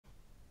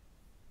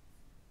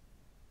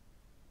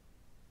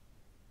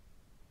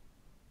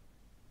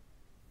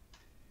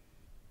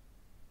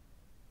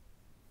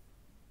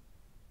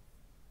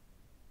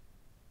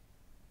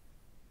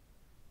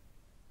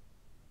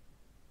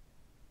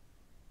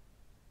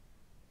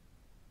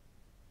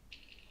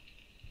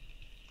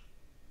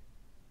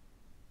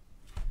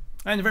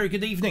And a very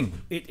good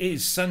evening. It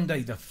is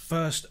Sunday, the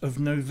 1st of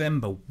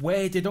November.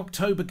 Where did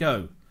October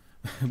go?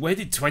 Where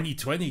did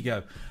 2020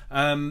 go?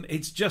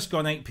 It's just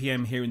gone 8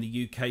 p.m. here in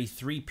the UK,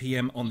 3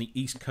 p.m. on the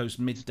East Coast,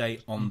 midday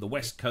on the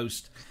West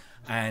Coast.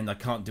 And I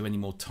can't do any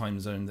more time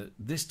zone at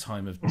this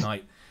time of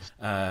night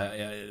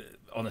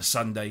on a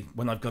Sunday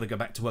when I've got to go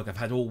back to work. I've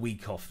had all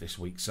week off this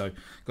week, so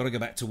got to go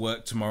back to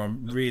work tomorrow.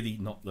 I'm really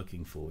not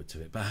looking forward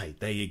to it, but hey,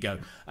 there you go.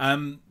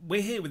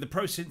 We're here with the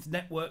ProSynth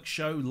Network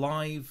show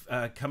live,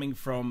 coming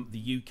from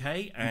the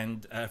UK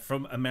and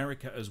from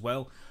America as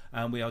well.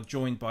 And we are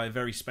joined by a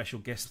very special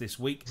guest this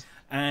week,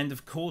 and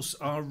of course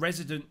our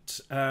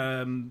resident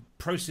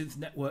ProSynth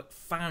Network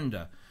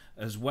founder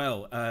as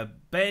well,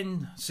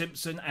 Ben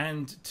Simpson,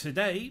 and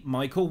today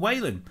Michael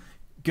Whalen.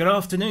 Good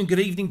afternoon, good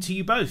evening to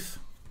you both.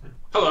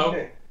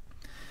 Hello.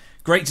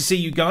 Great to see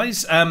you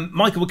guys.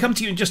 Michael, we'll come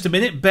to you in just a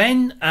minute.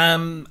 Ben,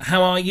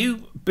 how are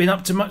you? Been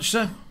up to much,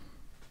 sir?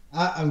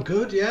 I'm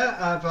good, yeah.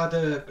 I've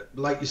had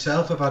like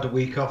yourself, I've had a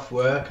week off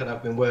work and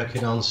I've been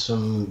working on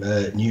some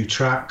new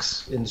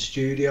tracks in the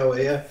studio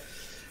here.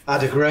 I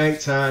had a great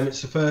time.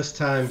 It's the first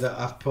time that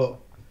I've put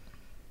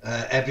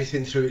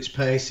everything through its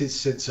paces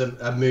since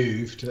I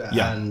moved.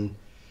 Yeah. And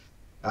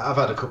I've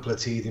had a couple of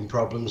teething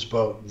problems,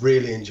 but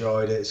really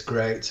enjoyed it. It's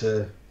great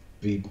to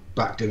be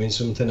back doing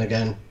something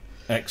again.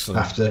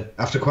 Excellent.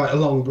 After quite a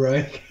long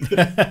break.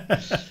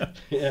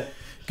 Yeah.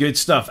 Good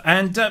stuff.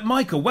 And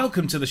Michael,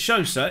 welcome to the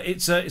show, sir.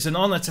 It's an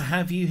honour to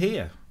have you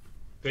here.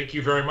 Thank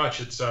you very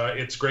much.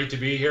 It's great to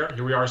be here.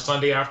 Here we are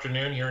Sunday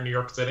afternoon here in New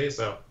York City.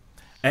 So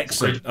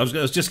excellent. I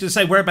was just going to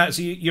say, whereabouts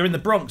are you? You're in the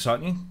Bronx,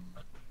 aren't you?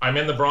 I'm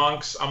in the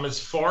Bronx. I'm as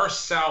far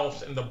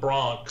south in the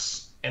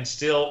Bronx and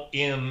still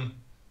in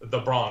the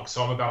Bronx.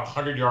 So I'm about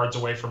 100 yards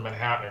away from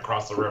Manhattan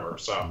across the river.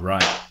 So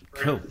right.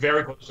 Cool.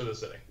 Very close to the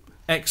city.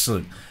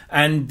 Excellent.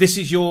 And is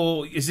this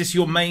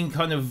your main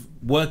kind of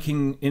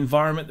working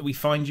environment that we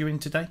find you in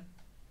today?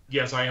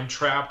 Yes, I am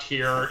trapped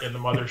here in the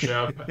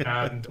mothership,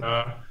 and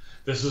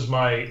this is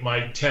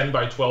my 10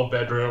 by 12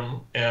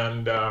 bedroom.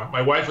 And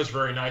my wife was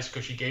very nice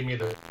because she gave me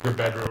the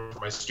bedroom for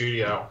my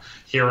studio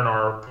here in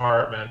our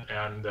apartment.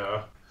 And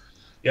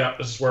yeah,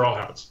 this is where it all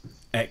happens.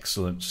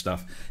 Excellent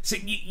stuff. So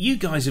you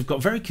guys have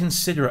got very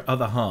considerate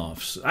other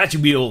halves.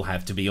 Actually, we all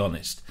have, to be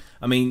honest.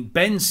 I mean,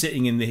 Ben's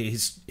sitting in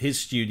his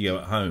studio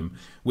at home,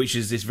 which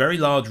is this very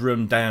large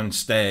room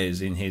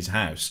downstairs in his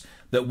house.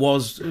 It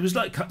was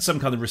like some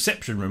kind of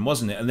reception room,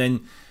 wasn't it? And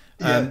then,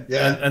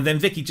 and then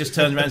Vicky just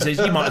turned around and says,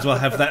 "You might as well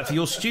have that for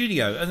your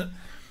studio." And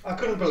I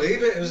couldn't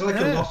believe it. It was like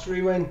a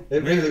lottery win.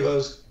 It really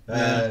was.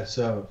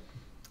 So.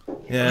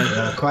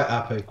 Yeah, quite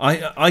happy.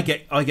 I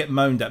get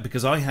moaned at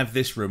because I have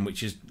this room,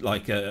 which is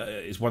like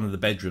is one of the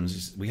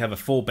bedrooms. We have a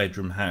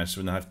 4-bedroom house,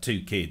 and I have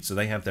 2 kids, so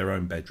they have their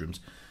own bedrooms.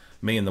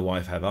 Me and the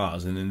wife have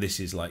ours, and then this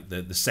is like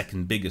the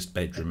second biggest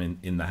bedroom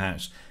in the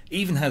house.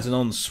 Even has an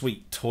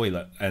ensuite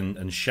toilet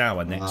and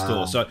shower next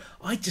door, so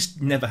I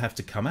just never have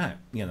to come out.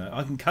 You know,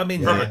 I can come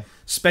in here,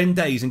 spend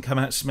days, and come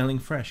out smelling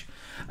fresh.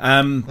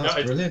 That's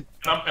brilliant.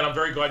 And I'm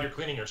very glad you're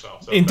cleaning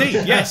yourself. So indeed,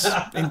 yes,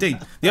 indeed.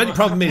 The only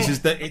problem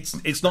is that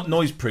it's not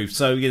noise proof.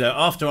 So you know,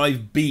 after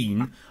I've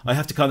been, I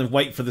have to kind of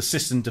wait for the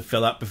system to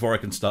fill up before I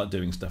can start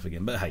doing stuff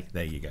again. But hey,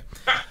 there you go.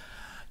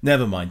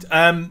 Never mind.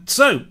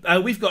 So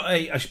we've got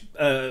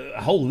a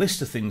whole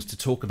list of things to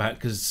talk about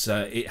because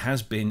it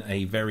has been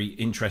a very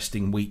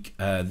interesting week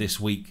this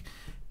week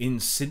in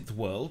synth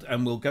world,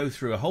 and we'll go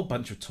through a whole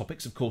bunch of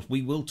topics. Of course,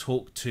 we will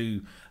talk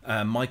to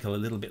Michael a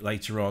little bit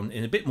later on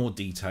in a bit more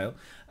detail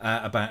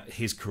about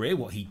his career,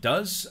 what he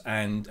does,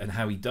 and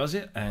how he does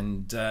it.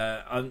 And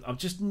I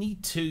just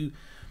need to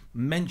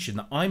mention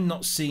that I'm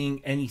not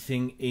seeing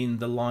anything in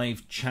the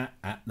live chat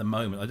at the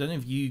moment. I don't know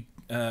if you,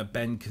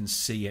 Ben, can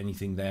see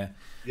anything there.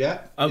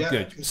 Yeah. Oh, yeah,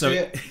 good.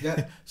 So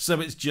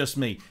so it's just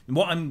me.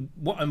 What I'm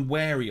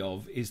wary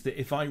of is that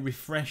if I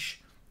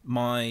refresh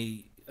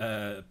my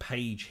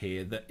page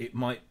here, that it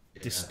might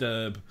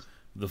disturb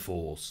the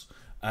force.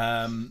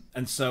 And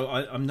so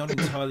I'm not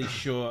entirely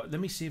sure.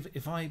 Let me see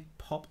if I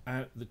pop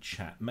out the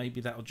chat. Maybe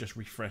that'll just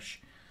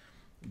refresh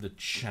the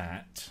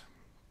chat.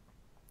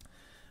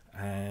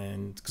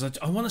 And because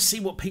I want to see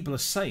what people are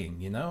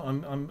saying, you know,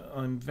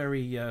 I'm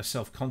very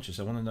self-conscious.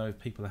 I want to know if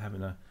people are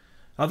having a.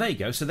 Oh, there you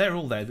go. So they're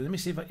all there. Let me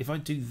see if I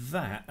do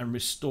that and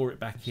restore it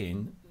back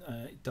in.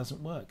 It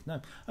doesn't work.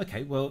 No.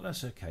 Okay. Well,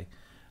 that's okay.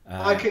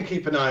 I can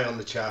keep an eye on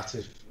the chat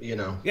if you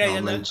know. Yeah.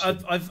 No,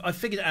 I've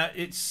figured it out.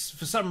 It's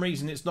for some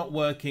reason it's not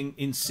working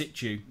in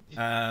situ.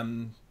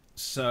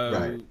 So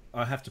Right.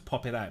 I have to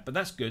pop it out. But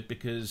that's good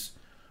because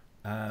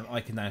I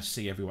can now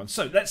see everyone.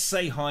 So let's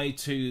say hi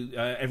to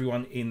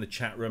everyone in the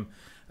chat room.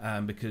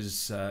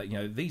 Because you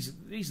know these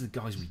are the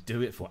guys we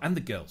do it for, and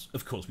the girls.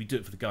 Of course, we do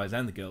it for the guys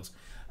and the girls,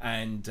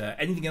 and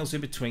anything else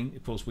in between.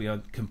 Of course, we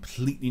are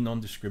completely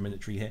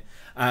non-discriminatory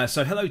here.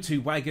 So hello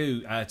to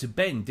Wagyu, to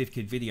Ben,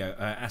 DivKid Video,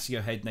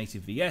 ASIO Head,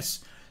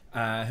 nativeVS.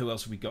 Who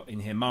else have we got in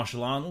here?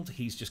 Marshall Arnold.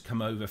 He's just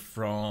come over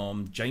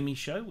from Jamie's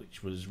show,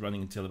 which was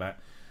running until about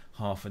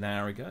half an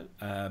hour ago.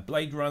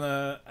 Blade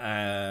Runner,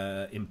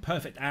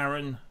 Imperfect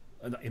Aaron.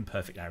 Not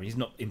Imperfect Aaron. He's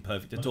not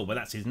imperfect at all, but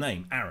that's his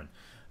name, Aaron.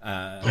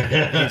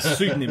 His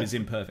pseudonym is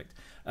imperfect.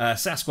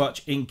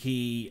 Sasquatch,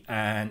 Inky,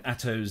 and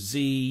Atto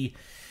Z.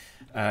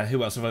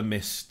 Who else have I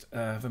missed?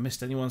 Have I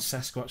missed anyone?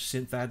 Sasquatch,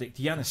 Synth Addict,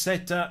 Yana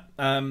Seta.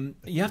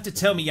 You have to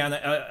tell me,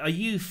 Yana, are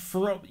you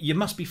from? You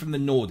must be from the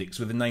Nordics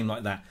with a name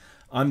like that.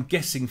 I'm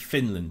guessing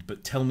Finland,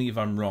 but tell me if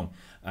I'm wrong.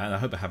 And I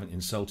hope I haven't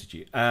insulted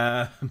you.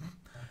 Because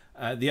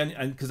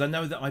I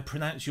know that I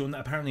pronounce your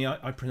apparently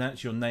I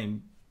pronounce your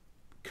name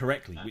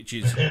correctly, which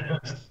is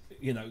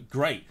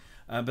great.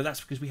 But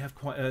that's because we have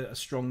quite a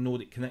strong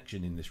Nordic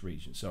connection in this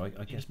region. So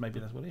I guess maybe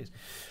that's what it is.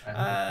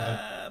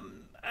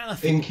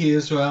 Inky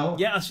as well.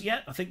 Yeah.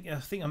 I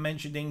think I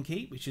mentioned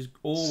Inky, which is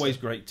always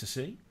great to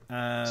see.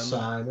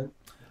 Simon.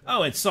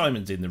 Oh, and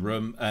Simon's in the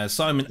room.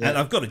 Simon, and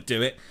I've got to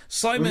do it.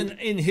 Simon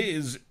in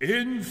his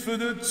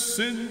infinite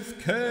synth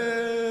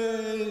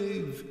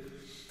cave.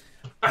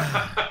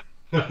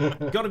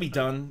 Got to be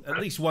done at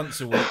least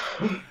once a week.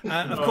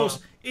 Of course,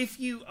 if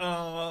you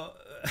are,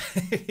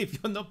 if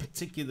you're not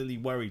particularly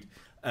worried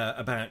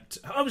about,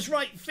 I was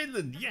right,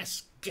 Finland.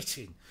 Yes, get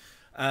in.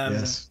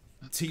 Yes.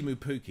 Timu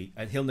Pukki,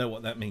 and he'll know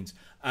what that means.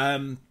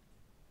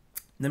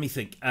 Let me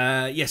think.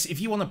 Yes, if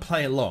you want to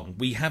play along,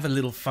 we have a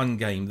little fun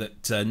game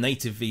that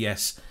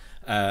nativeVS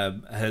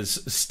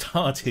has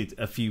started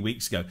a few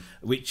weeks ago,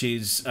 which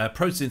is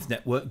Pro Synth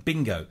Network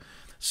Bingo.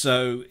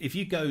 So if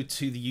you go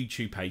to the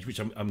YouTube page, which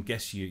I'm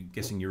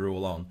guessing you're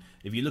all on,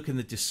 if you look in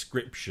the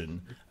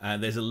description,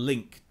 there's a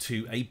link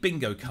to a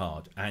bingo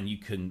card, and you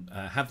can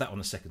have that on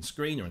a second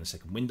screen or in a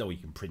second window, or you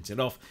can print it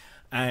off,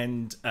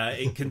 and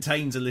it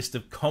contains a list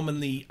of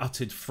commonly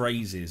uttered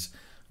phrases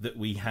that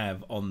we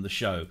have on the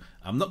show.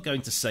 I'm not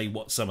going to say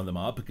what some of them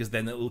are, because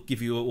then it will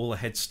give you all a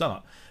head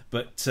start.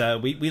 But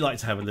we like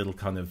to have a little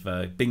kind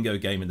of bingo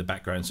game in the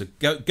background. So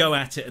go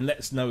at it and let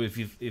us know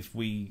if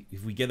we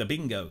get a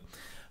bingo.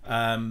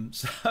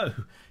 So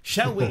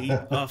shall we?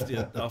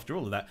 After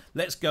all of that,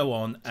 let's go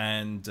on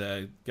and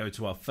go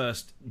to our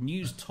first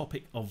news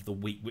topic of the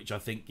week, which I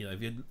think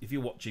if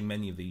you're watching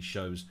many of these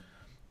shows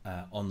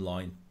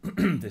online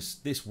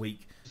this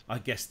week, I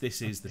guess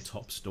this is the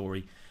top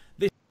story.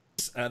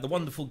 The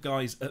wonderful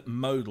guys at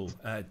MODAL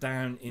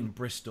down in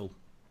Bristol,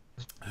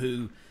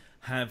 who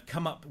have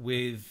come up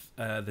with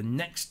the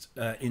next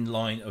in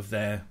line of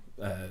their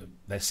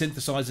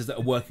synthesizers that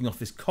are working off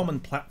this common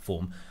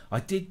platform.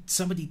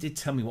 Somebody did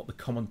tell me what the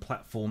common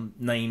platform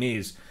name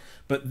is,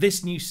 but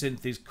this new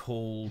synth is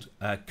called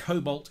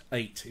Cobalt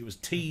 8. It was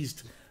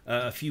teased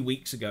a few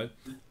weeks ago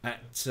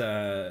at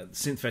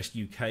Synthfest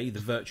UK, the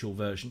virtual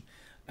version,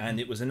 and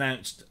it was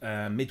announced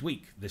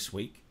midweek this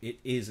week. It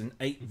is an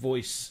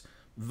 8-voice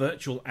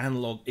virtual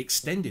analog,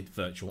 extended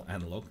virtual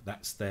analog.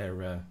 That's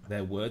their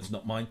words,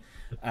 not mine.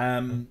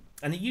 And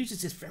it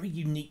uses this very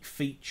unique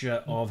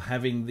feature of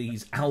having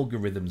these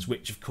algorithms,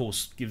 which of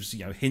course gives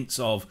hints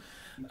of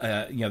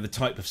the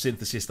type of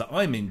synthesis that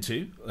I'm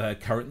into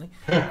currently.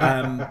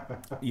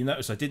 You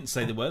notice I didn't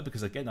say the word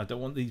because, again, I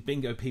don't want these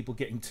bingo people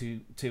getting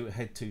too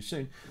ahead too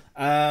soon.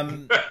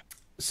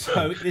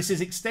 So this is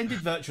extended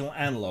virtual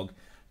analog,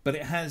 but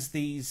it has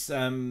these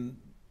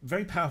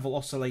very powerful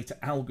oscillator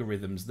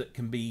algorithms that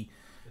can be,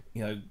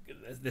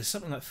 there's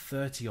something like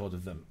 30 odd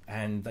of them,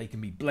 and they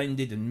can be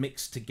blended and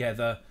mixed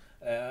together.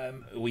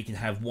 We can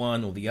have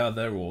one or the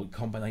other, or a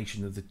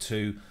combination of the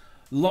two.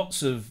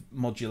 Lots of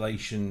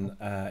modulation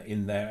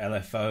in their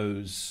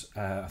LFOs.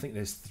 I think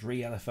there's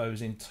 3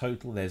 LFOs in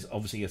total. There's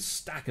obviously a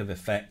stack of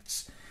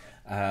effects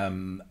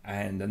and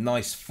a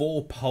nice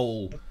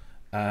 4-pole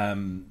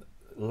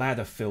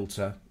ladder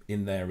filter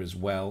in there as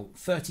well.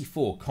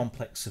 34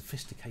 complex,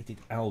 sophisticated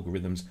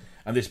algorithms,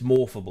 and this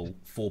morphable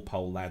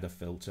 4-pole ladder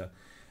filter.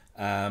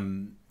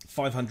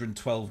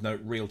 512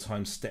 note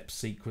real-time step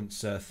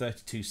sequencer,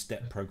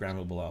 32-step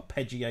programmable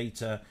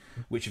arpeggiator,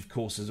 which of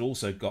course has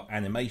also got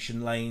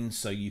animation lanes,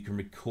 so you can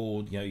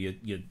record your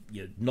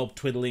knob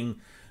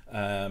twiddling.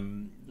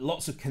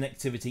 Lots of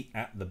connectivity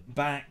at the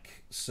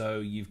back, so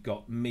you've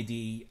got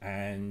MIDI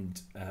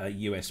and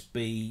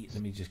USB.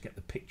 Let me just get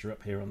the picture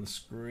up here on the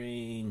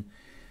screen.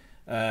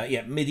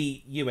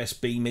 MIDI,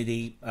 USB,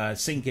 MIDI,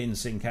 sync in,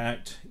 sync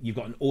out. You've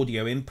got an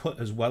audio input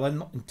as well. I'm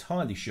not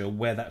entirely sure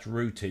where that's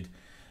routed,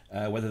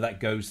 whether that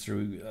goes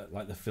through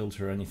like the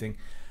filter or anything.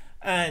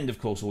 And of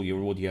course, all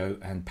your audio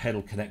and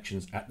pedal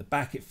connections at the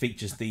back. It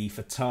features the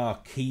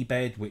Fatar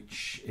keybed,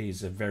 which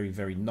is a very,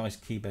 very nice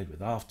keybed with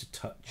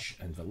aftertouch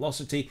and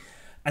velocity.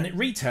 And it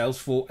retails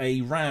for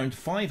around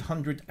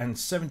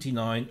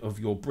 579 of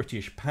your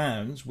British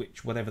pounds,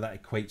 which whatever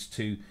that equates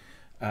to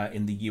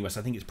in the US.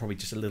 I think it's probably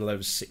just a little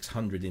over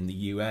 600 in the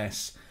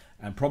US,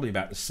 and probably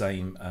about the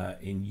same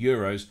in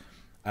euros.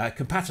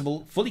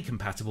 Fully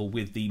compatible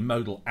with the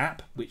MODAL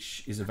app,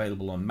 which is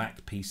available on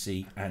Mac,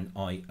 PC, and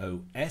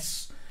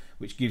iOS,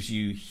 which gives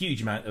you a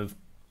huge amount of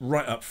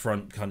right up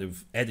front kind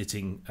of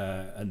editing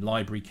and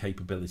library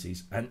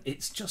capabilities. And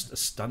it's just a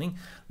stunning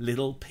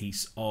little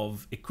piece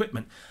of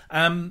equipment.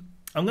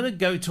 I'm going to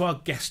go to our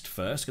guest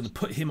first. I'm going to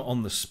put him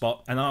on the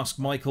spot and ask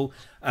Michael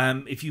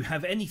if you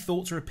have any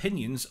thoughts or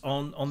opinions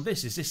on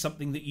this. Is this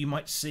something that you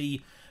might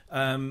see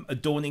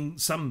adorning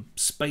some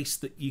space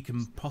that you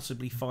can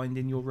possibly find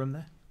in your room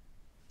there?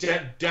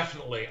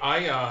 Definitely.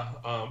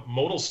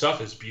 Modal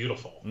stuff is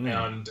beautiful,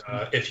 and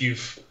if you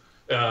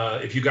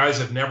guys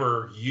have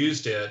never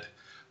used it,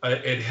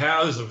 it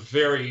has a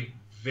very,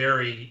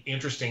 very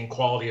interesting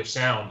quality of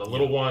sound. The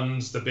little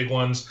ones, the big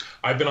ones.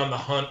 I've been on the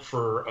hunt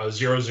for a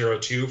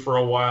 002 for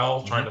a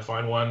while, trying to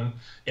find one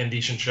in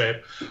decent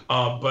shape,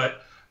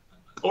 but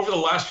over the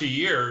last few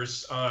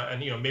years, and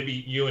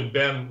maybe you and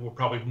Ben will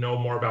probably know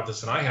more about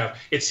this than I have,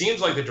 it seems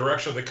like the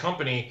direction of the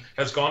company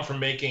has gone from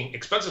making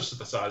expensive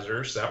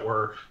synthesizers that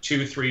were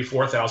 $2,000,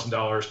 $3,000,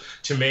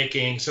 $4,000 to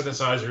making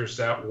synthesizers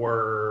that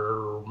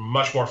were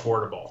much more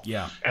affordable.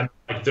 Yeah, and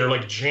they're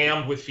like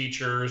jammed with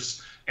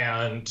features,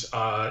 and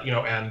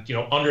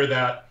under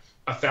that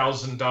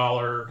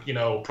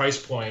 $1,000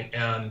 price point,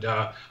 and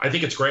I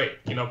think it's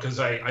great, because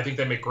I think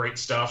they make great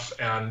stuff,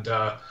 and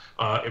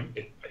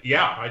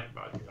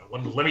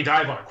let me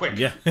dive on it quick.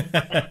 Yeah.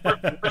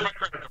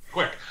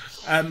 Quick.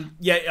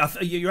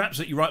 You're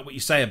absolutely right what you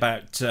say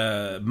about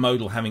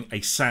Modal having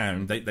a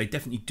sound. They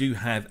definitely do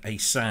have a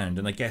sound,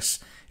 and I guess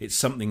it's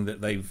something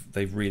that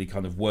they've really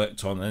kind of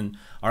worked on. And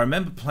I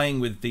remember playing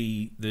with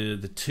the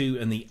 2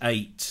 and the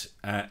 8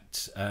 at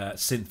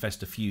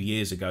Synthfest a few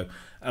years ago,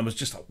 and was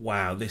just like,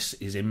 wow, this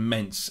is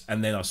immense.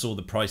 And then I saw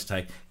the price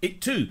tag.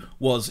 It too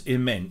was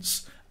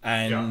immense.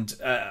 And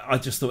I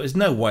just thought, there's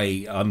no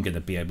way I'm going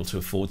to be able to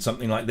afford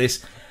something like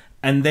this.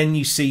 And then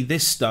you see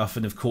this stuff,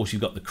 and of course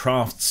you've got the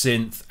Craft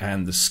Synth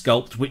and the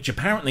Sculpt, which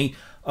apparently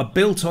are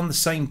built on the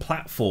same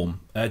platform,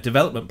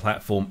 development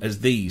platform as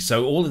these.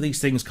 So all of these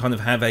things kind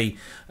of have a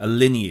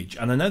lineage.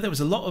 And I know there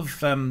was a lot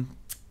of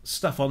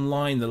stuff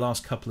online the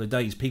last couple of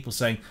days, people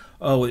saying,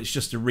 oh, it's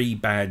just a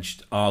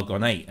rebadged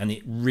Argon 8, and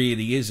it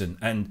really isn't.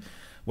 And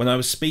when I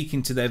was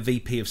speaking to their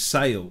VP of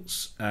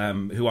Sales,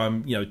 who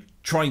I'm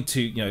trying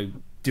to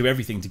do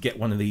everything to get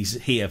one of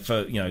these here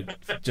for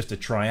just to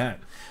try out,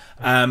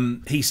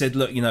 he said,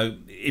 look,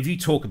 if you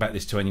talk about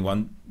this to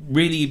anyone,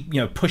 really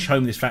push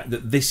home this fact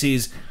that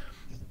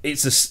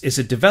it's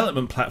a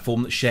development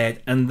platform that's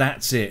shared, and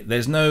that's it.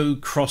 There's no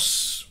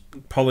cross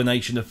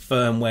pollination of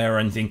firmware or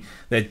anything.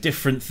 They're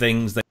different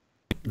things.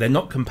 They're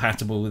not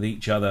compatible with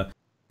each other.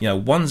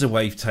 One's a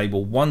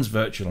wavetable, one's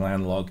virtual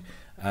analog.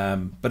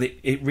 But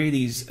it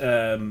really is.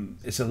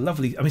 It's a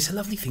lovely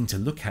thing to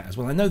look at as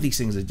well. I know these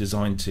things are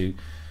designed to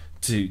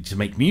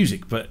make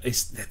music, but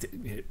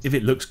if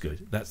it looks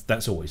good,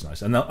 that's always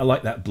nice. And I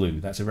like that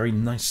blue. That's a very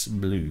nice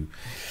blue.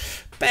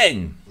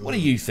 Ben, what do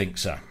you think,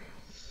 sir?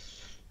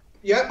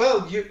 Yeah,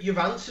 well, you've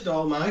answered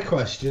all my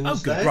questions. Oh,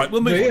 good. There. Right,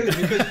 we'll move on.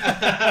 Because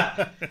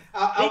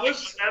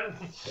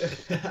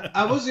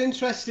I was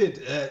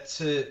interested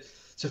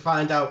to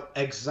find out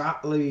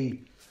exactly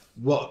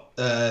what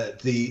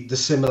the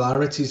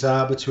similarities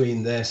are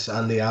between this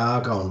and the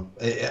Argon.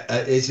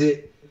 Is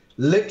it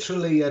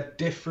literally a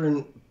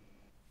different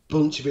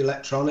bunch of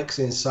electronics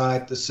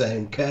inside the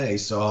same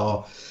case,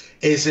 or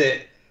is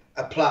it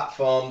a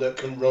platform that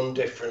can run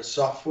different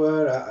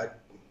software?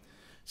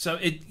 So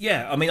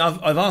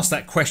I've asked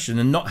that question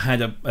and not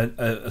had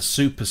a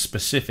super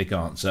specific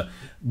answer.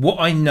 What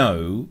I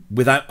know,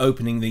 without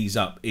opening these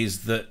up,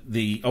 is that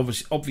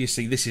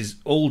obviously this is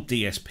all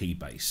DSP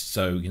based.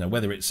 So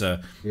whether it's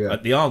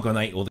the Argon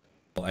 8 or the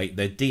 8,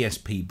 they're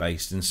DSP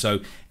based, and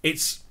so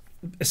it's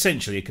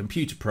essentially a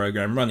computer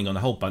program running on a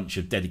whole bunch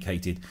of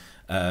dedicated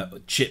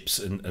chips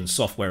and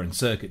software and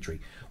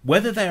circuitry.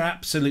 Whether they're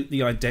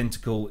absolutely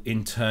identical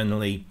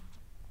internally,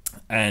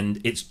 and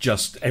it's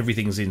just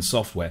everything's in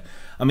software.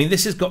 I mean,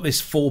 this has got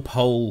this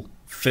 4-pole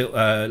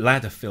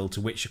ladder filter,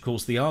 which of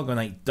course the Argon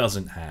 8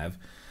 doesn't have.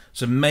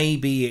 So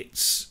maybe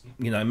it's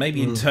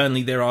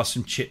internally there are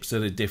some chips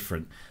that are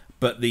different,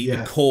 but the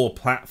core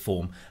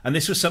platform. And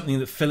this was something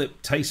that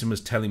Philip Tayson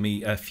was telling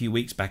me a few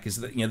weeks back, is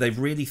that they've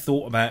really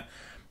thought about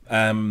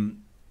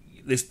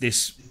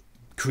this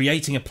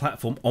creating a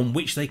platform on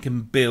which they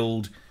can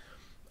build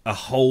a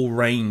whole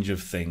range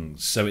of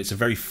things. So it's a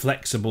very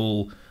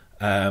flexible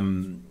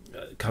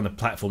kind of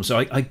platform. So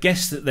I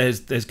guess that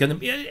there's going to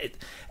be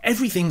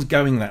everything's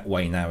going that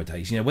way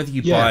nowadays. Whether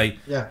you buy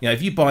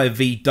if you buy a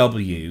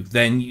VW,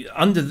 then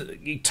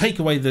you take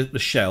away the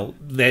shell.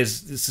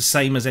 It's the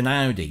same as an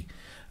Audi.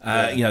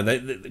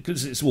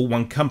 Because it's all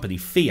one company.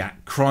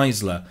 Fiat,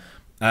 Chrysler.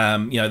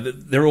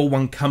 They're all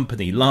one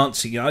company.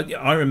 Lancia.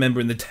 I remember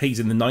in the days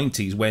in the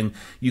 90s when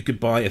you could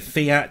buy a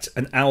Fiat,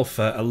 an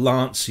Alfa, a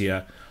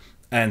Lancia,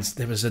 and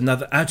there was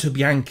another Auto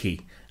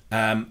Bianchi.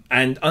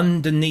 And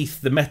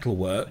underneath the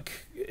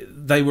metalwork,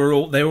 they're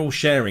all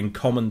sharing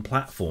common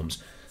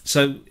platforms.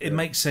 So it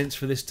makes sense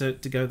for this to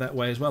go that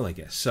way as well, I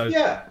guess. So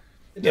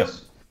it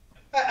does.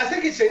 I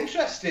think it's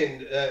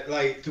interesting. There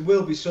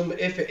will be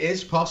if it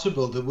is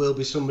possible, there will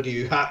be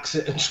somebody who hacks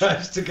it and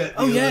tries to get.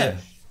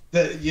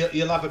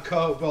 You'll have a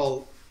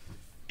Cobalt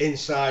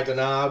inside an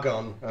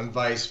Argon and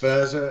vice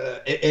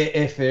versa,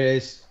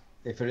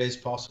 if it is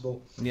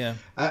possible. Yeah.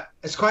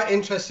 It's quite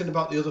interesting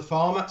about the other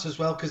formats as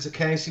well, because the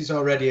cases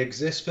already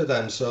exist for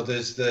them. So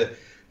there's the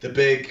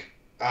big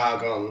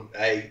Argon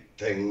 8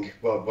 thing.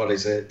 What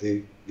is it?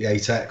 The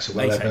 8X or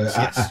whatever. 8X,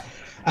 yes.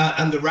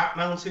 And the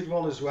rack-mounted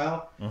one as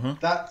well. Mm-hmm.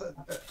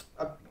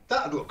 That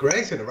that'd look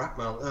great in a rack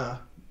mount there.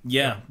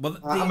 Yeah, well,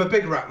 I'm a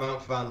big rack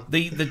mount fan.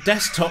 The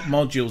desktop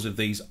modules of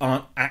these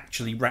aren't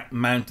actually rack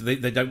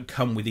mounted. They don't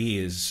come with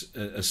ears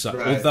as such.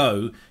 Right.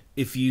 Although,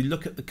 if you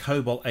look at the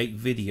Cobalt 8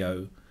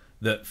 video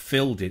that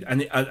Phil did,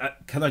 and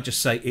can I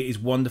just say, it is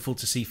wonderful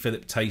to see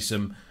Philip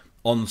Taysom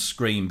on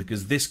screen,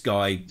 because this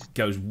guy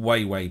goes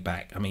way, way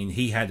back. I mean,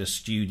 he had a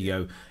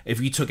studio.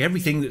 If you took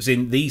everything that's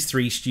in these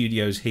 3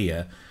 studios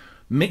here,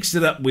 mixed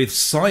it up with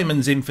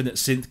Simon's Infinite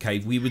Synth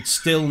Cave, we would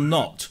still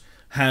not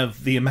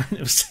have the amount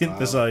of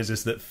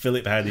synthesizers that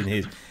Philip had in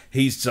his.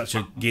 He's such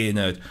a gear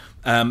nerd.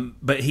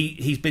 But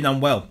he's been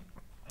unwell.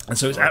 And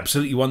so it's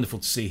absolutely wonderful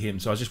to see him.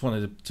 So I just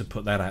wanted to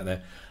put that out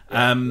there.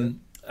 And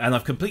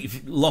I've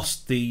completely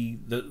lost the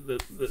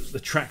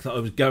track that I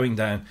was going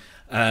down.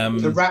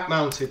 The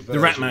rack-mounted version. The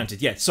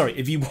rack-mounted, yeah. Sorry,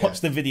 if you watch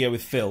the video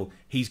with Phil,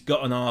 he's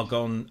got an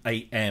Argon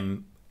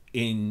 8M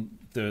in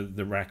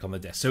the rack on the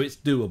desk. So it's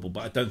doable,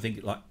 but I don't think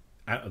it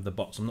out of the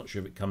box. I'm not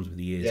sure if it comes with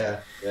the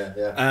ears.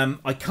 Yeah.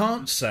 I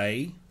can't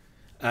say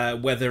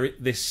whether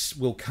this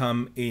will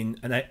come in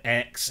an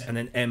X and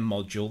an M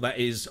module. That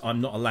is, I'm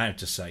not allowed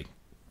to say.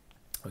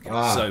 Okay,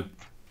 so...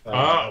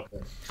 okay.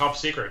 Top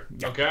secret.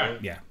 Yeah, okay.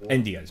 Yeah,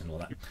 NDAs and all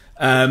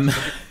that.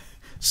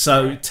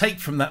 So take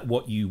from that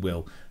what you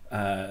will.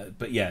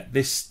 But yeah,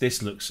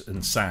 this looks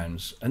and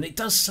sounds, and it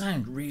does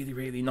sound really,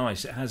 really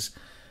nice. It has,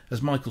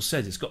 as Michael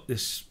said, it's got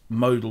this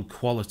modal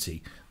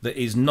quality that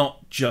is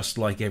not just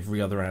like every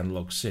other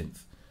analog synth,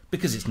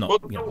 because it's not.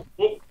 Well,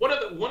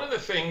 one of the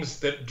things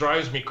that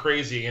drives me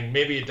crazy, and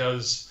maybe it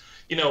does,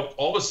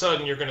 all of a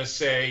sudden you're going to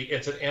say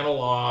it's an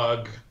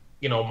analog,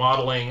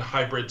 modeling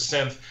hybrid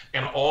synth,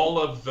 and all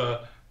of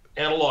the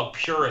analog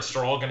purists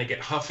are all going to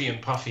get huffy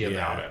and puffy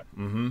about it.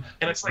 Mm-hmm.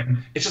 And it's like,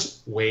 it's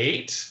just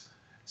wait,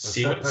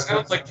 see what it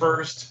sounds like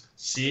first,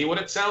 see what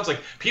it sounds like.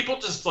 People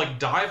just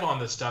dive on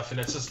this stuff, and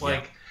it's just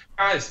like,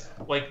 guys,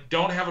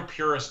 don't have a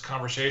purist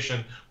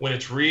conversation when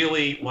it's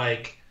really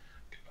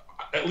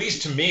at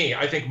least to me,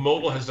 I think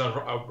MODAL has done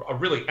a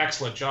really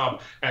excellent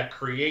job at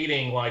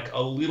creating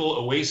a little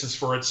oasis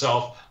for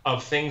itself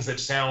of things that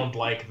sound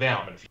like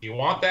them. And if you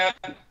want that,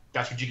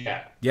 that's what you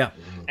get. Yeah.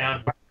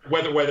 And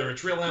whether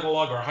it's real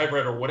analog or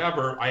hybrid or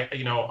whatever,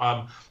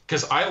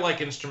 because I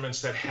like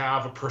instruments that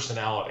have a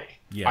personality.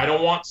 Yeah. I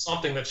don't want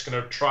something that's going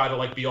to try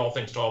to be all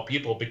things to all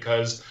people,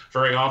 because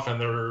very often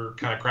they're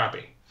kind of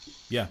crappy.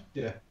 Yeah,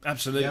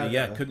 absolutely.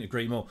 Yeah, couldn't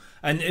agree more.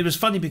 And it was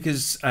funny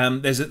because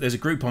there's a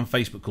group on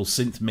Facebook called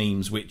Synth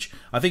Memes, which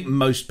I think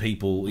most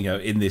people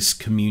in this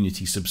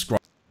community subscribe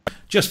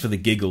just for the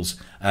giggles.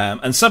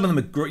 And some of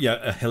them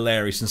are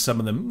hilarious, and some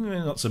of them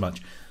not so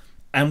much.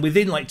 And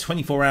within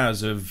 24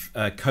 hours of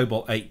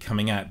Cobalt 8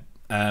 coming out,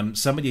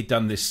 somebody had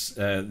done this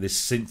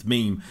synth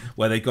meme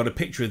where they got a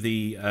picture of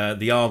the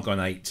Argon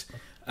 8,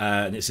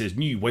 and it says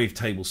new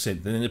wavetable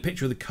synth, and then a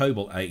picture of the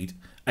Cobalt 8,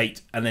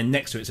 and then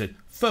next to it said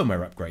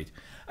firmware upgrade.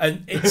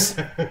 And it's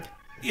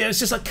it's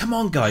just come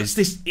on, guys,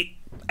 it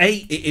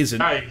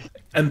isn't,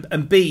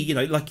 and B,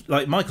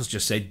 like Michael's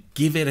just said,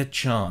 give it a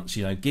chance.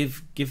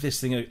 Give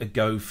this thing a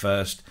go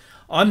first.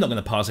 I'm not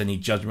going to pass any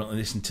judgment on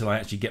this until I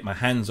actually get my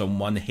hands on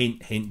one.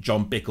 Hint, hint,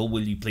 John Bickle,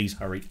 will you please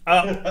hurry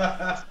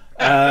up?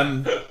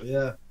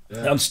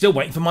 I'm still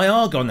waiting for my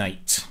Argon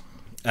 8,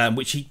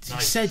 which he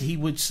said he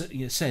would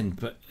send,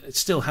 but it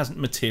still hasn't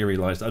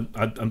materialised.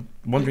 I'm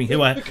wondering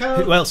who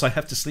else I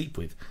have to sleep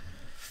with.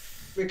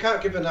 We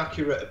can't give an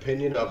accurate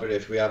opinion of it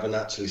if we haven't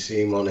actually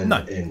seen one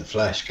in the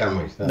flesh, can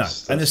we?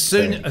 That's and as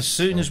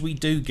soon as we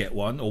do get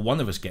one, or one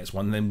of us gets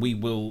one, then we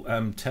will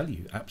tell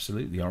you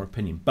absolutely our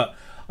opinion. But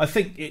I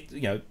think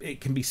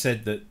it can be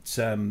said that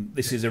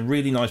this is a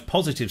really nice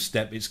positive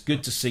step. It's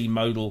good to see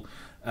MODAL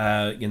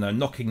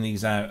knocking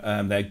these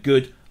out. They're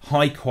good,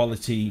 high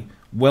quality,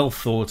 well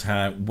thought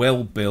out,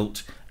 well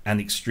built, and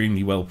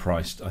extremely well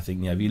priced. I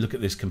think if you look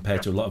at this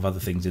compared to a lot of other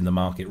things in the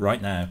market right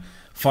now,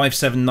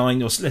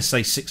 579 or let's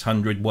say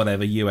 600,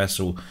 whatever, US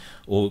or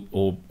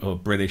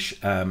British,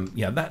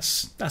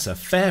 that's a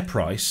fair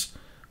price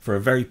for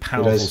a very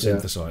powerful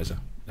synthesizer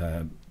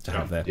to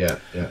have there.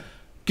 Yeah.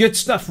 Good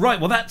stuff. Right,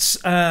 well, that's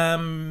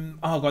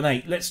Argon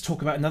 8. Let's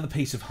talk about another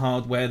piece of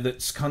hardware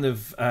that's kind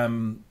of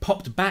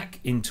popped back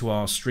into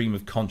our stream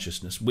of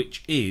consciousness,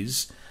 which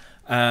is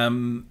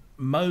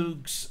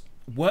Moog's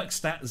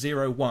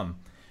Workstat 01,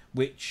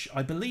 which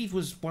I believe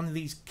was one of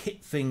these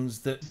kit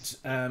things that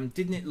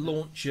didn't it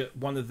launch at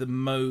one of the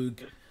Moog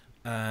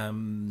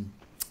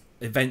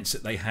events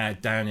that they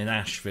had down in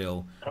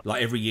Asheville.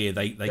 Every year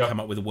they come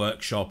up with a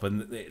workshop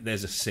and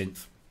there's a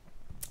synth.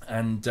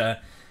 And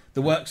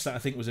the Workstat, I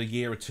think, was a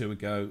year or two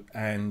ago,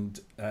 and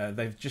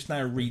they've just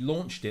now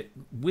relaunched it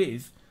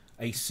with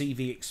a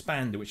CV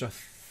expander, which I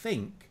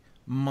think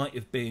might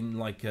have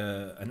been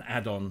an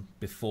add-on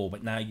before,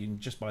 but now you can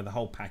just buy the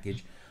whole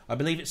package. I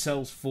believe it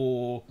sells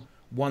for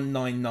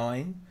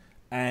 $199,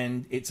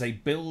 and it's a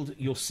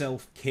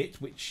build-yourself kit,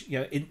 which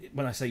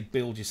when I say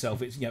build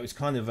yourself, it's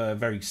kind of a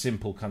very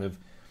simple kind of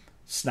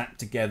snap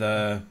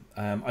together.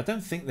 I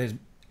don't think there's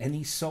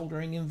any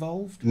soldering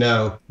involved.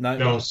 No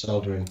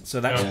soldering. So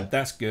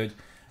that's good.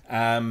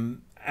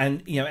 And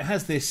And you know, it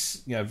has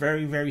this, you know,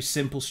 very, very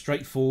simple,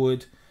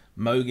 straightforward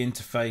Moog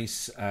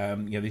interface.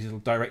 You know, these little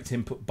direct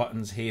input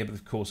buttons here, but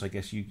of course, I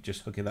guess you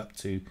just hook it up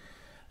to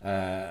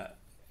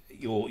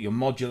your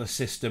modular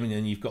system, and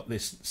then you've got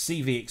this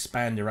CV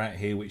expander out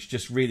here, which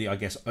just really, I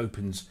guess,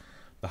 opens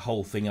the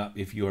whole thing up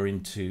if you're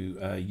into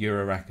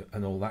Eurorack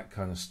and all that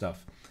kind of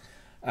stuff.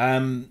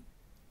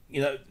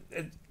 You know,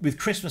 with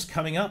Christmas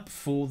coming up,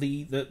 for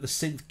the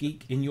synth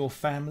geek in your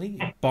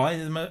family, buy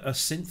them a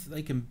synth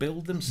they can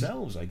build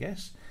themselves, I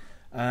guess.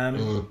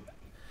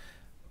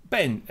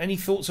 Ben, any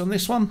thoughts on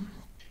this one?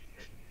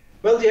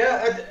 Well,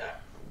 yeah,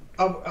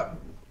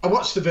 I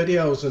watched the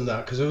videos and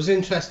that because I was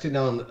interested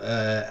on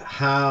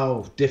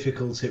how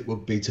difficult it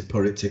would be to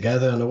put it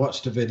together, and I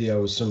watched a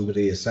video of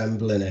somebody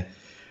assembling it,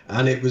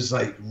 and it was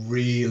like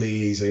really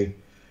easy.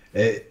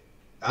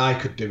 I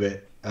could do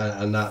it,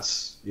 and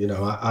that's, you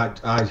know,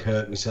 I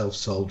hurt myself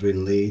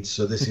soldering leads,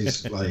 so this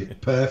is like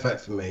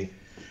perfect for me.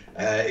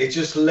 It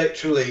just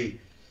literally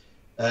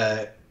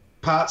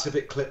parts of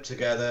it clip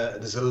together.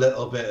 There's a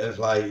little bit of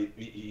like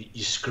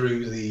you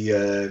screw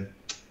the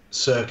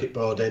circuit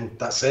board in.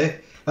 That's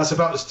it. That's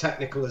about as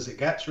technical as it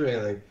gets,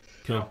 really.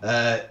 Cool.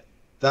 That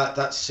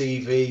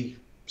CV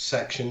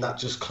section that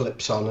just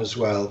clips on as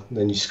well, and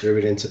then you screw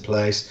it into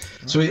place.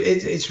 So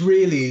it's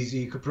really easy.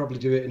 You could probably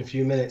do it in a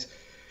few minutes,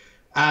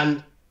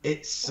 and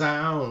it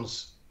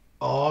sounds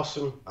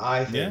awesome.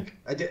 I think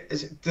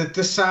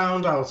the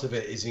sound out of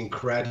it is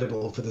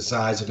incredible for the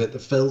size of it. The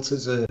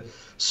filters are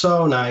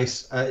so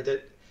nice.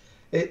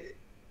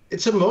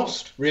 It's a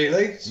must,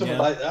 really. Something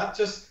like that.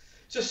 Just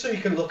so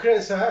you can look at it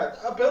and say,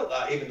 I built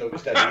that, even though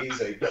it's dead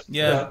easy.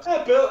 Yeah.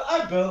 I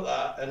built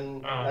that,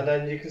 and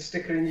then you can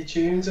stick it in your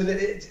tunes, and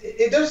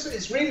it does.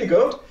 It's really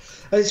good.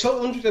 It's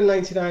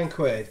 199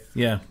 quid.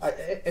 Yeah.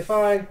 If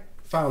I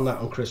found that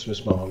on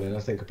Christmas morning, I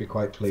think I'd be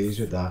quite pleased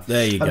with that.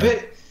 There you go.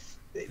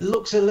 It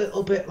looks a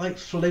little bit like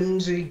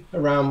flimsy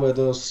around where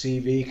those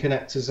CV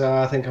connectors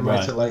are. I think I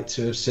might have liked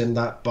to have seen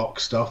that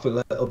boxed off a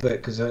little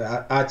bit, because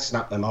I'd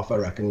snap them off, I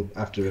reckon,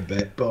 after a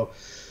bit. But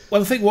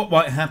well, I think what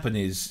might happen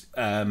is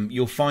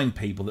you'll find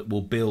people that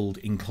will build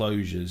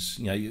enclosures.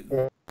 You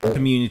know, the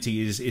community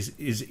is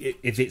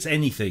if it's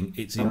anything,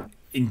 it's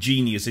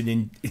ingenious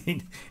and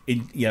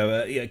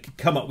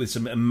come up with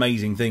some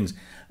amazing things.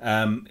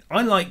 I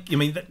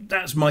mean,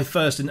 that's my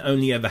first and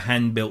only ever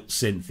hand-built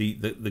synth,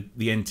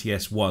 the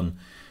NTS1,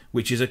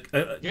 which is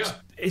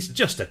it's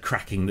just a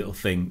cracking little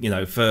thing. You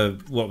know, for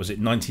what was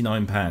it,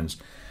 £99.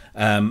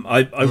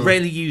 I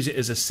rarely use it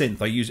as a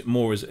synth. I use it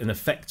more as an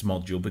effect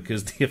module,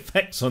 because the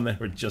effects on there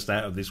are just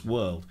out of this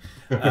world.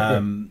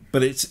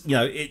 But it's, you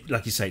know,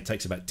 like you say, it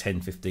takes about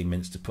 10-15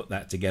 minutes to put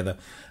that together.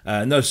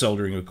 No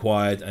soldering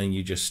required, and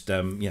you just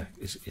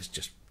it's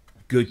just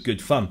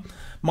good fun.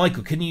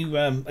 Michael, can you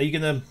are you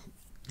going to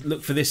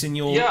look for this in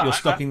your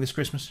stocking this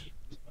Christmas?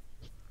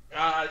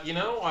 You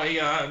know,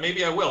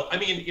 maybe I will. I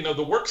mean, you know,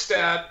 the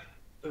workstat,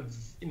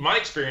 in my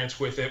experience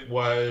with it,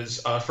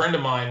 was a friend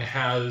of mine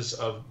has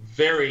a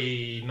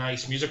very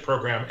nice music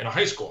program in a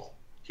high school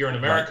here in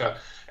America,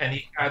 and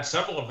he had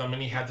several of them,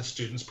 and he had the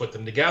students put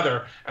them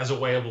together as a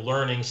way of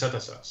learning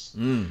synthesis.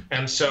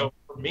 And so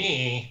for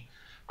me,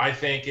 I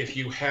think if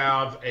you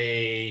have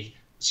a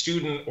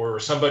student or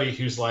somebody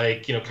who's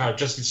like, you know, kind of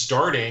just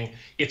starting,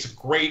 it's a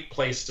great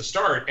place to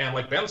start. And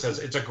like Ben says,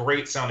 it's a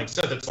great sounding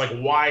synth. It's like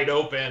wide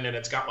open, and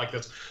it's got like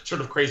this sort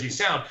of crazy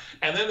sound.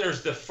 And then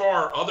there's the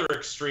far other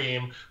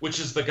extreme, which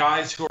is the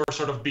guys who are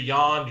sort of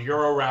beyond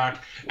Eurorack,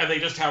 and they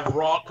just have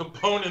raw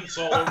components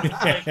all over the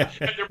place,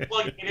 and they're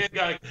plugging it in,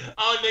 going,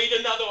 I need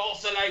another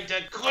oscillator,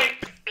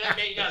 quick!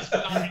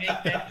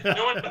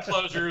 No one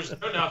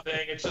closures, no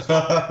nothing. It's just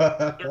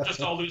they're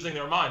just all losing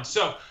their minds.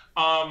 So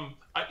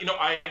you know,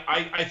 I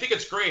think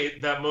it's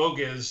great that Moog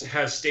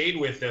has stayed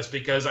with this,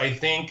 because I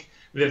think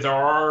that there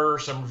are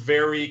some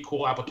very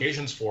cool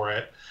applications for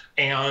it.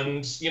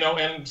 And, you know,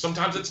 and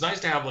sometimes it's nice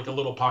to have like a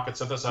little pocket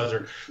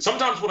synthesizer.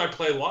 Sometimes when I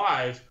play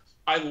live,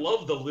 I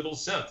love the little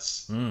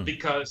synths,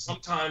 because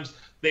sometimes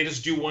they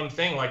just do one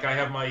thing. Like I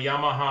have my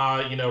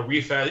Yamaha, you know,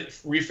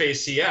 Rephase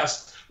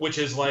CS, which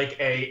is like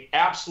a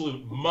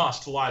absolute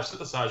must live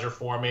synthesizer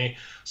for me.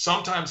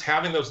 Sometimes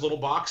having those little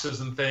boxes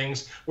and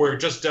things where it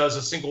just does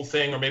a single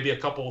thing or maybe a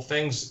couple of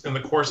things in the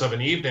course of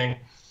an evening,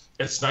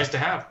 it's nice to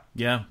have.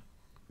 Yeah,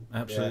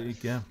 absolutely,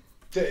 yeah.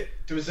 There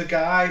was a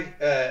guy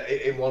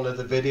in one of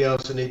the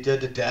videos, and he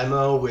did a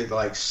demo with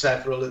like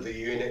several of the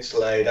units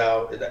laid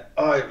out.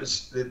 It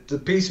was the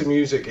piece of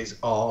music is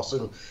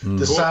awesome.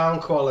 The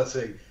sound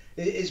quality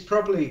is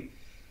probably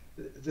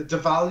the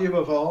value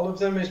of all of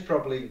them is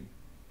probably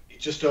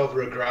just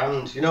over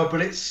 $1,000, you know,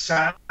 but it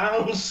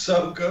sounds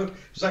so good.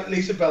 It's like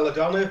Lisa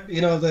Belladonna, you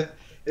know,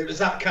 it was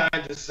that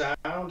kind of sound.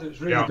 It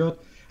was really good,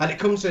 and it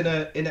comes in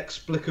an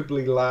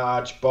inexplicably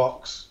large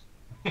box.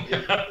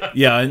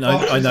 Yeah, I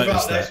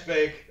noticed that. This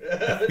big.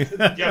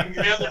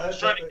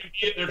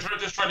 They're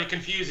just trying to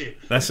confuse you.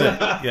 That's it.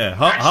 Yeah,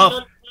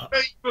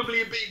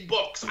 unbelievably big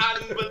box,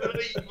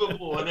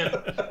 unbelievable, and then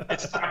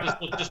it's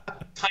just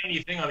a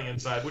tiny thing on the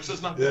inside, which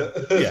is not good.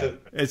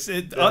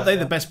 Aren't they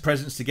the best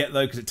presents to get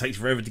though? Because it takes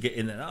forever to get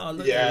in there. Oh,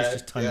 look, it's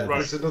just tiny.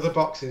 There's another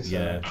box inside.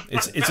 Yeah,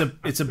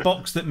 it's a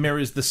box that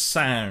mirrors the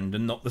sound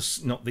and not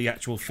the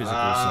actual physical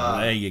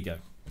sound. There you go.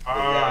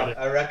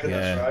 I reckon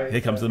that's right. Here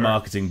comes the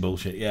marketing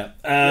bullshit. Yeah.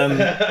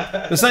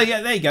 So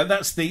yeah, there you go.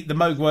 That's the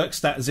Moog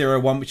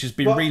Workstat 01, which has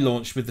been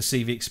relaunched with the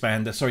CV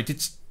expander. Sorry,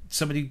 did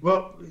somebody?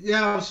 Well,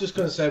 yeah, I was just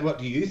going to say, what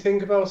do you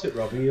think about it,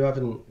 Robbie? You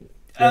haven't.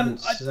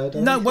 Said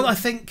no, well, I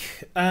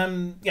think it's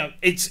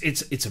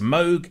a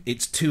Moog.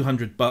 It's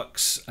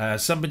 $200.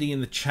 Somebody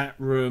in the chat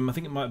room, I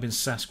think it might have been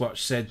Sasquatch,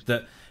 said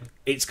that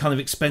it's kind of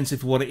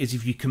expensive for what it is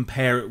if you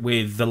compare it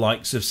with the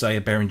likes of, say,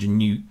 a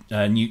Behringer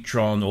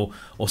Neutron or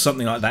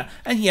something like that.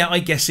 And yeah, I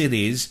guess it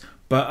is.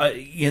 But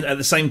at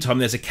the same time,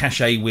 there's a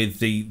cachet with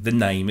the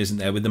name, isn't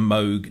there? With the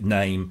Moog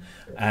name,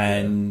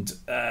 and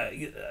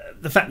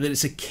the fact that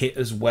it's a kit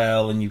as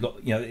well, and you've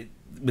got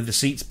with the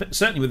seats, but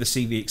certainly with the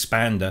CV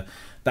expander,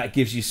 that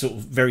gives you sort of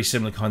very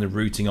similar kind of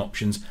routing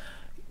options.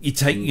 You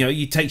take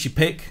you take your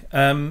pick.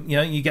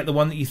 You get the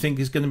one that you think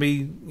is going to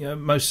be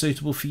most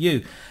suitable for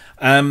you.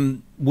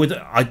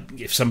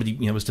 If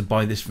somebody was to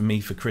buy this for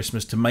me for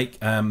Christmas to make,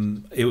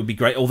 it would be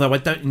great. Although I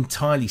don't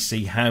entirely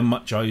see how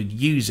much I would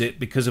use it,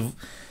 because of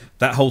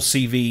that whole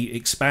CV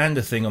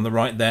expander thing on the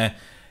right there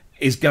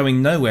is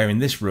going nowhere in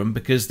this room,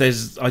 because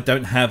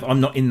I'm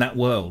not in that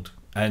world,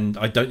 and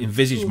I don't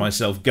envisage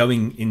myself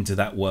going into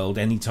that world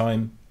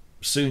anytime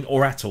soon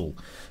or at all.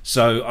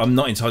 So I'm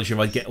not entirely sure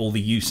if I get all the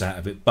use out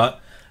of it.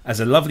 But as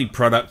a lovely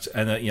product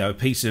and a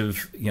piece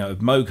of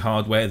Moog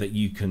hardware that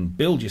you can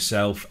build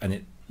yourself, and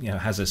it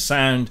has a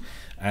sound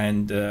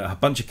and a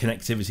bunch of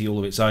connectivity all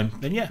of its own,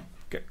 then yeah,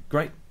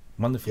 great,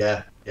 wonderful.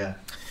 Yeah.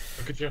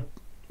 Look at you.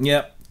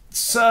 Yeah.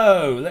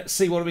 So let's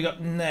see, what have we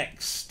got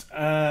next?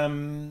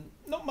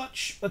 Not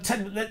much.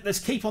 Let's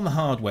keep on the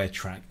hardware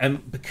track,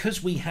 and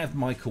because we have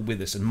Michael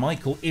with us, and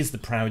Michael is the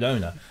proud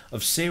owner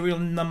of serial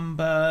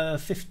number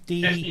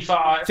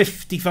 55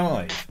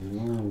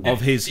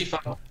 of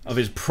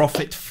his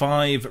Prophet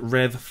 5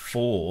 Rev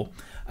 4.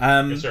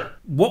 Yes, sir.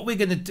 What we're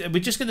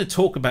just going to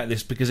talk about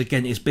this because,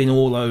 again, it's been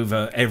all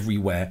over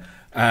everywhere.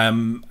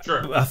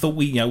 Sure. I thought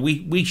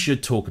we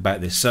should talk about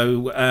this.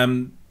 So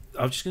I'm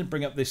just going to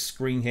bring up this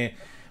screen here,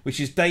 which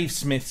is Dave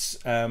Smith's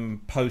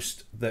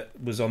post that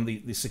was on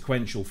the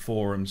Sequential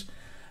forums.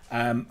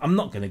 I'm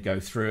not going to go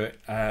through it,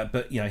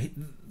 but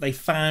they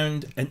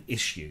found an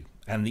issue,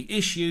 and the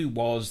issue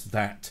was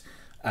that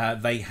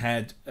they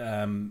had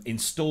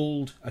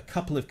installed a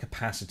couple of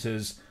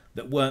capacitors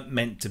that weren't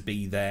meant to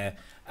be there,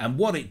 and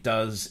what it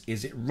does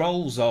is it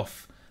rolls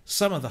off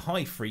some of the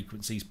high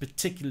frequencies,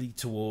 particularly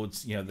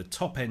towards the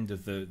top end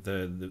of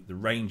the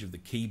range of the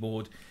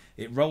keyboard.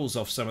 It rolls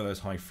off some of those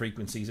high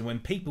frequencies, and when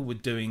people were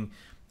doing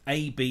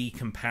A/B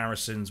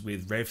comparisons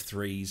with Rev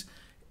 3s,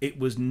 it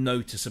was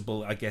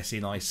noticeable, I guess,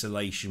 in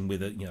isolation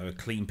with a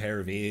clean pair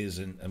of ears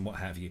and what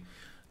have you.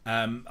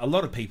 A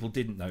lot of people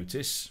didn't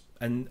notice,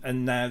 and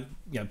now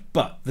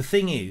but the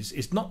thing is,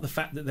 it's not the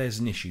fact that there's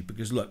an issue,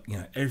 because look,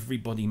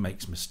 everybody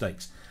makes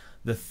mistakes.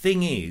 The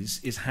thing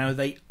is how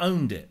they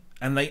owned it,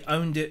 and they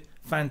owned it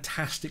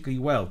fantastically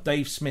well.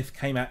 Dave Smith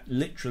came out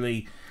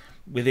literally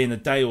within a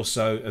day or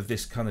so of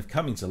this kind of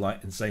coming to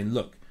light and saying,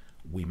 look,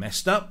 we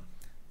messed up.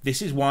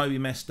 This is why we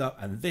messed up,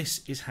 and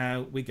this is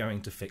how we're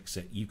going to fix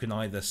it. You can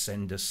either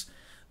send us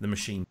the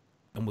machine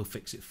and we'll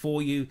fix it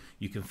for you.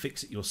 You can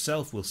fix it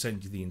yourself. We'll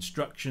send you the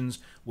instructions.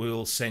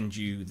 We'll send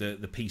you the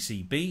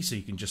PCB, so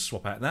you can just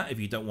swap out that if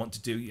you don't want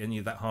to do any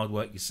of that hard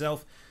work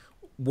yourself.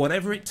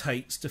 Whatever it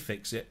takes to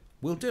fix it,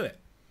 we'll do it.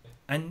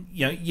 And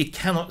you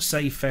cannot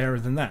say fairer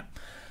than that.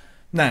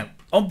 Now,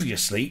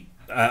 obviously,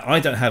 I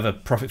don't have a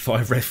Prophet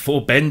 5 Rev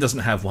 4. Ben doesn't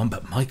have one,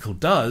 but Michael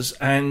does.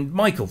 And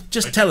Michael,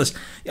 just tell us.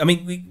 I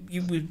mean, we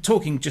were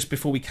talking just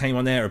before we came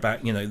on air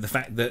about the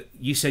fact that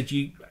you said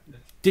you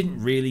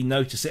didn't really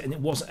notice it and it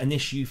wasn't an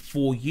issue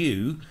for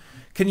you.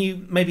 Can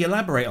you maybe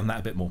elaborate on that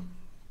a bit more?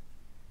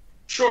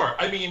 Sure.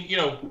 I mean,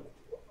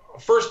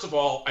 first of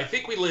all, I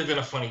think we live in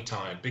a funny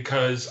time,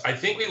 because I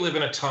think we live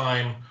in a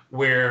time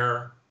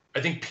where I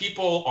think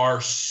people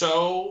are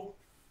so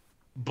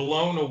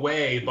blown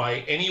away by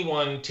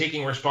anyone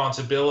taking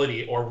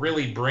responsibility or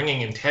really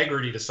bringing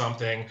integrity to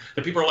something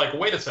that people are like,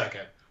 wait a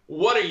second,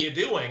 what are you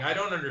doing? I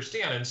don't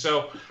understand. And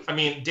so, I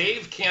mean,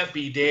 Dave can't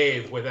be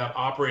Dave without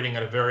operating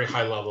at a very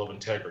high level of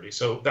integrity.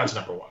 So that's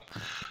number one.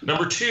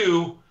 Number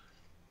two,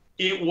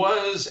 it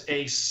was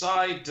a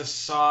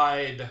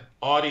side-to-side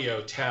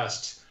audio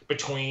test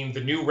between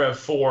the new Rev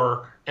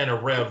 4 and a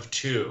Rev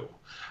 2.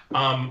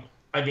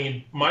 I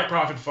mean, my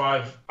Prophet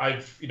 5,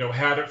 I've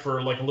had it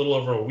for like a little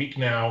over a week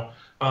now.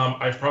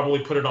 I've probably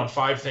put it on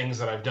 5 things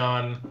that I've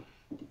done.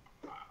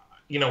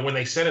 When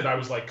they said it, I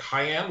was like,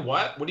 high-end?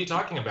 What are you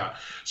talking about?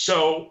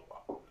 So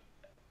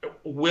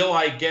will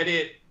I get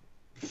it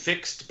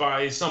fixed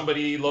by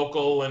somebody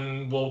local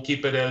and we'll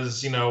keep it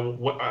as,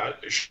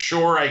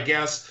 sure, I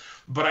guess.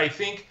 But I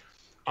think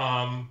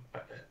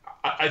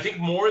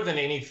more than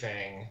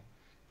anything,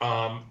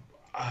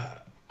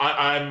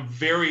 I'm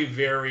very,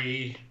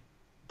 very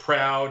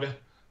proud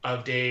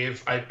of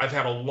Dave. I've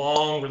had a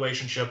long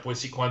relationship with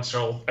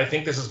Sequential. I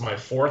think this is my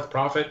fifth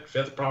Prophet,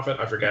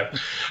 I forget.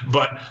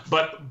 But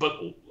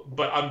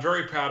I'm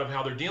very proud of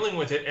how they're dealing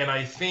with it, and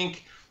I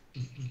think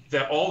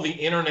that all the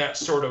internet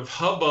sort of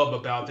hubbub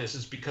about this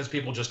is because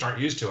people just aren't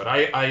used to it.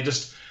 I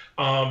just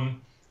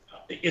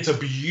it's a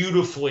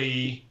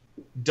beautifully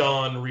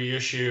done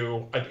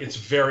reissue. It's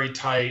very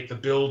tight. The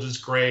build is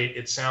great.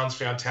 It sounds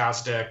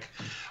fantastic.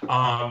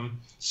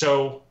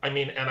 So, I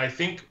mean, and I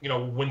think, you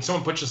know, when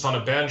someone puts this on a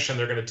bench and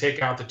they're going to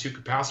take out the two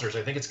capacitors,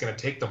 I think it's going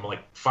to take them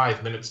like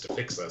 5 minutes to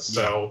fix this.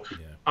 So,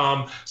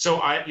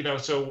 so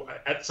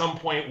at some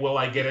point, will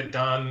I get it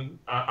done?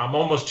 I'm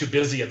almost too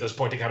busy at this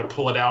point to kind of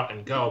pull it out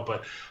and go.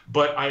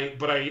 But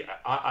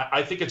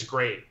I think it's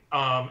great.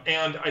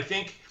 And I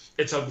think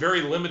it's a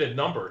very limited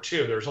number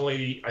too.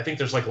 I think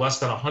there's like less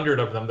than 100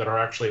 of them that are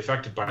actually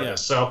affected by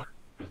this. So,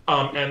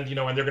 and you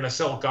know, and they're going to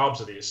sell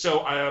gobs of these.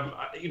 So,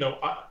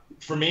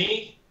 for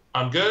me,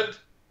 I'm good.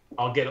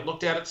 I'll get it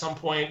looked at some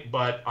point,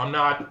 but I'm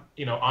not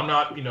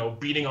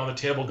beating on the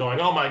table going,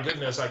 oh my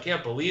goodness, I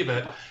can't believe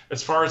it.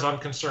 As far as I'm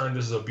concerned,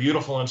 this is a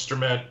beautiful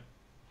instrument.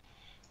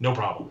 No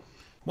problem.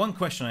 One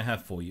question I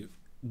have for you: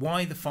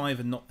 why the 5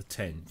 and not the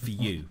 10 for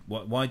you?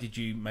 Why did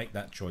you make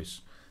that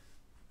choice?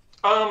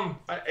 No,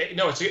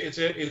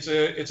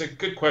 it's a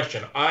good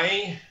question.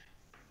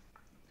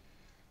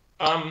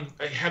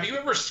 Have you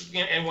ever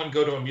seen anyone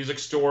go to a music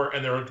store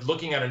and they're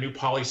looking at a new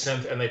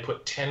polysynth and they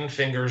put 10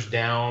 fingers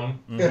down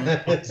on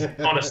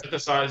a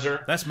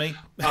synthesizer? That's me.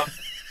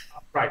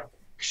 Right.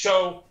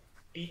 So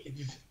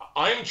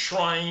I'm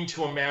trying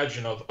to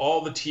imagine, of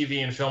all the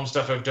TV and film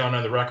stuff I've done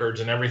on the records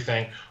and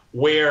everything,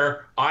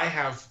 where I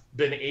have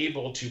been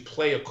able to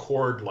play a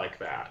chord like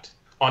that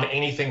on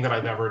anything that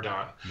I've ever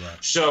done. Right.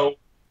 So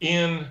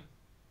in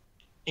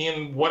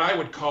what I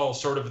would call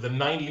sort of the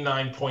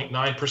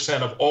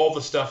 99.9% of all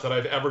the stuff that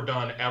I've ever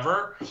done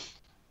ever,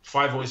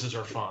 5 voices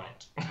are fine.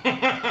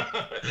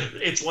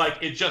 It's like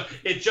it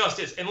just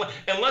is,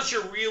 unless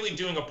you're really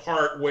doing a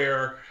part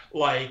where,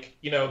 like,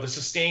 you know, the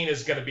sustain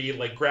is going to be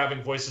like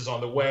grabbing voices on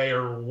the way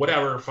or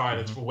whatever. Fine,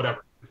 it's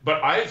whatever.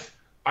 But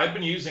I've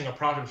been using a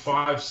Prophet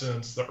 5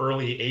 since the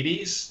early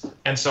 80s,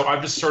 and so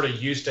I'm just sort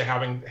of used to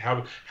having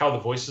how the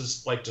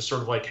voices like to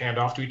sort of like hand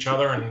off to each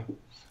other.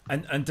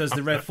 And does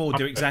the Rev 4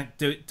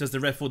 does the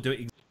Rev 4 do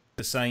it exactly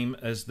the same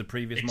as the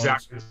previous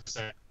models? Exactly the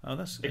same. Oh,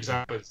 that's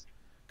exactly.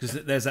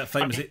 Because there's that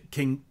famous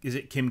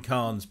Kim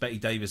Carnes, Betty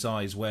Davis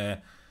Eyes,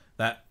 where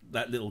that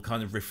little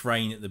kind of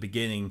refrain at the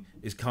beginning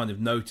is kind of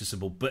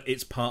noticeable, but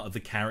it's part of the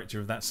character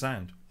of that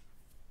sound.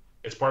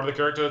 It's part of the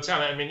character of that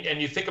sound. I mean,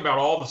 and you think about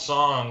all the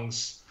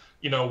songs,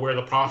 you know, where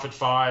the Prophet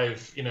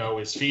 5, you know,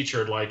 is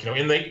featured, like, you know,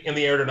 in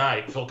the Air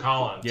Tonight, Phil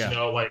Collins, you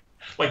know, like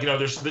you know,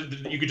 there's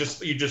you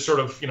just sort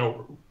of, you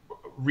know,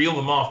 reel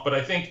them off. But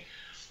I think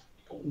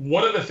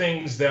one of the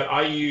things that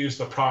I use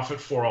the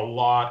Prophet for a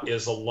lot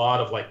is a lot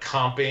of like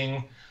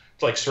comping,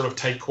 like sort of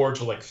tight chords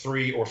with like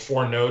 3 or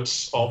 4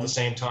 notes all at the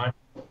same time.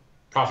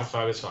 Prophet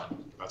 5 is fine.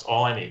 That's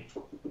all I need.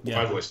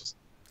 5 voices.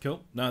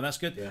 Cool. No, that's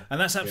good. Yeah. And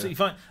that's absolutely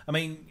fine. I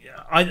mean,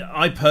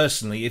 I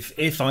personally,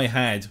 if I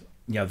had,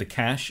 you know, the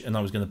cash and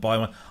I was going to buy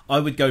one, I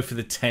would go for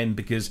the 10,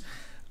 because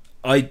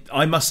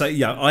I must say,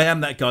 yeah, I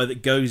am that guy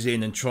that goes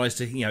in and tries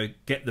to, you know,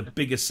 get the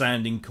bigger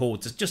sounding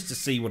chords just to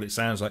see what it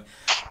sounds like.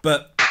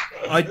 But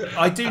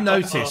I do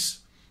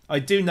notice,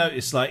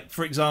 like,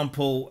 for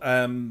example,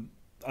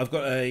 I've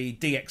got a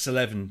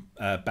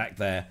DX11 back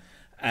there,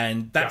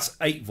 and that's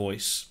 8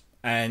 voice.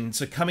 And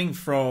so coming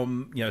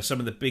from, you know, some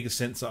of the bigger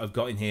synths that I've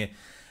got in here,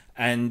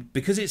 and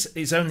because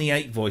it's only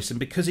 8 voice, and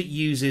because it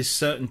uses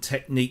certain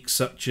techniques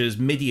such as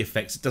MIDI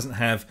effects, it doesn't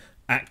have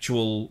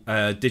actual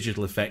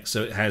digital effects,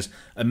 so it has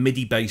a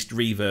MIDI based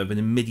reverb and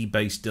a MIDI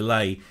based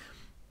delay.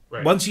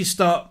 Right. Once you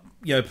start,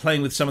 you know,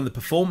 playing with some of the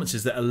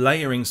performances that are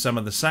layering some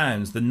of the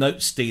sounds, the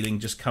note stealing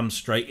just comes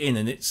straight in,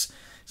 and it's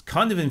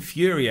kind of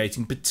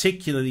infuriating,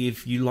 particularly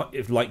if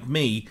like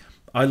me,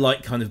 I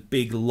like kind of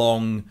big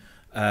long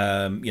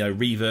you know,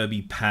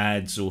 reverby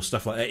pads or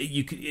stuff like that.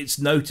 It's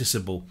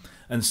noticeable.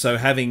 And so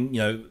having, you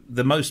know,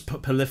 the most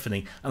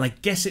polyphony, and I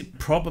guess it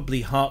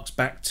probably harks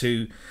back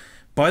to,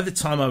 by the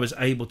time I was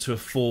able to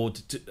afford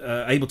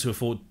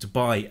to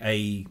buy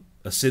a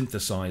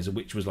synthesizer,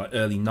 which was like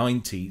early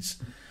 90s,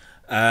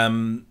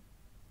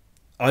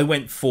 I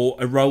went for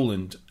a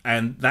Roland,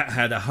 and that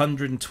had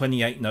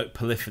 128 note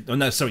polyphony. Oh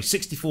no, sorry,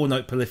 64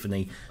 note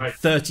polyphony,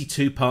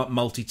 32 part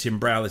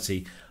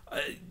multi-timbrality.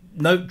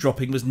 Note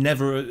dropping was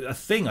never a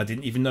thing. I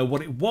didn't even know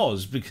what it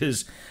was,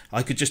 because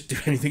I could just do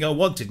anything I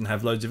wanted and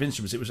have loads of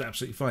instruments. It was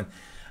absolutely fine.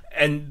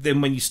 And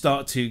then when you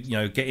start to, you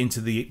know, get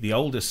into the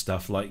older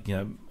stuff, like, you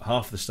know,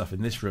 half the stuff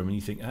in this room, and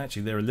you think,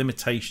 actually, there are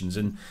limitations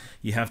and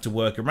you have to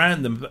work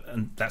around them,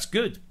 and that's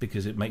good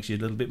because it makes you a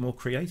little bit more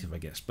creative, I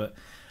guess. But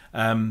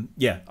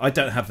yeah, I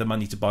don't have the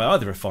money to buy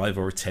either a 5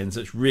 or a 10,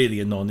 so it's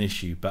really a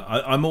non-issue. But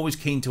I'm always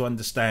keen to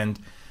understand,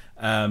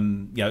 you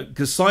know,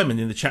 because Simon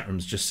in the chat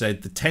rooms just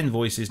said the 10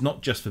 voice is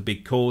not just for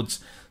big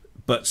chords,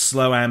 but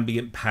slow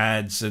ambient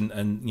pads and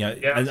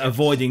and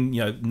avoiding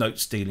note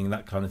stealing,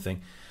 that kind of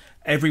thing.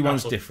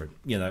 Everyone's different,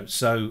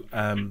 so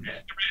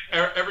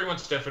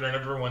everyone's different, and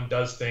everyone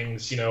does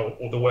things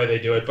the way they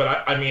do it.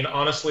 But I mean,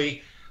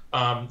 honestly,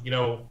 I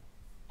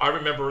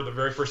remember the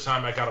very first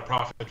time I got a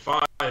Prophet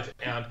 5,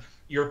 and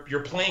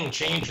you're playing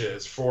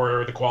changes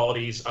for the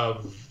qualities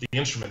of the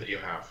instrument that you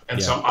have,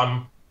 and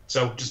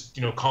so just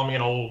call me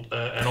an old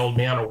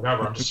man or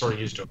whatever. I'm just sort of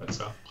used to it.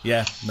 So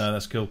yeah, no,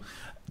 that's cool.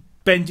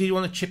 Ben, do you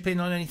want to chip in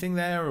on anything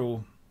there,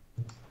 or?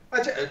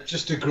 I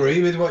just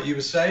agree with what you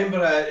were saying,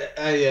 but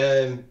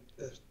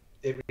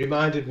it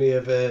reminded me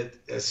of a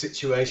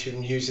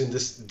situation using the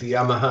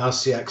Yamaha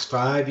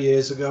CX5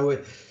 years ago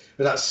with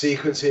that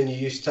sequencing. You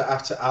used to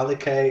have to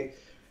allocate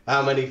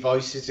how many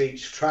voices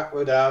each track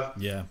would have.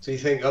 Yeah. So you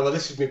think, oh well,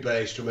 this is my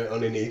bass drum; it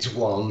only needs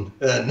one,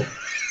 and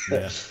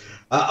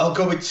I'll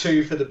go with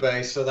 2 for the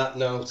bass, so that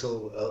note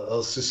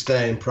will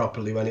sustain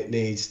properly when it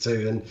needs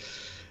to. And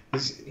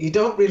you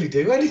don't really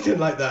do anything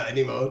like that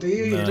anymore, do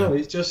you? No. You don't.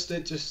 It just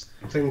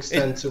things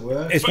tend to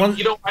work. It's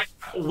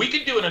we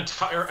could do an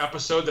entire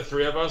episode, the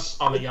 3 of us,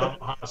 on the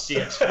Yamaha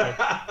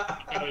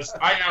CX5. Because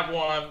I have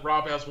one,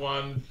 Rob has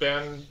one,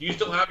 Ben. You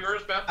still have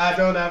yours, Ben? I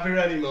don't have it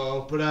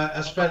anymore, but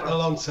I spent a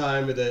long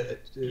time with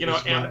it.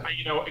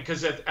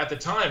 Because at the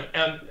time,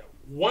 and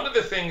one of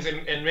the things,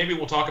 and maybe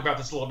we'll talk about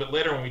this a little bit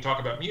later when we talk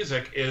about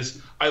music,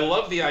 is I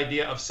love the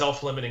idea of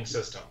self-limiting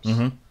systems.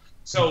 Mm-hmm.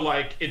 So,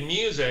 like in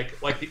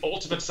music, like the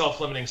ultimate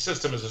self-limiting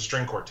system is a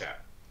string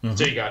quartet. Mm-hmm.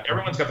 So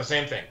everyone's got the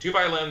same thing: 2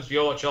 violins,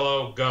 viola,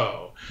 cello,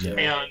 go.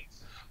 Yeah.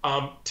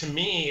 And to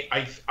me,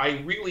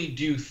 I really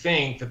do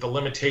think that the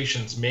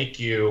limitations make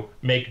you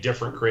make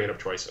different creative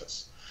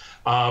choices.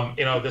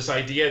 This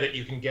idea that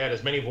you can get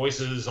as many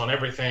voices on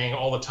everything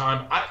all the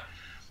time.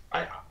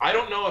 I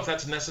don't know if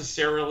that's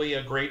necessarily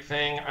a great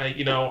thing.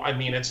 I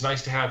mean, it's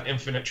nice to have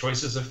infinite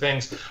choices of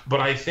things, but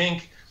I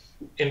think,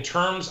 in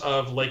terms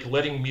of like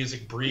letting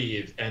music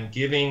breathe and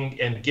giving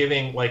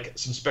like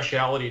some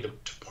speciality to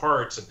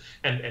parts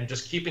and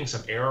just keeping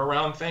some air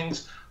around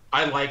things,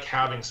 I like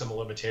having some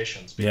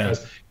limitations,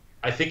 because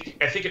I think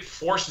it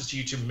forces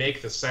you to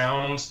make the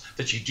sounds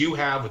that you do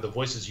have with the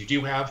voices you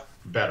do have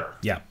better.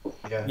 Yeah,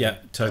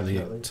 totally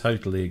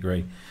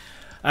agree.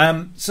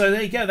 So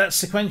there you go. That's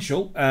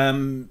Sequential.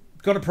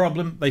 Got a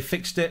problem. They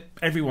fixed it.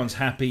 Everyone's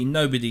happy.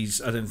 I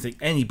don't think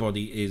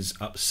anybody is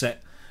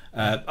upset.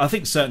 I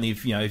think certainly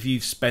if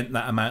you've spent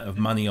that amount of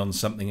money on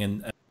something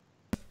and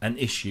an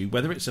issue,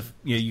 whether it's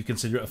you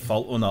consider it a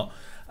fault or not,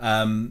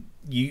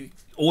 the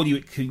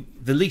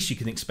least you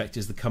can expect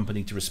is the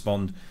company to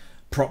respond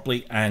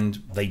properly,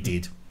 and they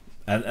did,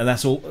 and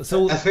that's all. That's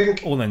all. I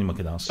think all anyone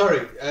can ask.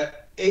 Sorry,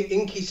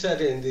 Inky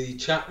said in the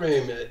chat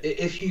room,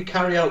 if you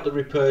carry out the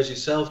repairs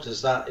yourself,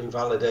 does that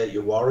invalidate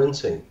your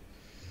warranty?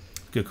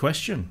 Good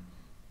question.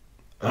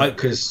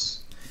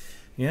 Because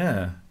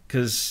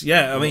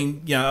I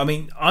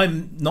mean,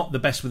 I'm not the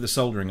best with the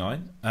soldering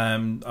iron.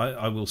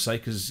 I will say,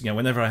 because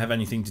whenever I have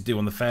anything to do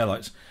on the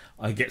Fairlights,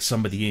 I get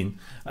somebody in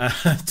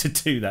to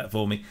do that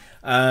for me.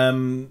 I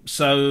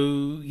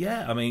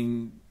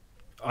mean,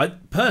 I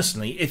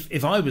personally,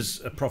 if I was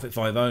a Prophet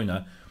 5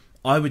 owner,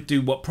 I would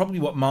do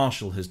what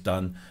Marshall has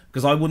done,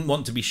 because I wouldn't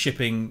want to be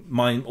shipping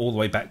mine all the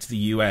way back to the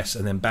US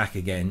and then back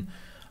again.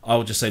 I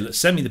would just say, look,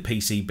 send me the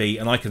PCB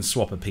and I can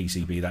swap a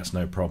PCB. That's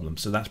no problem.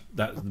 So that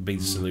would be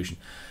the solution.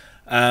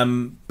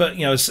 But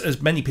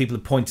as many people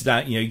have pointed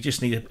out, you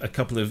just need a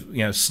couple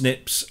of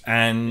snips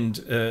and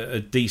a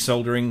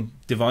desoldering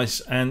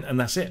device, and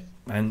that's it,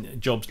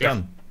 and job's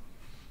done.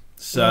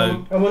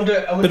 So I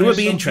wonder but it would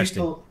be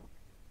interesting.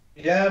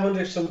 I wonder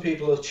if some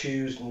people will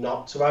choose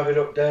not to have it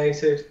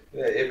updated.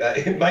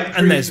 It might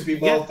prove to be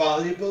more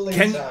valuable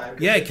in time.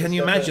 Can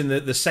you imagine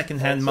the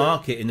second-hand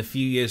market in a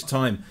few years'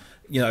 time?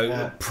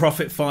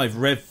 Prophet 5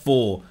 Rev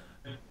 4,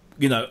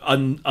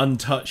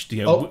 untouched,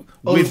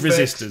 with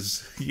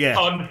resistors.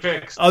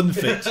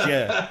 Unfixed.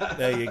 Yeah,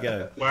 there you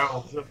go.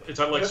 Well, it's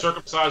like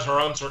circumcised or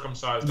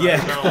uncircumcised. Yeah.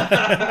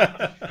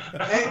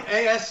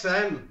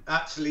 ASM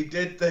actually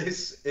did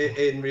this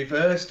in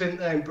reverse, didn't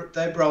they?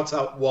 They brought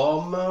out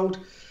warm mode.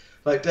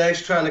 Like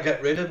Dave's trying to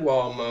get rid of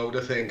warm mode,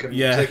 I think, and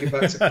take it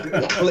back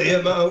to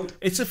clear mode.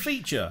 It's a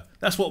feature.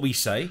 That's what we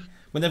say.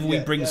 Whenever we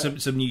bring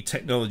some new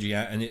technology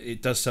out and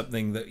it does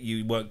something that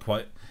you weren't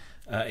quite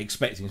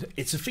expecting,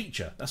 it's a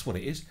feature. That's what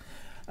it is.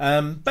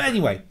 But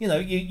anyway,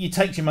 you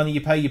take your money,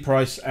 you pay your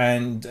price,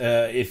 and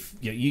if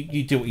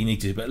you do what you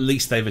need to do, but at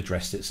least they've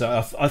addressed it. So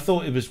I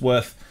thought it was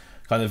worth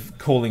kind of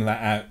calling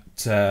that out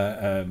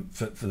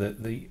for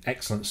the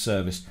excellent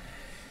service.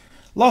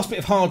 Last bit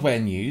of hardware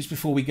news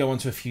before we go on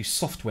to a few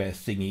software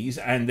thingies,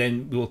 and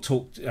then we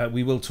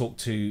will talk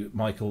to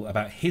Michael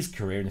about his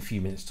career in a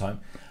few minutes'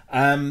 time.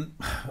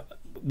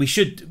 We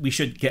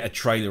should get a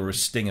trailer or a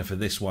stinger for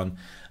this one,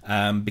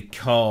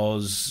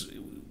 because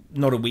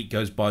not a week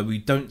goes by we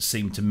don't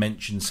seem to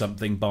mention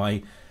something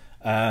by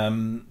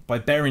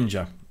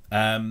Behringer.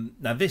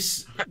 Now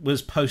this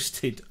was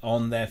posted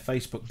on their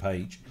Facebook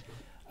page,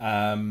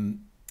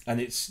 and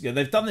it's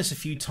they've done this a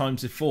few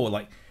times before.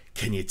 Like,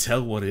 can you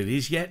tell what it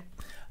is yet?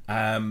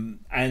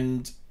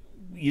 And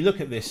you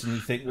look at this and you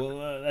think,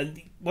 well,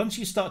 and once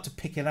you start to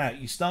pick it out,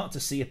 you start to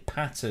see a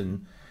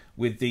pattern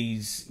with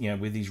these,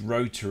 with these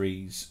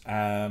rotaries.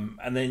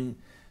 And then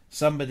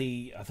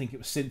somebody, I think it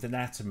was Synth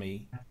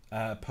Anatomy,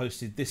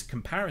 posted this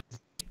comparison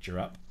picture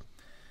up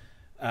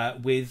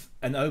with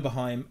an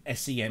Oberheim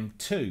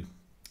SEM2.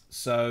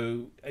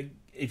 So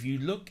if you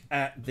look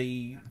at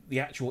the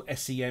actual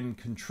SEM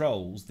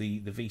controls, the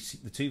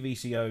two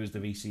VCOs, the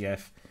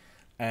VCF,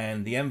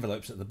 and the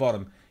envelopes at the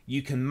bottom,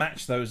 you can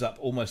match those up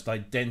almost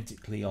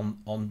identically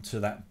onto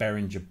that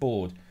Behringer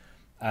board.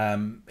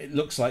 It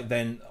looks like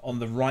then on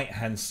the right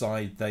hand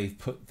side they've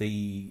put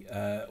the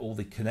all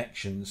the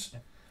connections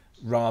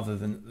rather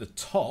than at the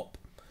top,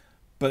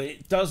 but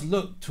it does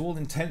look, to all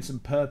intents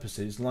and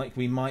purposes, like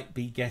we might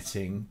be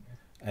getting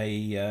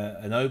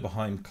an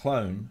Oberheim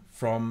clone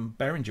from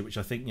Behringer, which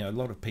I think a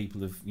lot of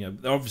people have.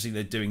 Obviously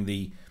they're doing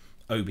the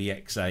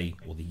OBXA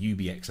or the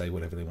UBXA,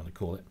 whatever they want to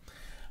call it.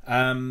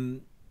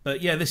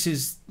 But yeah, this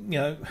is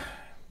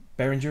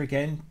Behringer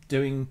again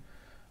doing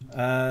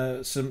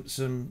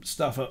some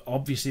stuff.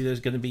 Obviously,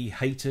 there's going to be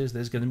haters.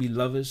 There's going to be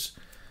lovers.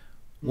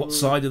 What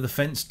side of the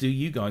fence do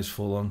you guys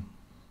fall on?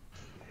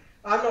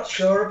 I'm not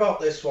sure about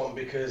this one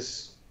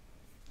because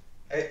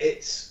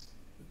it's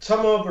Tom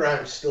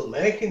Oberheim's still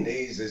making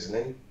these, isn't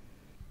he?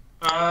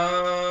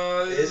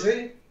 Is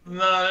he?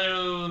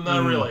 No,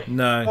 not really.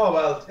 No. Oh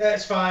well, yeah,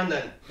 it's fine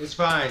then. It's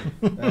fine.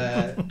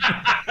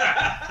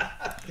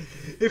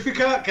 If we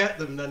can't get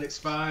them, then it's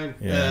fine.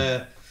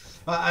 Yeah.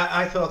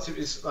 I thought it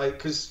was like,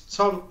 because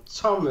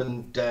Tom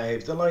and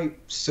Dave, they're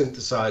like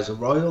synthesizer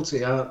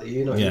royalty, aren't they?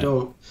 You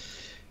don't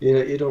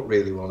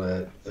really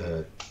want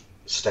to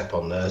step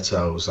on their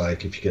toes,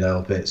 like, if you can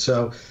help it.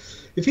 So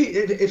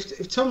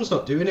if Tom's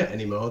not doing it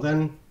anymore,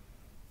 then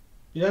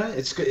yeah,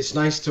 it's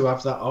nice to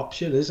have that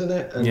option, isn't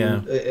it?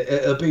 And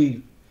it'll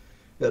be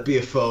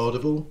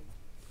affordable.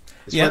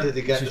 It's whether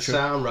they get the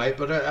sound right,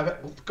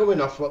 but going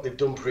off what they've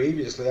done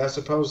previously, I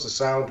suppose the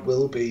sound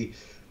will be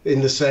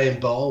in the same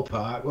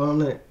ballpark,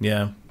 won't it?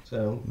 Yeah.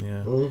 So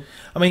yeah.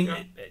 I mean,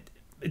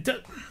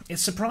 it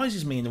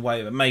surprises me in a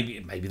way, but maybe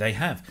they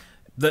have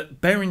that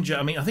Behringer.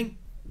 I mean, I think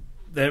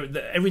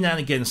every now and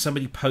again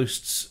somebody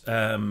posts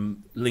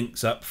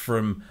links up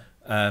from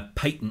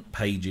patent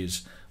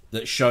pages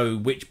that show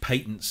which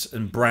patents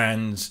and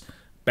brands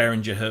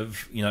Behringer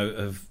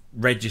have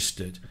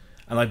registered,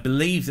 and I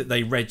believe that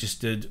they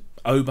registered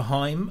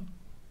Oberheim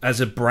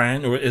as a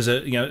brand or as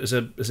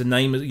a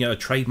name, a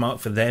trademark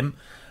for them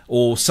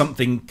or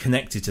something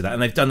connected to that,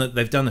 and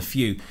they've done a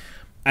few,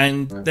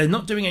 and they're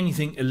not doing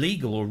anything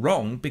illegal or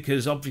wrong,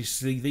 because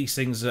obviously these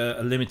things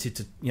are limited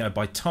to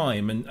by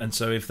time, and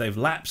so if they've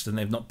lapsed and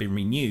they've not been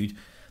renewed,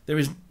 there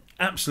is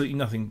absolutely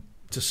nothing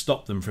to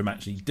stop them from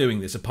actually doing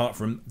this apart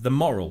from the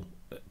moral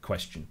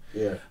question.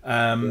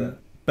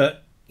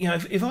 But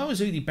if I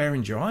was Udi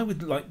Behringer, I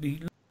would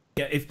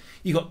if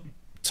you got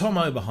Tom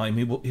Oberheim,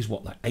 who is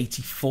like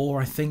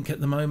 84, I think, at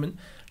the moment,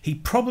 he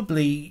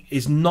probably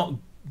is not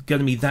going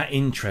to be that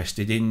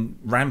interested in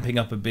ramping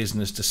up a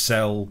business to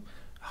sell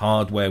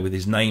hardware with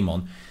his name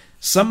on.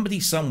 Somebody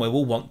somewhere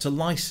will want to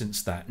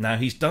license that. Now,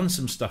 he's done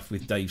some stuff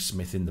with Dave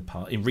Smith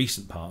in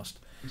recent past.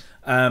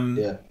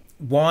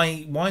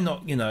 Why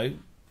not?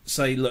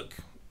 Say, look,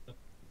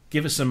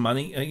 give us some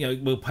money.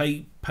 We'll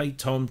pay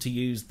Tom to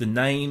use the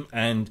name,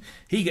 and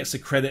he gets the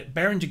credit.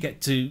 Behringer get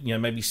to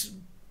maybe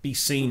be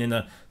seen in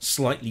a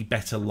slightly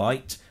better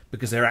light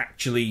because they're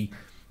actually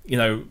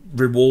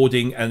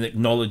rewarding and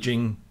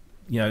acknowledging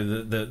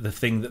the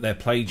thing that they're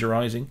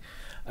plagiarizing.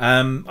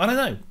 I don't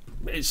know,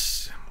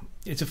 it's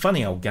a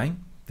funny old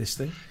game, this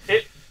thing.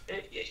 It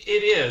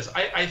is.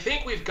 I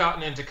think we've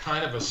gotten into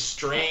kind of a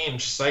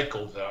strange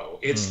cycle, though.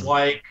 It's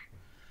like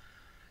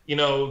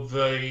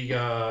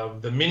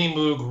the mini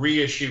Moog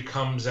reissue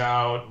comes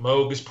out,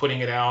 Moog is putting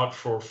it out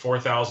for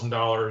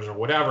 $4,000 or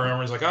whatever, and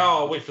everyone's like, oh,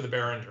 I'll wait for the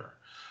Behringer.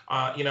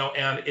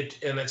 And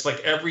it's like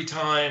every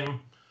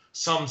time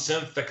some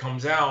synth that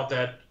comes out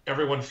that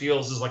everyone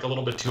feels is like a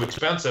little bit too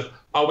expensive,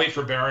 I'll wait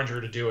for Behringer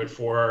to do it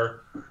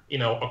for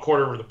a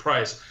quarter of the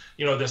price.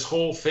 This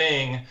whole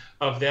thing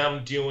of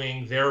them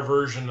doing their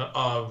version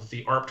of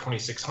the ARP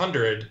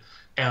 2600,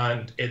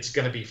 and it's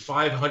going to be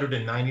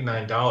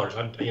 $599.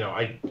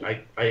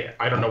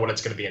 I don't know what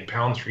it's going to be in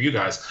pounds for you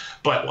guys,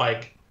 but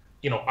I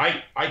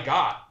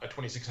got a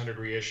 2600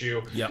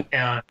 reissue,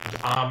 and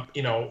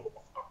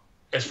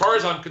as far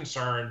as I'm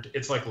concerned,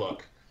 it's like,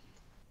 look,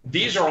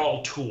 these are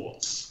all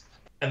tools.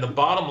 And the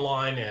bottom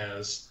line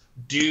is,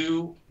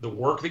 do the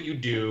work that you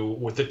do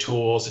with the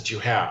tools that you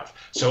have.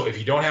 So if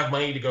you don't have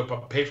money to go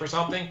pay for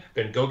something,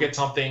 then go get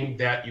something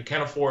that you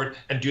can afford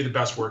and do the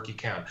best work you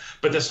can.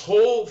 But this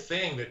whole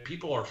thing that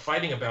people are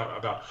fighting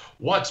about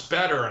what's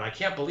better, and I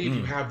can't believe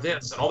you have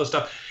this and all this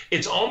stuff,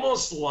 it's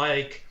almost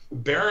like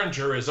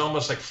Behringer is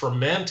almost like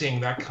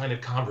fermenting that kind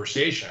of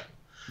conversation.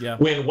 Yeah.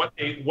 When what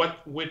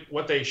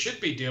they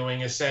should be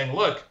doing is saying,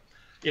 look,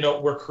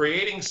 we're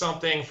creating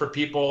something for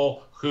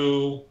people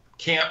who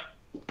can't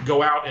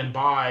go out and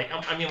buy.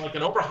 I mean, like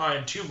an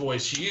Oberheim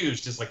 2-voice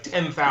used is like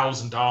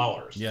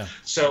 $10,000. Yeah.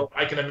 So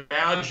I can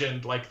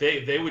imagine like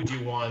they would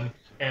do one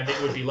and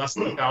it would be less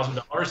than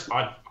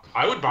 $1,000.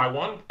 I would buy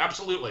one,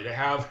 absolutely, to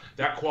have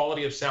that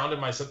quality of sound in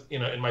my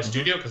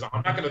studio, because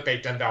I'm not going to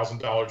pay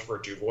 $10,000 for a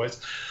 2-voice.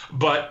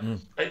 But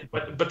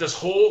this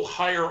whole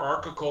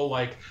hierarchical,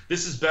 like,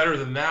 this is better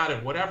than that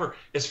and whatever.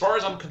 As far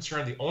as I'm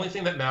concerned, the only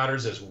thing that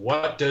matters is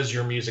what does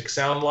your music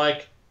sound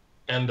like.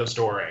 End of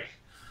story.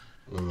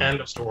 End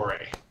of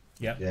story.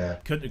 Yeah.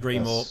 Couldn't agree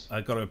more.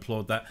 I've got to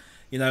applaud that.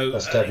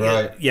 That's dead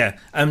right. Yeah.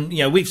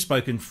 We've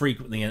spoken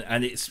frequently,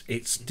 and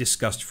it's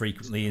discussed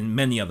frequently in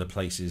many other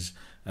places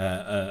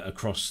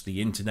across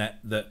the internet,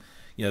 that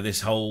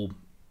this whole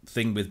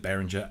thing with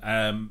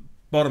Behringer.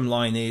 Bottom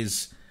line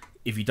is,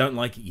 if you don't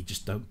like it, you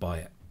just don't buy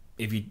it.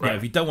 If you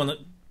don't want to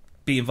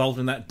be involved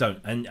in that, don't.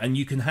 And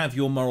you can have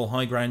your moral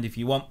high ground if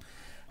you want.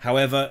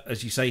 However,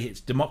 as you say,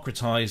 it's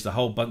democratized a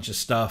whole bunch of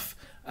stuff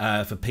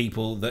for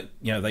people that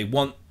they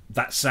want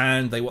that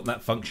sound, they want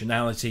that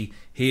functionality.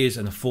 Here's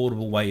an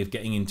affordable way of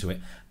getting into it.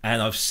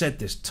 And I've said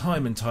this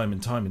time and time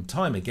and time and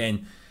time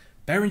again.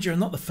 Behringer are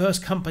not the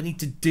first company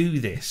to do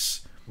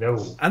this.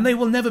 No. And they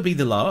will never be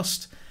the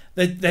last.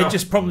 They're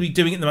just probably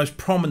doing it the most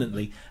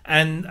prominently.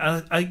 And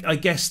I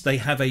guess they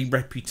have a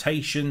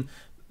reputation,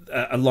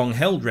 a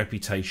long-held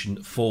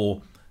reputation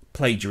for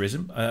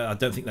plagiarism. I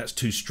don't think that's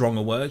too strong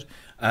a word.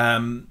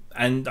 And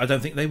I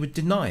don't think they would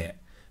deny it.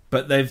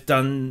 But they've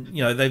done,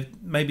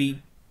 they've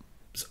maybe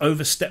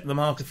overstepped the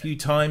mark a few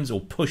times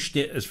or pushed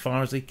it as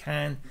far as they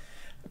can.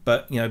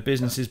 But,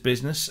 business is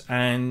business.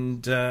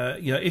 And,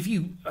 if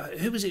you...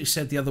 who was it who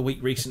said the other week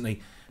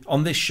recently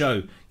on this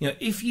show,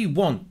 if you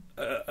want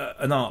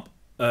an ARP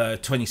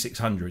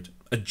 2600,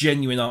 a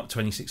genuine ARP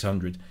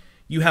 2600,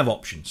 you have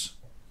options.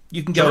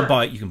 You can go and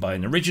buy it. You can buy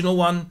an original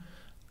one,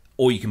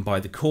 or you can buy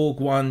the Korg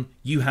one.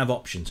 You have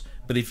options.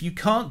 But if you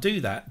can't do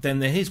that, then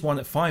there is one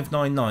at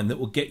 $599 that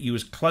will get you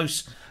as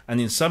close. And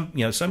in some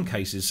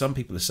cases, some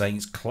people are saying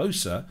it's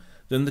closer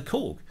than the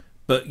Korg.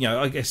 But,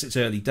 I guess it's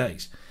early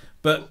days.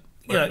 But...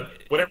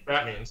 whatever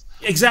that means.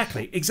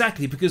 Exactly,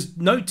 because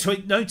no two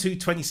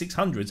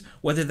 2600s,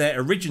 whether they're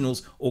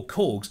originals or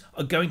Korgs,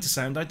 are going to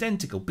sound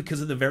identical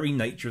because of the very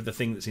nature of the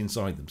thing that's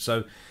inside them.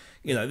 So,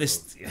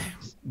 this,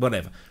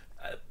 whatever.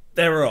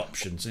 There are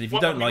options, and if you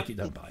don't like it,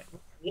 don't buy it.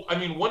 I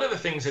mean, one of the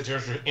things that's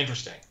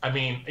interesting,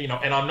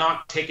 and I'm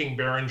not taking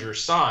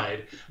Behringer's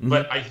side,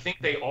 but I think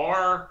they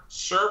are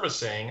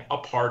servicing a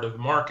part of the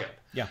market.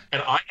 Yeah.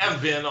 And I have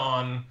been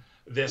on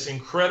this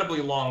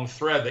incredibly long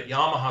thread that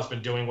Yamaha's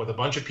been doing with a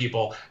bunch of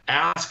people,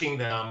 asking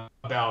them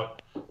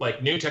about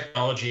like new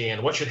technology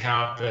and what should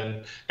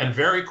happen. And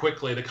very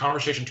quickly, the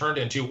conversation turned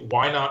into,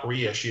 why not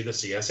reissue the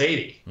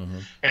CS80?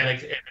 And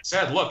it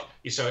said, look,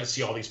 so I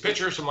see all these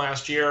pictures from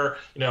last year,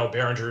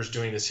 Behringer's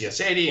doing the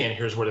CS80 and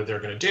here's what they're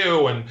going to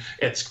do. And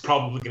it's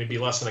probably going to be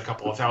less than a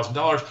couple of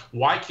 $1,000s.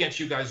 Why can't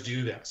you guys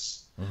do this?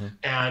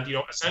 And,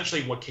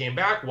 essentially what came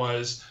back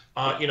was,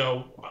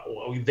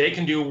 they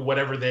can do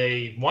whatever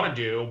they want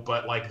to do,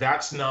 but like,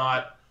 that's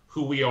not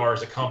who we are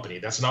as a company.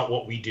 That's not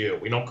what we do.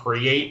 We don't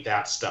create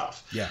that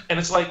stuff. Yeah. And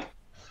it's like,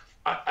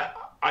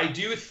 I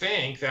do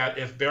think that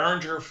if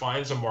Behringer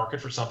finds a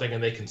market for something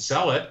and they can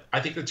sell it, I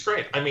think that's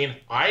great. I mean,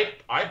 I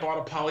bought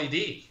a Poly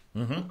D.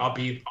 I'll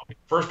be the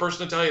first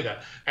person to tell you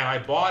that. And I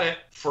bought it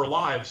for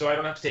live, so I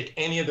don't have to take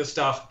any of the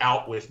stuff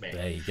out with me.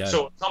 There you go.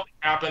 So if something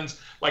happens,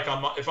 like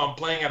if I'm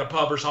playing at a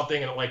pub or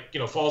something and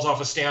it falls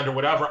off a stand or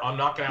whatever, I'm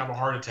not going to have a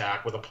heart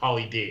attack with a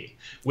Poly D.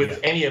 With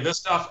any of this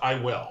stuff, I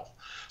will.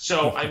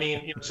 So, I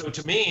mean, so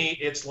to me,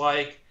 it's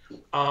like,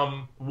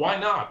 why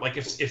not? Like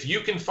if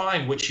you can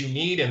find what you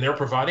need and they're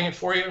providing it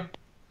for you,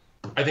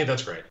 I think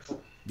that's great.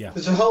 Yeah.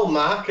 There's a whole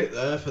market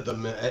there for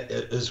them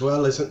as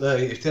well, isn't there?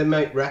 If they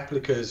make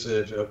replicas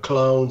or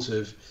clones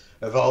of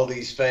all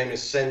these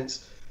famous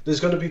synths, there's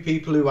going to be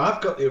people who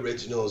have got the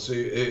originals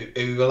who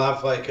will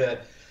have like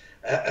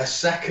a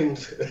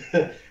second,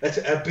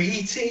 a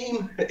B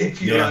team,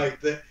 if you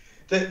like,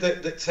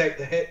 that take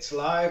the hits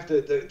live,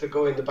 that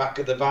go in the back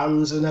of the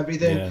vans and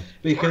everything,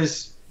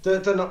 because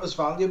they're not as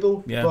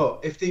valuable. Yeah. But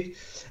if they,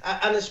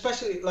 and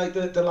especially like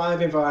the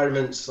live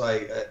environments,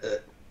 like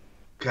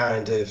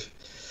kind of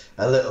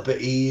a little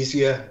bit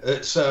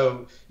easier,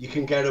 so you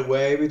can get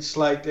away with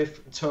slight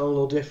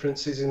tonal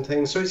differences and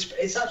things. So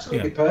it's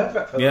absolutely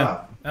perfect for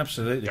that.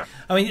 Absolutely. Yeah.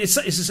 I mean,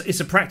 it's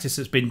a practice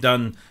that's been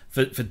done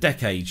for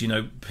decades.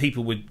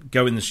 People would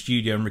go in the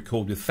studio and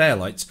record with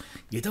Fairlights.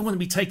 You don't want to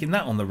be taking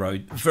that on the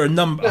road for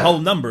a whole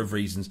number of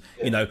reasons.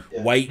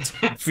 Weight,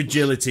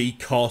 fragility,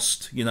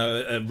 cost,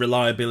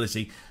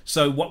 reliability.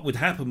 So what would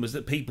happen was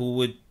that people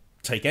would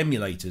take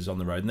emulators on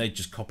the road and they'd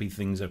just copy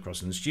things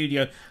across in the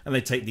studio, and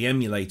they'd take the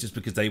emulators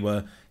because they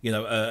were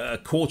a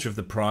quarter of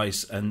the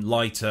price and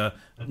lighter,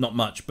 not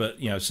much, but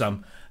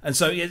some. And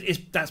so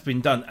that's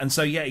been done. And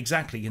so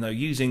exactly,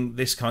 using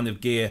this kind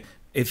of gear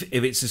if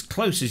it's as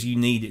close as you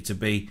need it to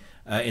be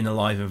in a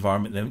live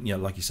environment, then, you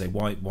know, like you say,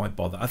 why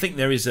bother? I think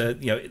there is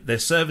they're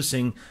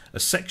servicing a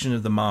section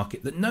of the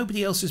market that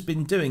nobody else has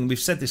been doing. We've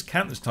said this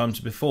countless times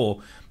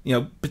before, you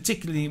know,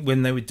 particularly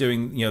when they were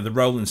doing, you know, the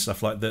Roland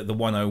stuff like the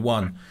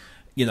 101.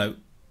 You know,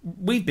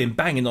 we've been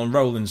banging on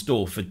Roland's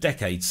door for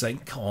decades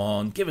saying, come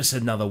on, give us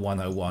another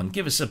 101,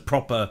 give us a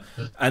proper,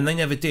 and they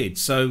never did.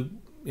 So,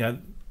 you know,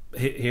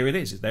 here it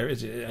is. There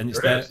it is, and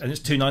it's there, and it's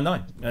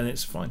 $299, and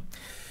it's fine.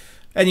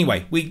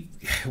 Anyway, we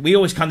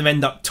always kind of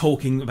end up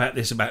talking about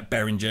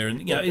Behringer, and,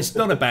 you know, it's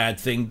not a bad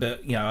thing,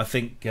 but, you know, I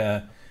think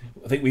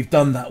we've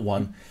done that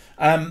one.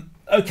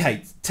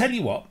 Okay, tell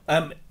you what.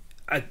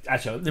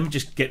 Actually, let me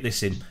just get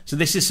this in. So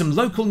this is some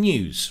local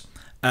news.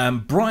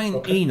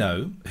 Brian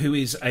Eno, who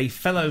is a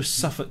fellow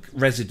Suffolk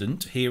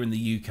resident here in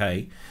the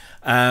UK,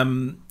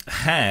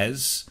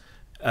 has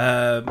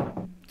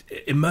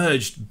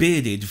emerged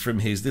bearded from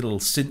his little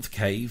synth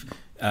cave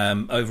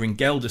over in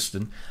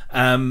Geldeston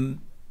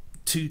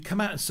to come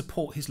out and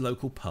support his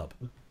local pub.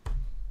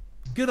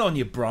 Good on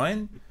you,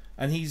 Brian.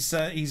 And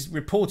he's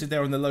reported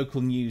there on the local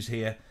news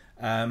here.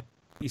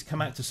 He's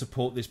come out to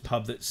support this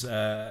pub that's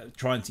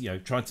trying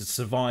to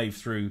survive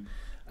through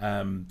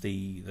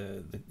the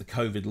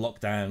COVID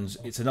lockdowns.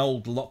 It's an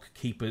old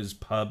lockkeeper's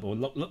pub, or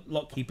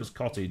lockkeeper's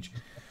cottage,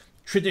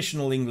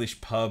 traditional English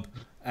pub,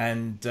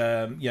 and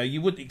you know,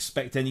 you wouldn't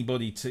expect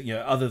anybody to, you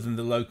know, other than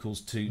the locals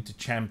to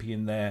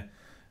champion their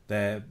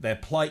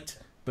plight.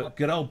 But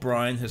good old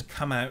Brian has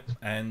come out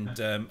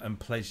and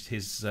pledged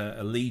his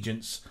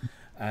allegiance,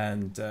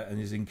 and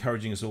is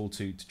encouraging us all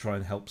to try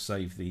and help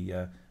save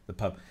the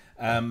pub.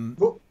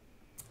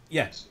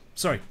 Yes,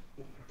 sorry.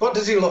 What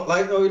does he look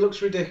like, though? He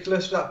looks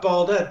ridiculous. That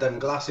bald head, them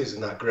glasses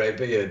and that grey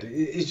beard.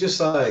 He's just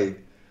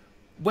like...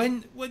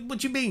 What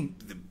do you mean?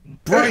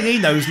 Brian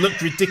Eno's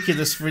looked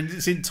ridiculous for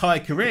his entire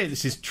career.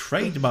 This is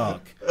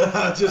trademark.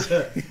 I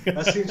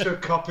seem to have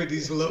copied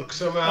his look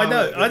somehow. I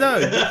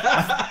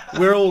know.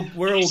 We're all.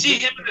 You see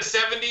him in the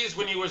 70s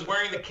when he was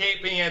wearing the cape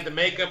and he had the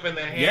makeup and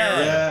the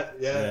hair.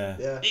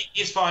 Yeah.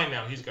 He's fine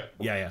now. He's good.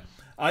 Yeah.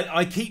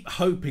 I keep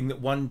hoping that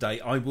one day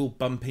I will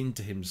bump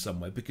into him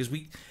somewhere, because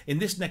in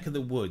this neck of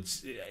the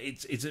woods,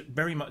 it's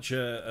very much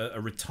a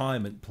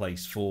retirement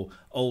place for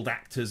old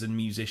actors and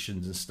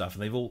musicians and stuff,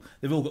 and they've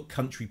all got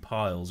country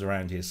piles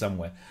around here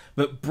somewhere.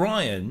 But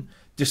Brian,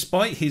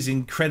 despite his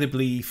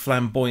incredibly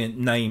flamboyant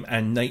name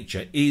and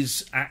nature,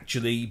 is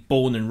actually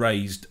born and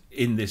raised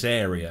in this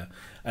area,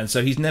 and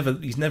so he's never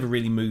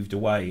really moved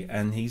away,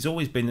 and he's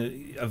always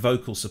been a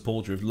vocal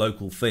supporter of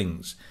local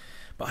things.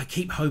 But I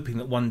keep hoping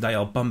that one day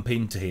I'll bump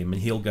into him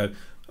and he'll go,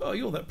 "Oh,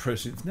 you're that Pro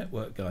Synth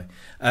Network guy,"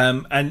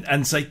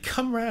 and say,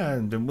 "Come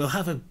round and we'll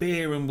have a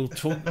beer and we'll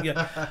talk."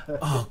 Yeah.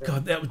 Oh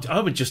God,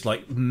 I would just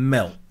like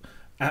melt.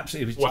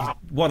 Absolutely, wow.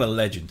 What a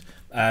legend.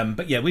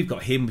 But yeah, we've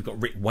got him. We've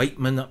got Rick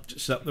Wakeman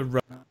just up the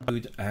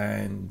road,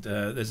 and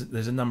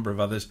there's a number of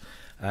others.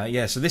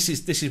 Yeah, so this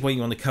is where you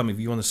want to come if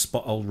you want to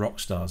spot old rock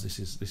stars. This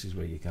is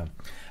where you come.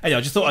 Anyway,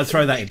 I just thought I'd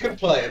throw that in. He can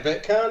play a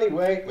bit, can't he,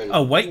 Wakeman?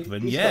 Oh,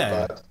 Wakeman, He's yeah.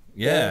 not bad.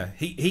 Yeah,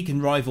 he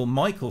can rival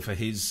Michael for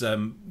his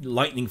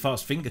lightning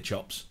fast finger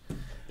chops.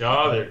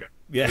 Oh, there you go.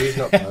 Yeah, he's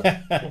not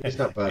bad. He's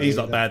not bad. He's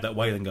not bad, that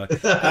Whalen guy.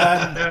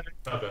 Not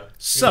bad.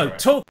 So,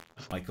 talk,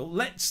 Michael.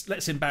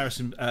 Let's embarrass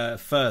him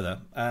further,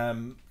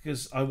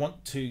 because I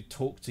want to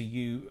talk to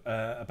you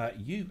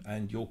about you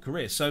and your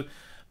career. So,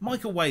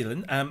 Michael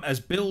Whalen, as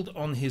billed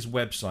on his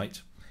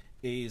website,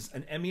 is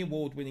an Emmy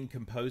Award-winning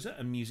composer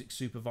and music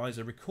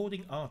supervisor,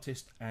 recording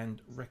artist,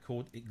 and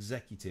record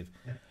executive.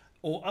 Yeah.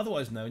 Or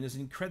otherwise known as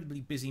an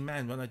incredibly busy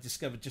man, when I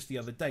discovered just the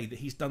other day that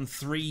he's done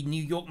 3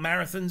 New York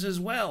marathons as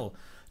well.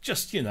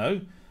 Just, you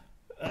know,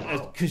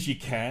 because you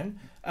can.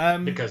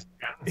 Because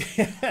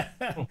you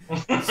can.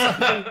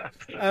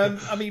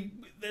 I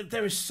mean,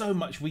 there is so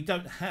much. We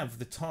don't have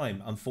the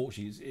time,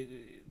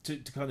 unfortunately, to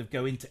kind of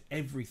go into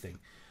everything.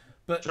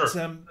 But,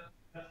 sure.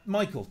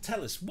 Michael,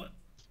 tell us, what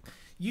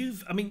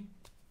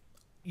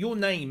your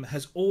name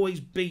has always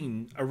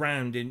been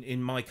around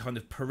in my kind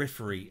of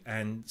periphery,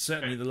 and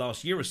certainly the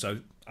last year or so,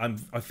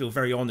 I feel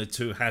very honoured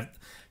to have,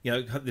 you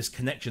know, this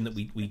connection that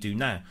we do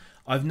now.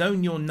 I've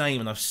known your name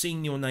and I've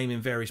seen your name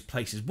in various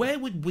places. Where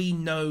would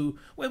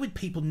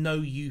people know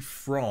you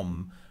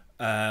from?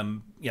 You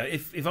know,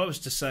 if I was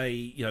to say,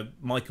 you know,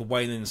 Michael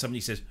Whalen, and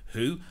somebody says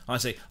who, I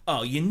say,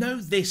 oh, you know,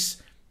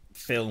 this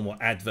film or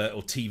advert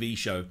or TV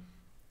show.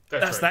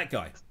 That's right.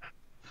 That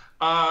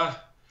guy.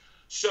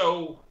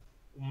 So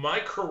my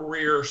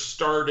career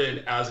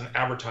started as an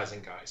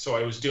advertising guy. So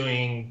I was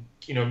doing,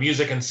 you know,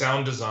 music and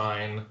sound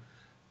design,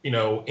 you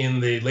know, in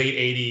the late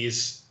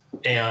 80s,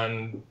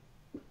 and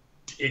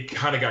it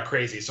kind of got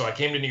crazy. So I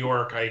came to New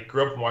York. I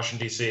grew up in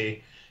Washington,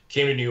 D.C.,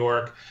 came to New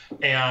York,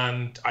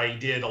 and I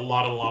did a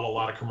lot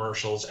of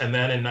commercials. And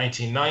then in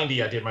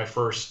 1990, I did my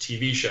first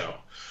TV show.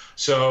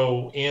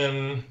 So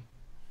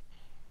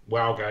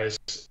wow, guys.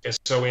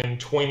 So in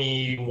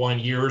 21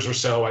 years or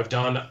so, I've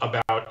done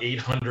about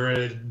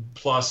 800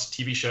 plus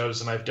TV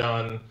shows, and I've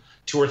done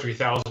 2,000 or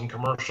 3,000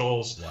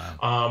 commercials.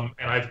 Wow.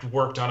 And I've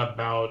worked on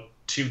about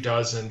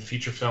 24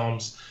 feature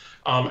films.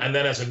 And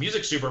then as a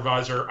music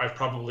supervisor, I've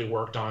probably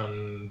worked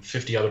on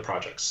 50 other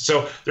projects.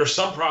 So there's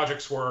some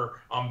projects where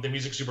I'm the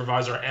music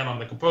supervisor and I'm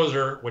the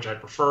composer, which I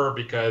prefer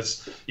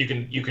because you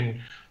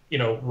can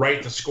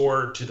write the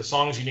score to the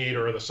songs you need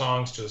or the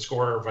songs to the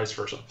score or vice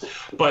versa.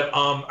 But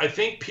I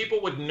think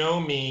people would know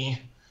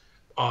me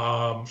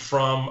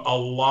from a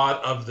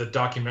lot of the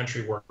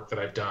documentary work that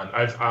I've done.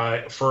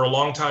 For a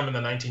long time in the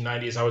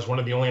 1990s, I was one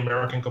of the only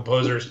American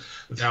composers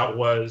that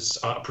was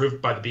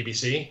approved by the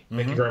BBC.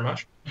 Thank you very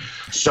much.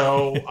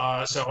 So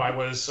I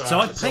was. So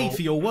I paid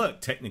for your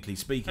work, technically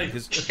speaking.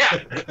 Because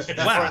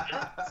wow,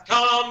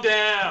 calm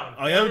down.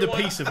 I owned a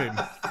piece of him.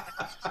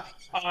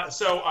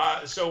 So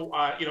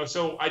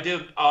I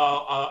did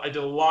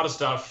a lot of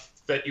stuff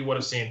that you would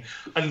have seen,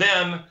 and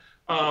then.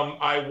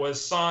 I was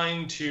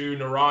signed to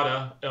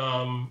Narada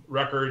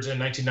Records in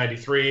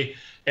 1993,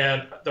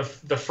 and the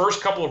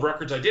first couple of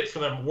records I did for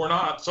them were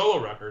not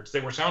solo records; they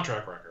were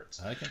soundtrack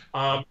records. Okay.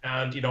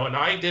 And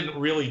I didn't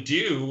really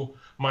do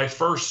my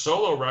first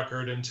solo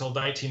record until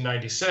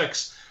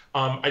 1996.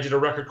 I did a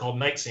record called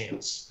Night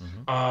Scenes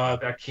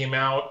that came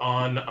out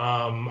on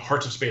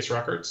Hearts of Space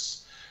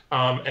Records,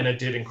 and it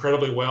did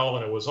incredibly well,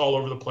 and it was all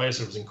over the place.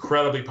 It was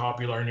incredibly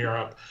popular in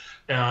Europe.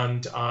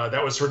 And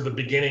that was sort of the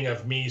beginning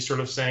of me sort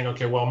of saying,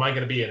 okay, well, am I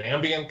going to be an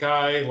ambient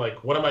guy?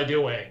 Like, what am I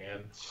doing?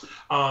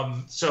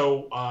 And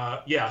so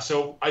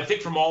I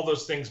think from all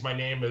those things, my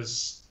name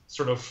is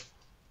sort of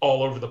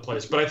all over the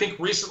place. But I think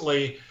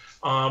recently,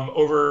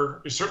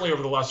 certainly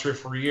over the last 3 or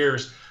 4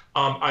 years,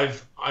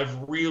 I've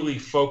really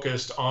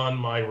focused on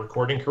my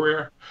recording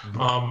career.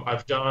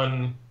 I've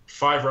done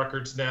 5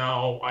 records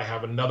now. I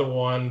have another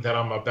one that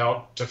I'm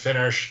about to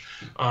finish.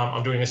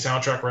 I'm doing a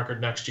soundtrack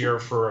record next year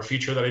for a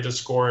feature that I just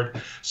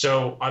scored.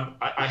 So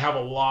I have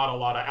a lot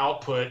of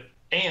output,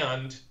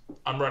 and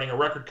I'm running a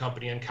record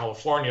company in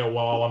California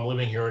while I'm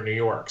living here in New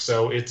York.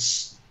 So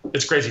it's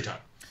crazy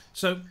time.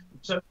 So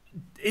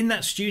in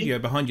that studio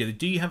behind you,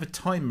 do you have a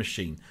time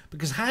machine?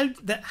 Because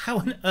how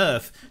on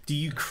earth do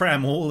you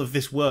cram all of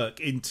this work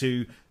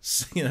into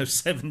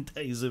 7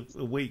 days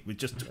a week with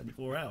just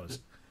 24 hours?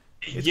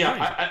 It's crazy.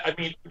 I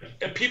mean,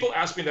 people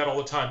ask me that all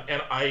the time,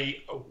 and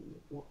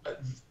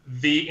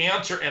the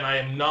answer, and I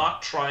am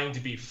not trying to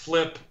be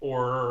flip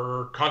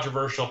or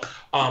controversial,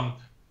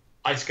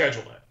 I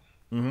schedule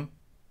it.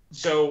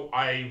 So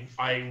I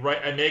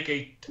make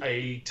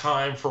a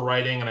time for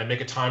writing, and I make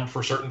a time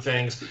for certain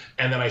things,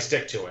 and then I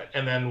stick to it.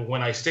 And then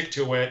when I stick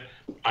to it,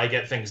 I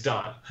get things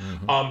done.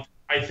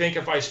 I think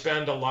if I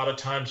spend a lot of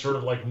time sort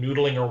of like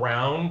noodling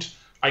around,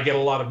 I get a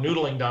lot of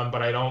noodling done,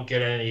 but I don't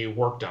get any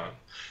work done.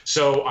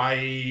 So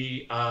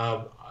I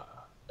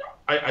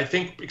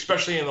think,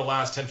 especially in the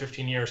last 10,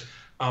 15 years,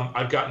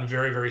 I've gotten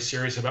very, very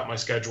serious about my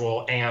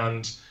schedule.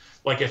 And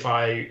like if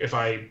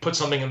I put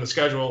something in the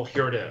schedule,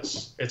 here it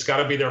is. It's got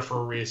to be there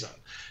for a reason.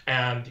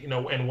 And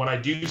and when I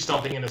do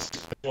something in the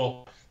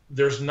schedule,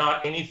 there's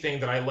not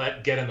anything that I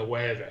let get in the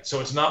way of it. So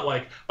it's not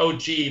like, oh,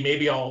 gee,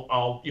 maybe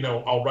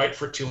I'll write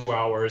for 2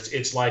 hours.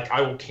 It's like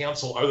I will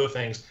cancel other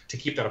things to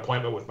keep that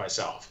appointment with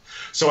myself.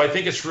 So I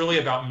think it's really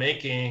about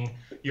making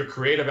your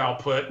creative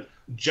output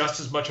just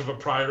as much of a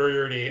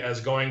priority as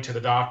going to the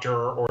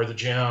doctor or the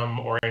gym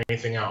or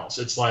anything else.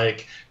 It's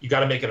like you got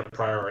to make it a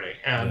priority.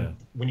 And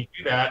when you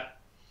do that,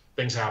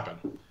 things happen.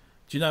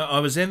 Do you know, I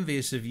was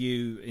envious of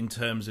you in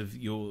terms of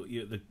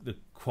the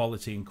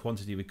quality and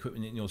quantity of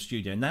equipment in your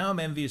studio. Now I'm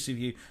envious of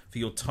you for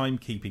your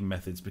timekeeping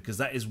methods, because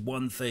that is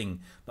one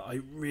thing that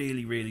I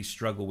really, really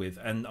struggle with.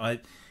 And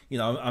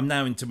I'm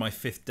now into my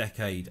 5th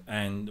decade,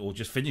 or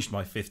just finished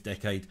my 5th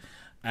decade,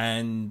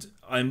 and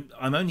I'm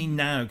only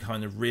now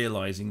kind of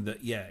realizing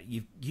that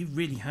you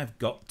really have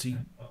got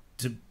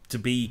to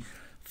be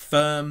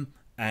firm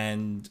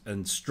and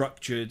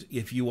structured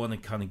if you want to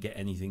kind of get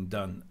anything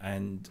done,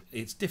 and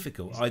it's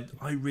difficult.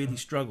 I really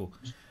struggle.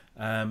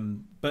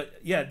 But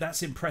yeah,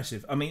 that's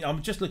impressive. I mean,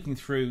 I'm just looking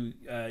through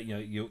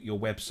your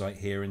website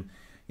here, and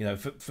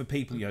for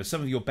people,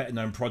 some of your better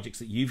known projects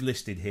that you've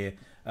listed here,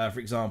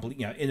 for example,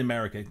 in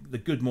America, the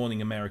Good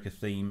Morning America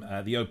theme,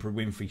 the Oprah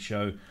Winfrey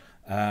Show,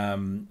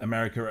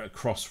 America at a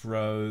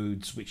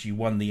Crossroads, which you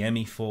won the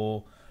Emmy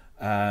for,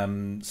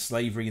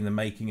 Slavery in the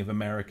Making of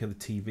America, the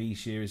TV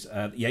series,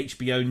 the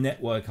HBO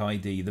Network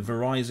ID, the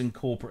Verizon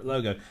corporate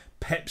logo,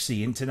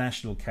 Pepsi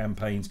international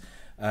campaigns,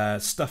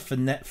 stuff for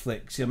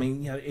Netflix. I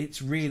mean,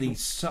 it's really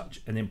such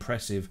an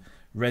impressive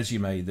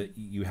resume that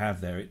you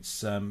have there.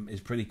 It's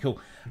pretty cool.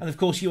 And of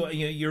course, you're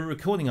a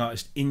recording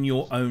artist in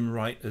your own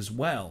right as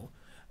well.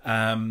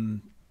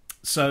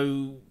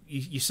 So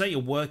you say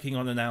you're working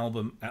on an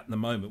album at the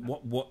moment.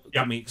 What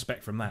can we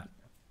expect from that?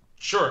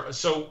 Sure.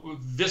 So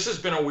this has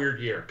been a weird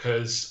year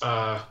because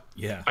I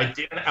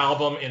did an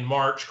album in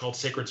March called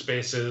Sacred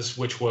Spaces,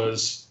 which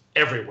was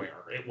everywhere.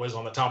 It was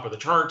on the top of the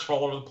charts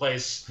all over the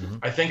place.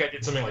 I think I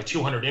did something like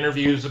 200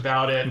 interviews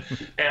about it.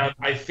 And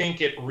I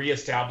think it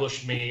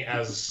reestablished me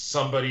as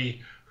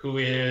somebody who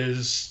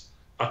is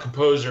a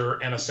composer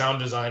and a sound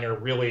designer,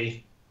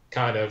 really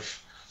kind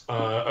of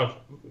of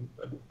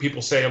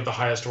people say of the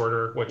highest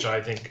order, which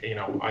I think, you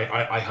know,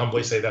 I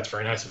humbly say that's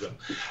very nice of them.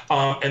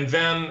 And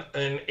then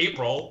in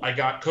April, I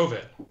got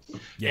COVID.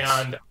 Yes.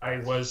 And I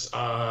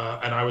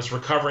was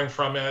recovering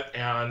from it,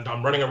 and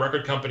I'm running a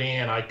record company,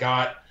 and I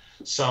got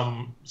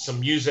some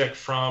music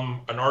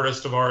from an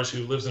artist of ours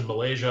who lives in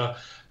Malaysia,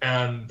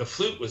 and the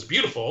flute was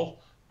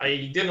beautiful.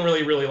 I didn't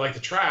really like the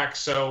track,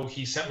 so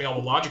he sent me all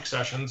the Logic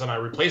sessions, and I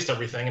replaced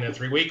everything, and in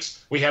 3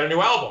 weeks we had a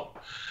new album.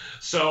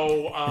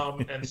 So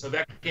and so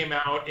that came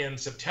out in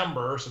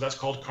September. So that's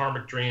called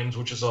Karmic Dreams,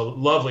 which is a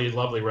lovely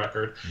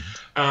record.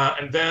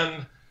 And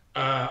then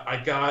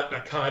I got a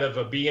kind of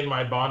a bee in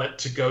my bonnet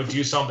to go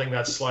do something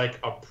that's like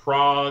a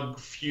prog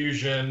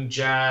fusion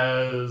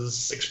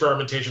jazz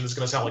experimentation. That's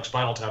going to sound like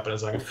Spinal Tap in a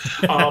second.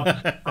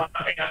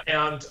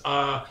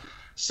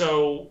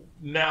 So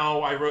now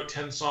I wrote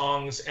 10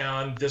 songs,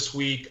 and this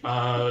week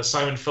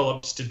Simon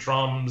Phillips did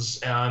drums,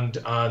 and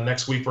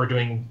next week we're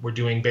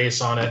doing bass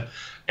on it,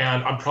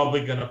 and I'm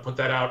probably going to put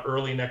that out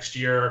early next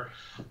year.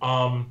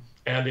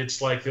 And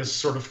it's like this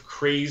sort of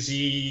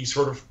crazy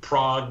sort of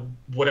prog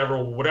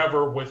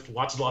whatever with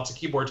lots and lots of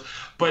keyboards.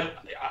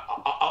 But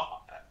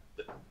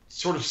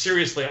sort of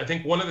seriously, I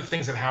think one of the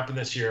things that happened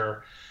this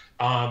year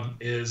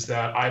is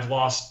that I've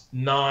lost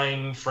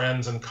 9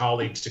 friends and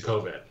colleagues to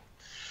COVID.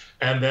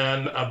 And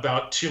then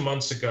about 2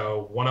 months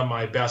ago, one of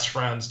my best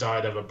friends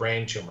died of a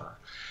brain tumor.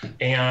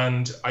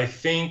 And I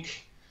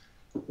think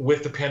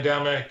with the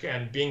pandemic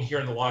and being here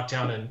in the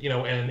lockdown, and, you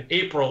know, and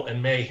April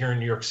and May here in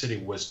New York City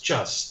was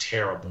just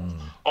terrible.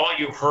 All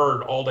you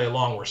heard all day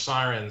long were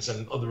sirens,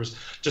 and it was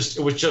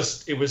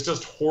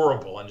just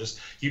horrible. And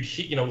just,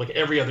 you know, like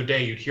every other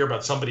day you'd hear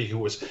about somebody who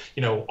was,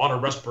 you know, on a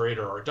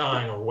respirator or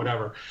dying or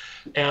whatever.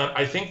 And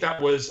I think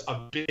that was a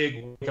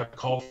big wake-up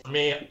call for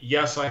me.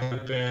 Yes, I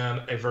have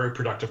been a very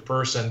productive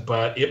person,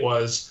 but it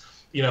was,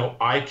 you know,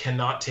 I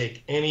cannot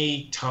take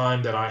any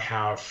time that I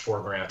have for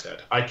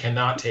granted. I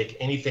cannot take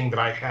anything that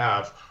I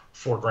have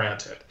for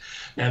granted.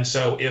 And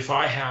so if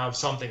I have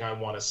something I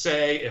want to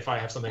say, if I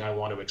have something I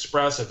want to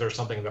express, if there's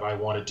something that I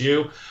want to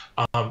do,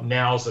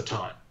 now's the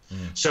time.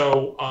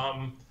 So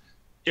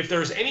if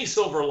there's any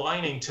silver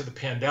lining to the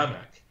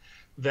pandemic,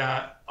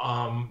 that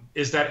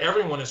is that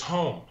everyone is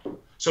home.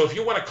 So if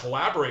you want to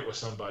collaborate with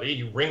somebody,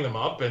 you ring them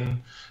up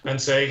and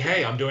say,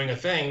 hey, I'm doing a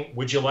thing.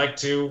 Would you like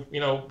to, you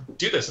know,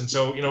 do this? And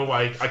so, you know,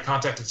 I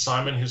contacted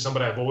Simon, who's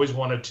somebody I've always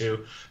wanted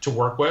to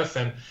work with,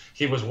 and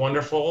he was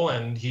wonderful.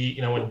 And he,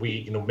 you know, and we,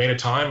 you know, made a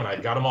time, and I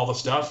got him all the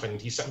stuff, and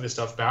he sent me the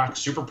stuff back.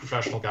 Super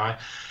professional guy.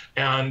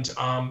 And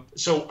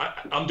so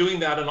I'm doing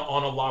that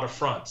on a lot of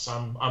fronts.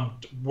 I'm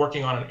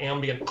working on an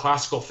ambient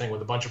classical thing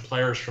with a bunch of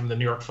players from the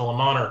New York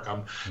Philharmonic.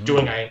 I'm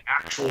doing an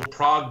actual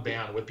prog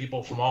band with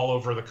people from all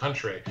over the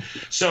country.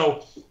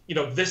 So, you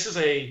know, this is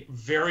a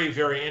very,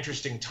 very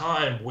interesting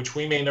time, which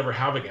we may never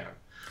have again,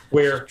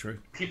 where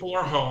people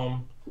are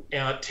home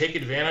and take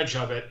advantage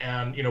of it,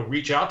 and, you know,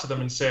 reach out to them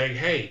and say,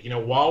 hey, you know,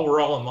 while we're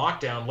all in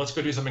lockdown, let's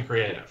go do something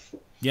creative.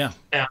 Yeah.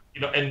 And,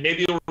 you know, and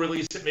maybe you'll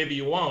release it, maybe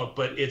you won't,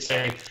 but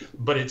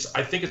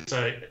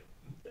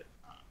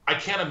I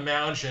can't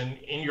imagine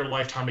in your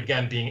lifetime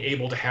again being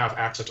able to have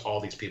access to all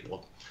these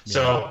people. Yeah.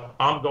 So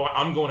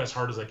I'm going as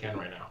hard as I can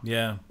right now.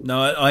 Yeah. No,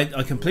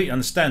 I completely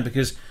understand,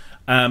 because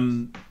I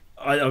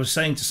was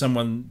saying to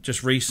someone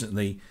just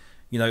recently,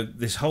 you know,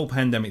 this whole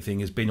pandemic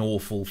thing has been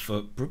awful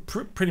for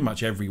pretty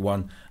much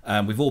everyone.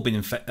 We've all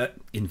been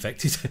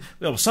infected.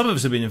 Well, some of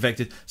us have been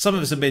infected. Some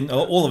of us have been,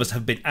 or all of us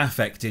have been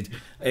affected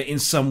in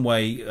some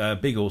way,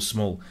 big or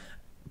small.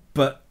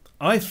 But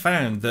I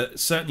found that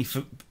certainly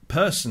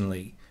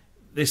personally,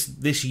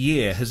 this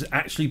year has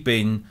actually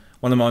been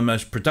one of my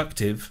most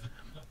productive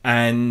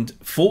and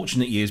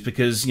fortunate years,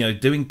 because, you know,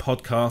 doing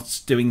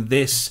podcasts, doing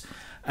this,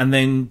 and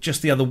then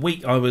just the other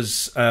week I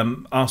was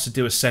asked to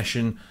do a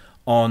session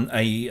on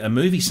a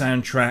movie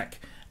soundtrack,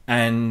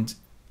 and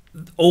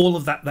all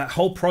of that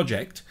whole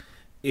project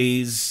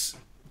is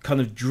kind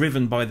of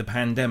driven by the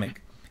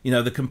pandemic. You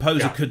know, the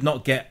composer could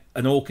not get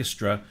an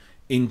orchestra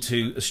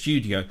into a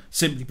studio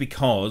simply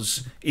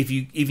because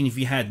even if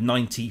you had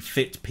 90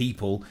 fit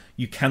people,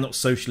 you cannot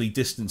socially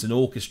distance an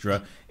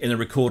orchestra in a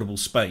recordable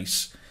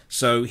space.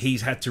 So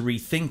he's had to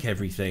rethink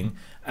everything,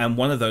 and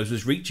one of those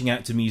was reaching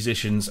out to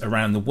musicians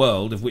around the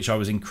world, of which I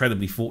was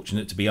incredibly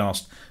fortunate to be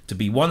asked to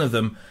be one of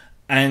them,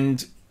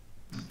 and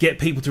get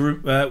people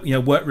to you know,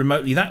 work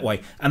remotely that way.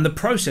 And the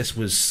process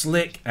was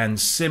slick and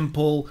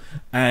simple,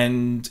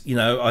 and, you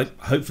know, I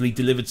hopefully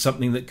delivered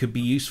something that could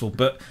be useful.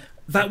 But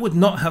that would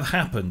not have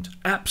happened,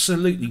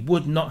 absolutely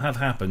would not have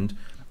happened,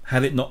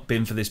 had it not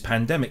been for this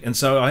pandemic. And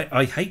so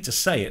I hate to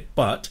say it,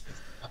 but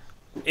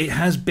it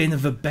has been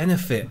of a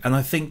benefit, and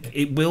I think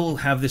it will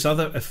have this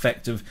other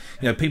effect of,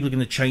 you know, people are going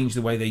to change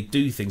the way they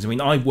do things. I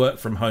mean, I work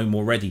from home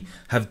already,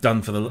 have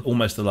done for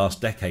almost the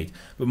last decade,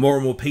 but more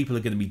and more people are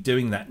going to be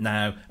doing that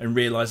now and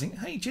realizing,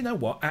 hey, do you know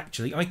what,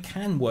 actually I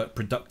can work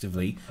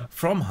productively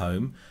from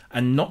home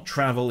and not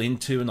travel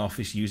into an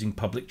office using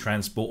public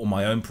transport or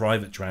my own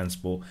private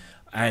transport.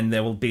 and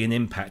there will be an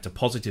impact, a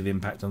positive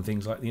impact on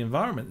things like the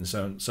environment and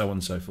so on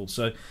and so forth.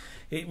 So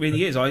it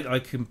really is. I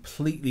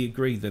completely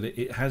agree that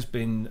it has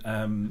been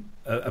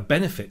a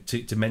benefit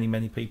to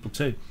many people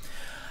too.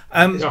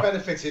 It's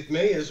benefited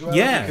me as well,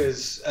 yeah,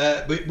 because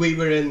we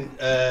were in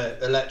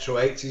Electro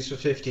 80s for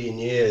 15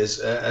 years,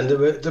 and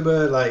there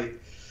were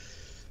like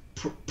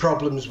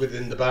problems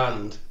within the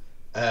band,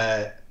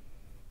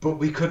 but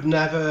we could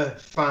never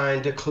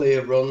find a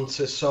clear run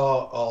to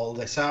sort all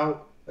this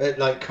out.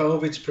 Like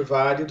COVID's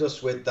provided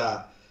us with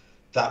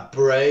that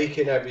break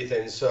in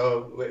everything,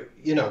 so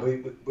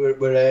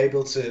we're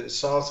able to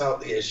sort out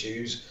the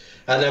issues,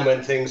 and then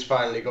when things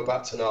finally go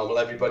back to normal,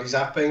 everybody's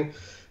happy.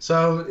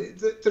 So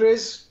there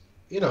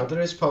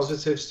is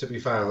positives to be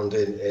found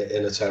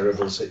in a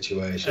terrible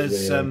situation.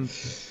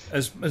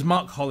 As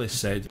Mark Hollis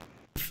said,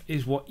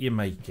 is what you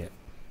make it.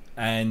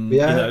 And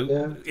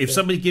if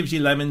somebody gives you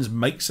lemons,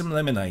 make some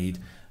lemonade.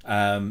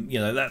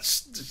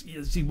 That's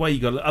the way you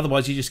got it.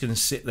 Otherwise, you're just going to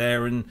sit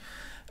there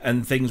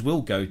and things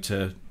will go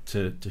to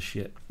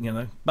shit.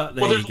 But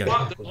there you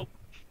go.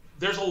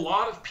 There's a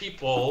lot of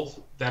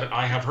people that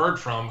I have heard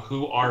from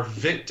who are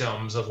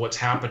victims of what's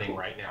happening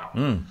right now,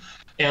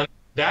 and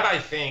that, I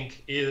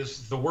think,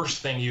 is the worst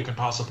thing you can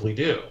possibly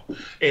do.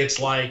 It's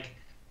like,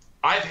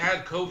 I've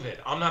had COVID.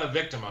 I'm not a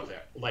victim of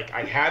it. Like,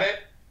 I had it.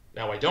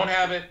 Now I don't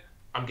have it.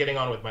 I'm getting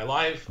on with my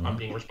life. I'm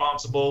being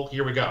responsible.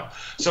 Here we go.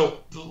 So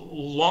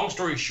long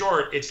story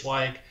short, it's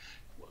like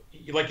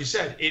you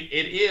said, it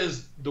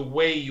is the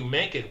way you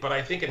make it, but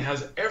I think it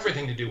has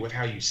everything to do with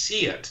how you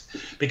see it.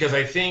 Because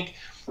I think,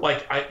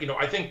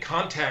 I think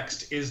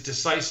context is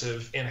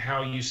decisive in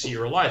how you see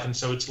your life. And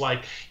so it's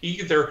like,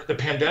 either the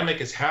pandemic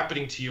is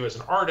happening to you as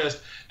an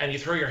artist and you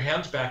throw your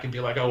hands back and be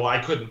like, oh, well, I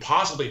couldn't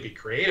possibly be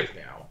creative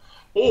now.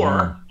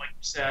 Or, like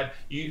you said,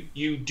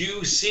 you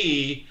do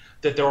see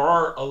that there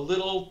are a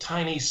little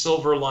tiny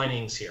silver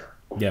linings here.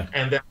 Yeah.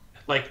 And that,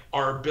 like,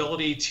 our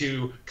ability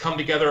to come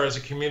together as a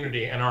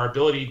community and our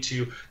ability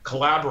to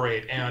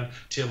collaborate and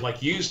to,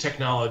 like, use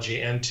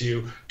technology and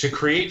to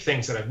create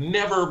things that have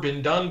never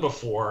been done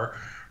before.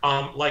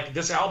 Like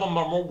this album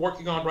I'm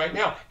working on right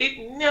now,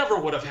 it never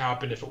would have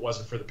happened if it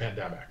wasn't for the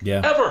pandemic.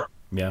 Yeah. Ever.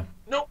 Yeah.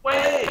 No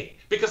way.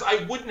 Because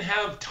I wouldn't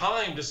have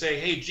time to say,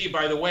 hey, gee,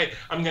 by the way,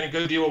 I'm going to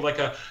go do like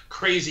a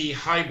crazy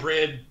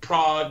hybrid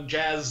prog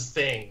jazz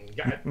thing.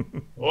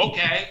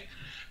 Okay.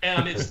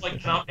 And it's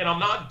like, and I'm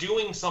not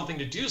doing something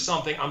to do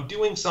something. I'm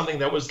doing something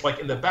that was like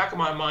in the back of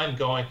my mind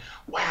going,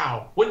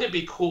 wow, wouldn't it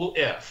be cool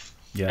if?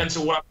 Yeah. And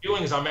so what I'm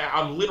doing is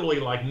I'm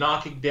literally like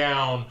knocking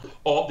down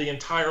the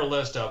entire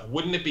list of,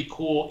 wouldn't it be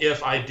cool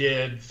if I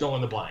did fill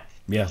in the blank?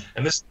 Yeah.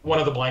 And this is one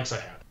of the blanks I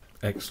had.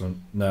 Excellent.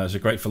 No, it's a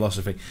great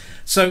philosophy.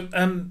 So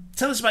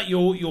tell us about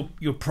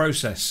your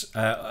process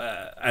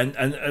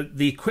and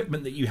the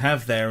equipment that you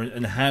have there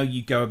and how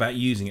you go about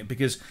using it.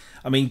 Because,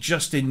 I mean,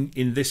 just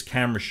in this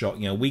camera shot,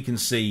 we can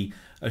see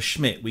a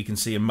Schmidt, we can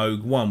see a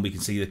Moog 1, we can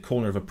see the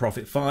corner of a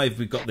Prophet 5,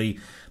 we've got the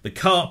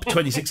Carp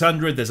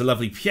 2600, there's a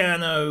lovely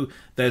piano,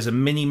 there's a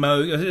mini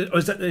Moog.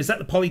 Is that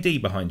the Poly D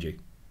behind you?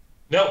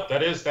 No,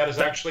 that is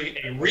actually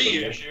a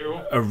reissue.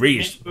 A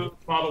reissue.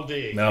 Model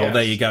D. No, yes.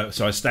 There you go.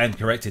 So I stand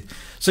corrected.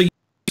 So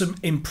some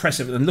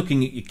impressive, and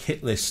looking at your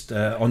kit list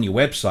on your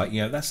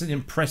website, that's an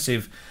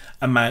impressive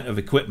amount of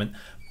equipment.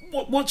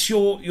 What's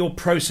your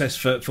process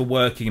for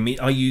working? I mean,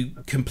 are you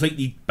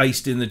completely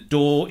based in the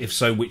DAW? If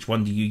so, which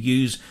one do you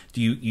use?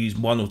 Do you use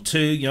one or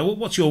two?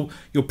 What's your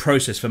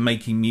process for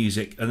making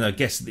music? And I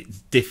guess it's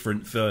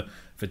different for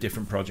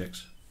different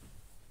projects.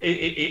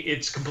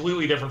 It's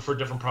completely different for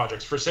different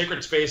projects. For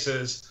Sacred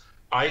Spaces,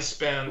 I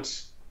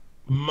spent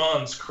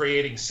months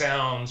creating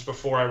sounds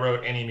before I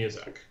wrote any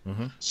music.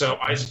 Mm-hmm. So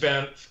I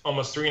spent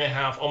almost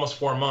 3.5, almost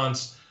 4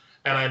 months,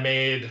 and I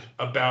made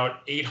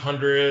about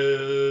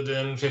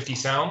 850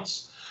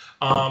 sounds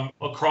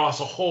across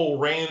a whole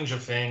range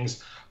of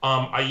things.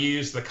 I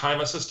use the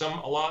Kyma system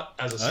a lot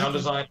as a sound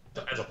design,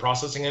 as a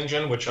processing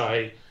engine, which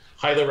I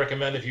highly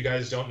recommend. If you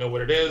guys don't know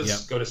what it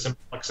is, go to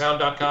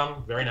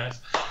simpleXsound.com. Very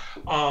nice.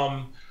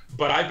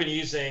 But I've been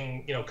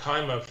using,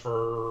 Kyma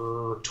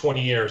for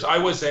 20 years. I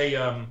was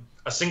a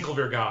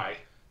Synclavier guy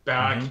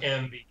back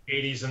in the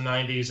 80s and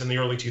 90s and the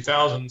early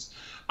 2000s,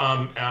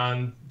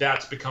 and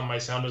that's become my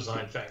sound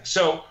design thing.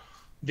 So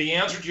the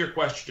answer to your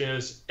question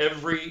is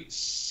every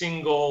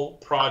single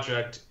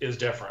project is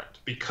different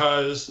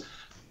because,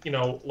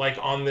 like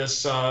on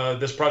this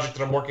this project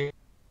that I'm working on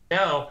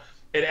now,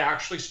 it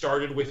actually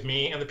started with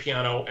me and the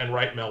piano and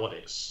write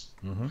melodies.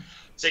 Mm-hmm.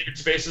 Sacred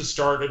Spaces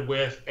started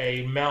with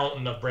a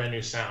mountain of brand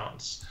new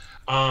sounds.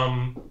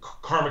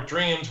 Karmic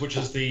Dreams, which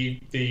is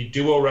the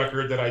duo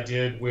record that I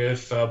did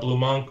with Blue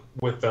Monk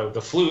with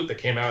the flute that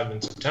came out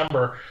in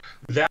September,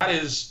 that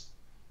is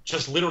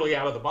just literally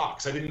out of the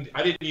box. I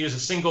didn't use a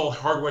single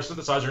hardware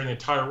synthesizer in the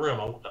entire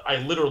room. I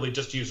literally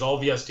just used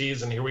all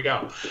VSTs, and here we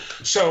go.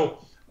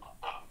 So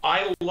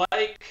I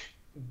like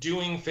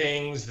doing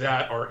things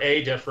that are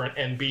A, different,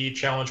 and B,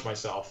 challenge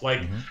myself.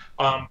 Like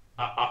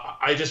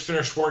I just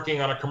finished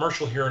working on a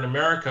commercial here in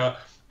America,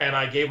 and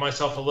I gave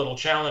myself a little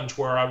challenge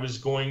where I was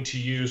going to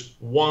use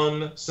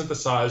one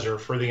synthesizer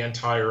for the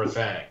entire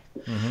thing,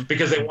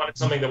 because they wanted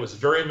something that was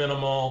very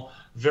minimal,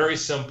 very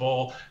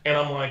simple. And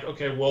I'm like,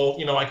 okay, well,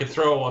 you know, I could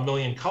throw a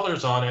million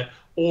colors on it,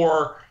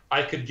 or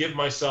I could give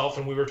myself,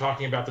 and we were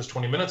talking about this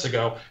 20 minutes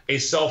ago, a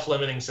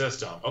self-limiting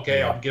system.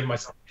 Okay, I'll give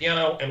myself a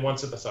piano and one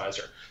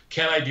synthesizer.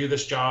 Can I do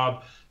this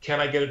job? Can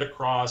I get it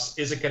across?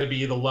 Is it going to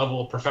be the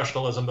level of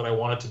professionalism that I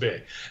want it to be?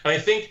 And I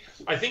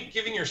think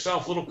giving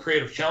yourself little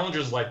creative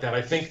challenges like that,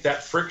 I think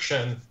that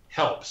friction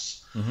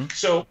helps.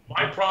 So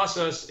my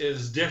process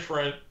is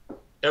different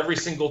every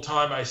single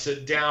time I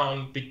sit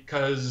down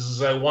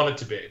because I want it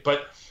to be.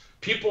 But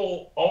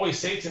people always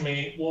say to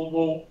me,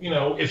 well, you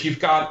know, if you've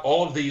got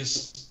all of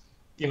these,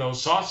 you know,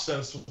 soft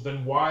synths,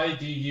 then why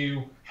do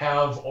you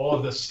have all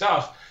of this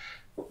stuff?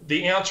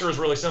 The answer is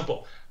really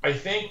simple. I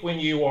think when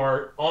you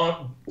are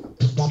on,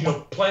 you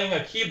know, playing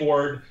a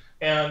keyboard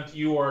and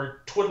you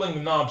are twiddling the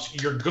knobs,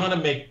 you're going to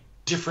make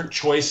different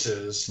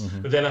choices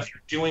than if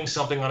you're doing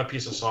something on a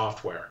piece of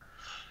software.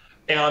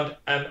 And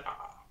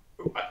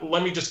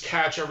let me just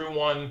catch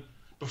everyone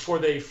before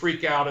they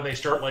freak out and they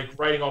start like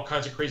writing all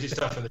kinds of crazy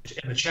stuff in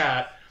the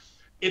chat.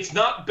 It's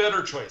not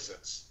better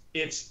choices.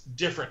 It's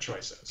different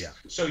choices. Yeah.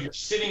 So you're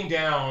sitting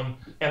down,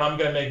 and I'm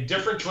going to make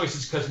different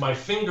choices because my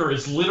finger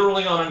is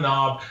literally on a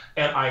knob,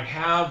 and I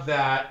have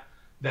that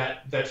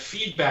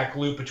feedback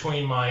loop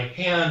between my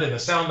hand and the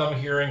sound I'm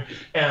hearing,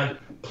 and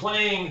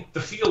playing the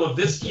feel of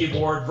this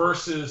keyboard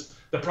versus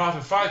the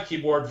Prophet 5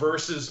 keyboard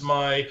versus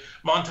my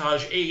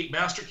Montage 8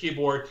 master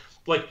keyboard.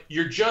 Like,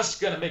 you're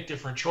just going to make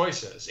different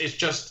choices. It's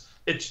just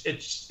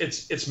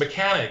it's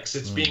mechanics.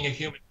 It's being a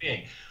human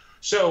being.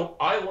 So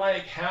I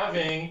like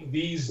having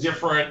these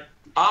different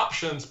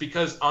options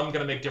because I'm going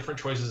to make different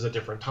choices at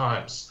different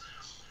times.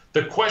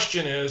 The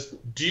question is,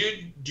 do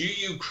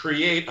you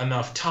create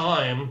enough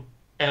time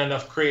and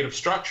enough creative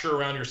structure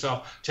around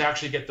yourself to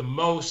actually get the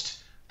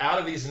most out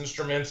of these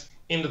instruments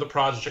into the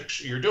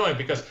projects you're doing?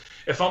 Because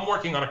if I'm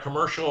working on a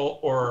commercial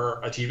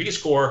or a TV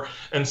score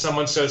and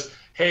someone says,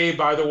 hey,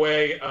 by the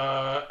way,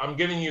 I'm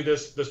giving you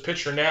this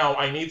picture now,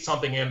 I need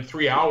something in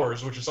 3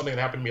 hours, which is something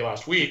that happened to me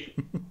last week.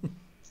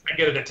 I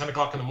get it at 10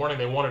 o'clock in the morning.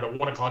 They want it at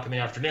 1 o'clock in the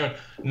afternoon.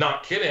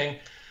 Not kidding.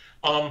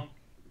 I'm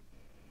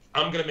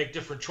going to make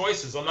different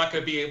choices. I'm not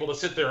going to be able to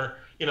sit there,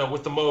 you know,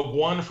 with the Moog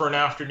 1 for an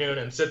afternoon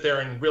and sit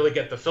there and really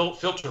get the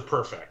filter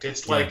perfect.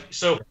 It's like,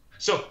 so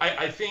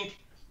I think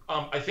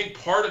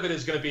part of it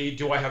is going to be,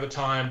 do I have the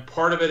time?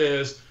 Part of it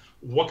is,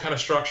 what kind of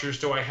structures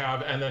do I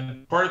have? And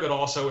then part of it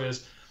also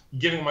is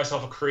giving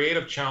myself a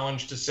creative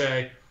challenge to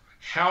say,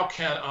 how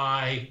can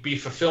I be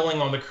fulfilling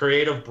on the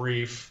creative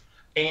brief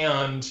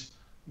and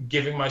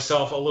giving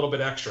myself a little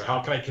bit extra? How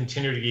can I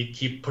continue to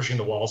keep pushing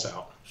the walls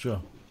out?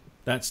 Sure.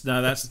 That's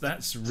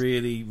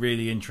really,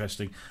 really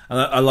interesting. And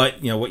I like,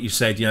 you know, what you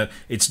said, you know,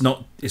 it's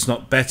not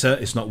better,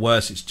 it's not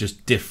worse, it's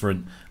just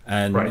different.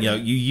 And you know,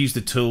 you use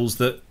the tools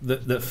that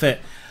fit.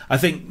 I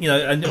think, you know,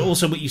 and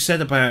also what you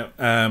said about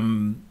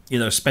you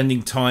know,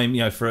 spending time,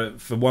 you know,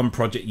 for one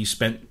project you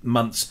spent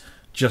months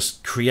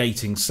just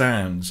creating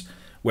sounds,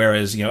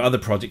 whereas, you know, other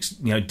projects,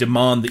 you know,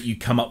 demand that you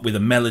come up with a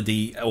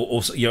melody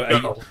or you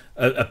know,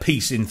 a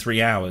piece in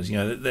 3 hours. You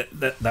know,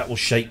 that will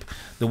shape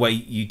the way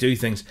you do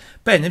things.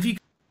 Ben, have you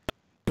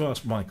to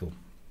ask Michael?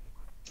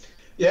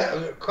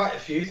 Yeah, quite a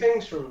few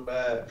things from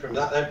that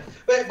then.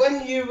 But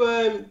when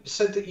you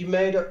said that you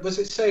made up, was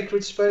it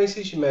Sacred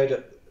Spaces you made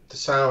up the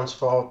sounds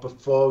for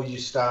before you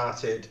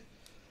started?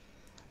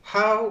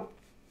 How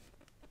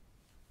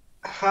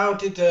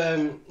did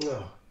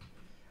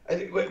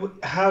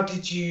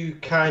you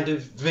kind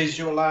of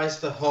visualize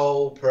the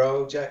whole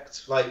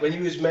project? Like, when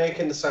you was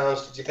making the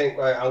sounds, did you think,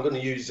 right, I'm going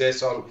to use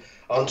this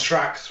on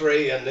track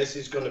 3 and this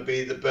is going to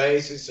be the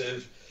basis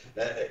of,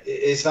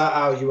 is that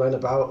how you went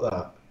about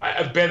that?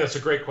 Ben, that's a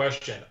great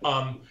question.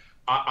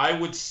 I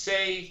would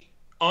say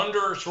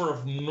under sort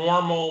of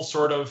normal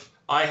sort of,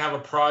 I have a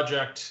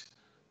project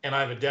and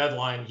I have a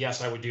deadline,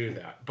 yes, I would do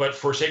that. But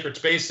for Sacred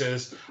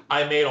Spaces,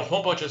 I made a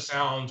whole bunch of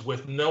sounds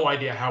with no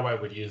idea how I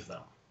would use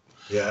them.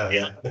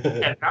 Yeah.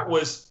 And that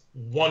was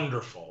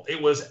wonderful. It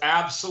was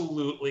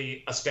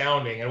absolutely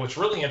astounding. And what's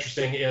really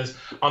interesting is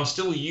I'm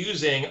still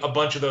using a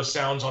bunch of those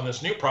sounds on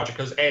this new project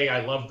because A,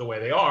 I love the way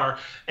they are,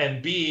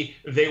 and B,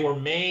 they were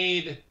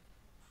made,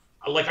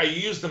 like, I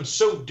use them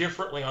so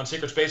differently on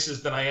Sacred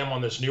Spaces than I am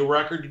on this new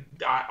record.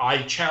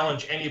 I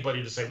challenge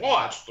anybody to say,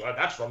 well,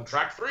 that's from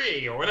track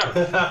 3 or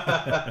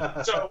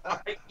whatever. So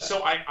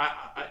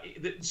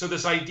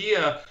this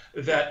idea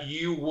that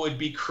you would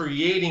be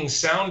creating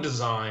sound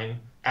design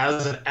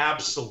as an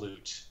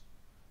absolute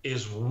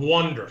is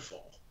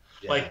wonderful.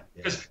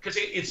 Because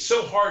it's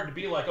so hard to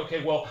be like,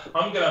 okay, well,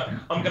 I'm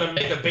gonna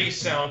make a bass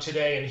sound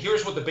today, and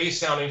here's what the bass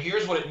sound, and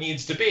here's what it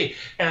needs to be.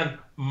 And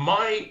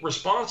my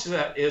response to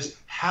that is,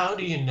 how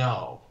do you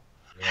know?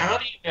 Yeah. How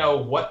do you know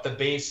what the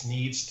bass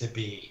needs to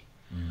be?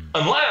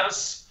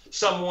 Unless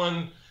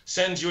someone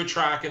sends you a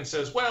track and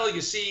says, well,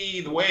 you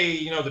see the way,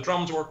 you know, the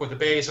drums work with the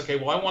bass. Okay,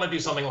 well, I want to do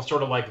something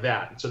sort of like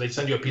that. So they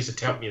send you a piece of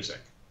temp music.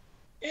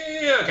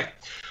 Yeah, okay.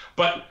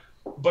 But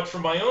But for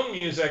my own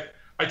music,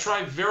 I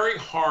try very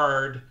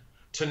hard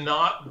to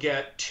not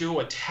get too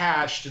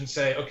attached and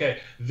say, okay,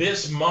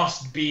 this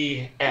must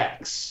be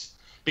X.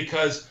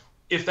 Because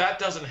if that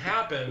doesn't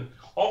happen,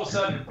 all of a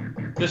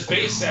sudden, this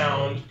bass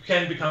sound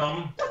can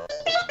become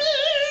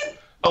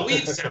a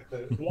lead sound.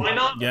 Why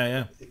not?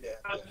 Yeah.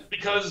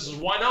 Because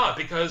why not?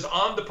 Because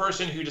I'm the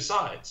person who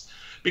decides.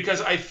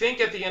 Because I think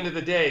at the end of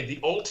the day, the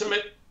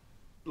ultimate,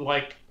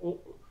 I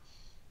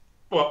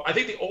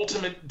think the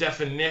ultimate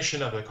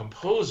definition of a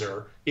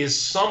composer is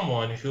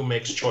someone who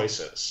makes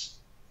choices.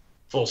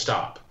 Full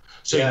stop.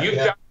 So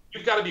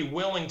you've got to be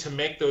willing to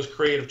make those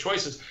creative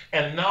choices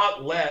and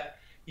not let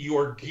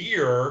your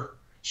gear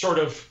sort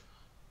of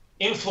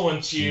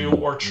influence you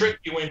or trick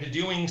you into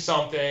doing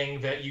something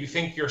that you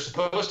think you're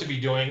supposed to be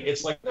doing.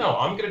 It's like, no,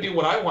 I'm going to do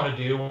what I want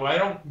to do. I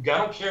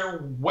don't care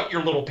what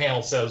your little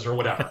panel says or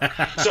whatever.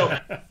 So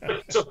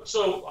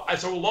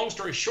long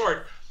story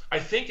short, I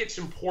think it's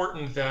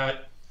important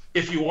that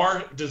if you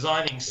are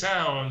designing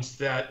sounds,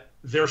 that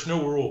there's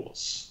no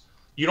rules.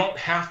 You don't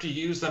have to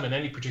use them in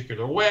any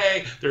particular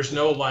way. There's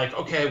no like,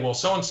 okay, well,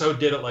 so-and-so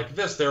did it like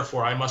this,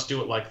 therefore I must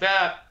do it like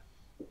that.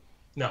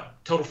 No,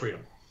 total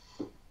freedom.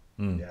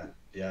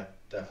 Yeah,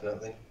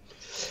 definitely.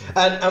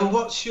 And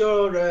what's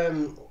your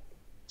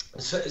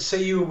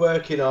say you were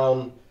working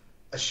on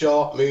a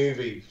short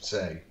movie,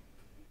 say,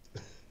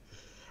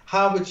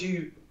 how would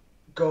you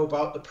go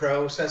about the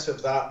process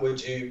of that?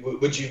 Would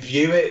you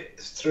view it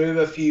through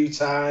a few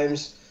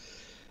times,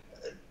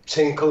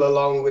 tinkle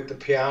along with the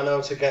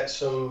piano to get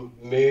some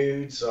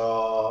moods,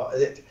 or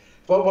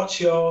what's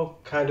your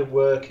kind of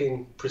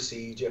working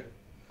procedure?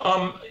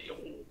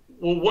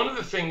 Well, one of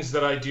the things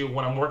that I do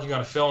when I'm working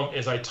on a film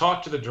is I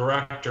talk to the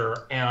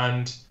director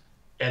and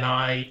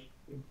I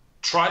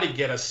try to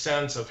get a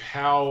sense of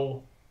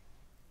how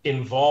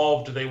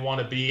involved they want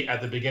to be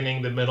at the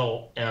beginning, the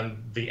middle,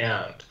 and the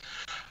end.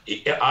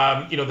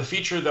 The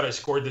feature that I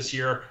scored this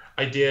year,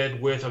 I did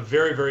with a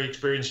very, very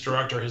experienced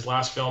director. His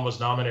last film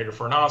was nominated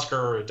for an Oscar,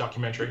 or a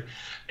documentary,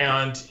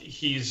 and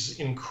he's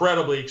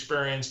incredibly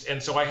experienced.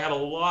 And so I had a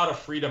lot of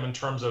freedom in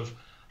terms of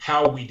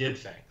how we did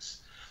things.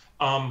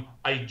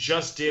 I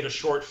just did a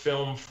short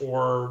film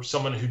for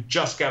someone who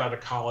just got out of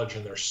college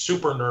and they're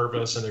super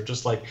nervous and they're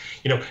just like,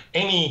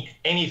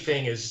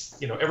 anything is,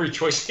 every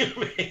choice you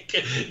make,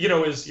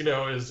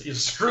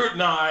 is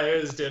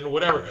scrutinized and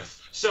whatever.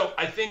 So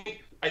I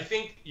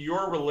think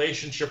your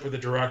relationship with the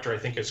director, I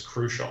think, is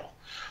crucial.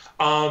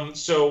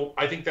 So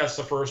I think that's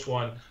the first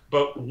one.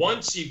 But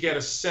once you get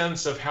a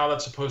sense of how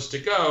that's supposed to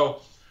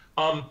go,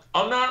 I'm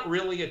not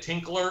really a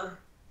tinkler.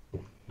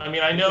 I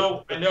mean, I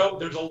know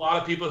there's a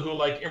lot of people who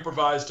like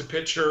improvise to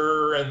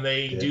picture and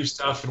they do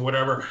stuff and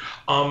whatever.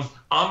 I'm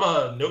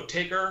a note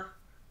taker.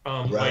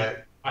 Right.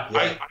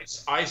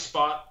 I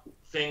spot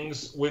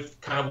things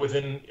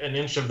within an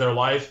inch of their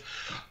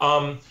life.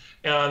 And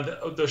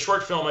the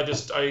short film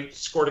I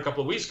scored a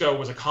couple of weeks ago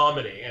was a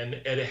comedy, and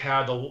it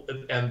had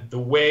and the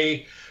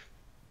way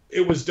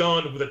it was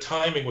done with the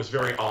timing was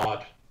very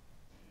odd.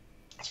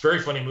 It's a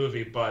very funny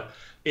movie, but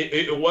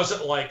it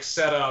wasn't like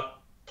set up,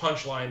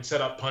 punchline,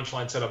 set up,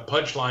 punchline, set up,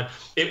 punchline.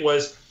 It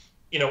was,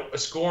 a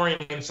scoring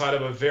inside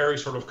of a very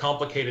sort of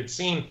complicated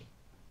scene.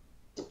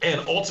 And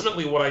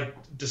ultimately what I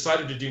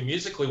decided to do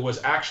musically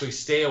was actually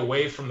stay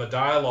away from the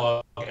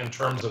dialogue in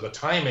terms of the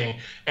timing.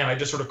 And I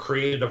just sort of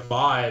created a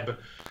vibe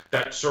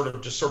that sort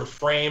of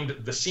framed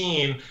the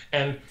scene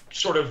and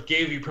sort of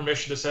gave you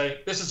permission to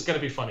say, this is going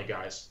to be funny,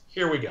 guys.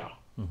 Here we go.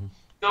 Mm-hmm.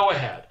 Go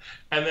ahead.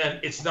 And then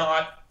it's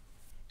not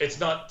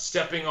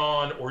stepping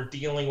on or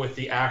dealing with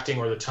the acting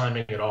or the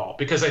timing at all.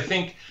 Because I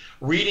think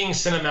reading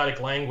cinematic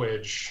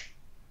language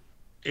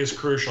is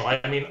crucial. I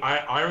mean,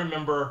 I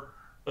remember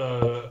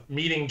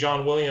meeting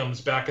John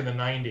Williams back in the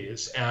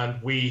 90s,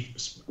 and we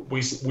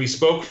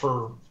spoke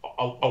for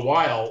a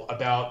while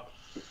about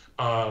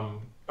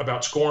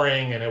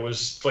scoring, and it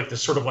was like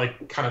this sort of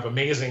like kind of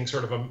amazing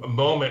sort of a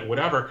moment,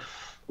 whatever.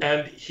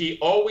 And he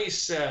always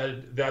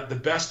said that the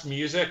best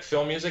music,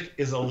 film music,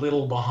 is a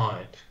little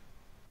behind.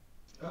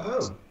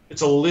 Oh.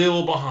 It's a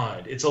little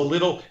behind. It's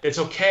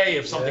okay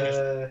if something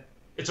is.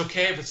 It's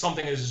okay if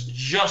something is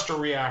just a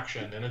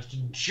reaction and it's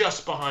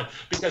just behind.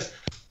 Because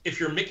if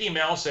you're Mickey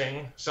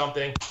Mousing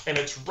something and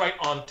it's right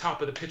on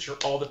top of the picture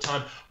all the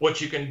time, what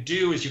you can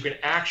do is you can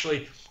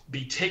actually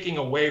be taking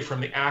away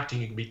from the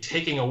acting. You can be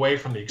taking away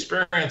from the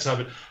experience of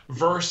it,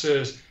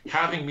 versus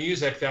having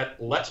music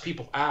that lets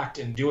people act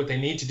and do what they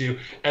need to do.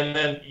 And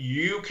then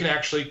you can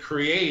actually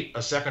create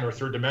a second or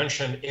third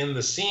dimension in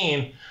the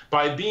scene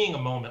by being a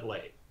moment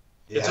late.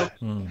 Yeah.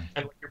 And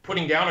you're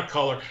putting down a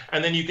color,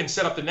 and then you can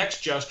set up the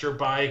next gesture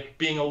by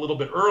being a little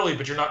bit early,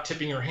 but you're not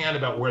tipping your hand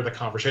about where the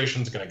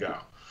conversation's going to go.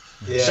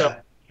 Yeah.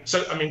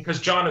 So I mean,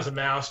 because John is a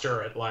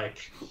master at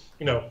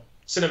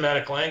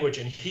cinematic language,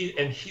 and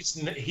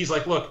he's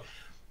like, look,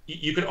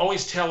 you can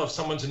always tell if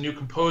someone's a new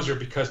composer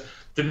because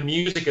the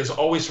music is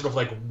always sort of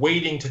like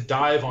waiting to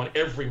dive on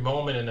every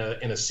moment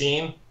in a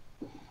scene.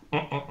 You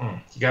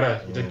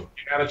gotta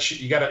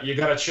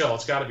chill.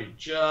 It's gotta be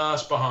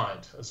just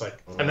behind. It's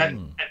like, and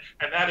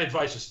that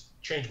advice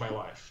just changed my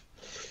life.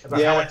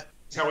 Yeah.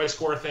 It's how I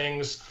score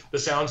things, the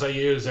sounds I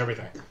use,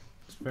 everything.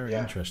 It's very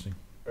interesting.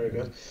 Very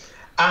good.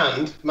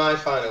 And my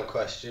final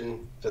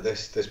question for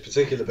this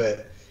particular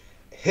bit,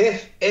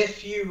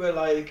 if you were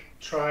like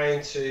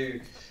trying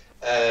to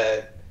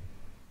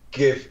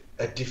give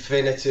a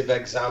definitive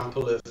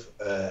example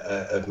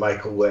of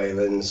Michael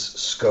Whalen's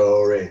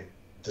scoring,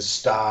 the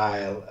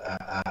style,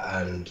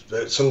 and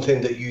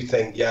something that you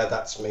think, yeah,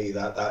 that's me,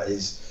 that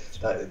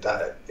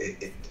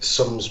it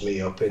sums me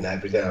up in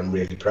everything, I'm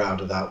really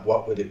proud of that,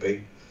 what would it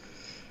be?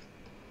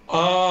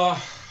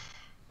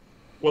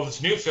 Well,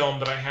 this new film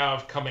that I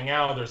have coming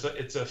out,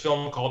 it's a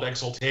film called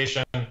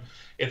Exultation.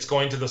 It's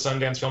going to the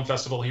Sundance Film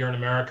Festival here in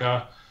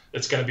America.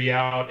 It's going to be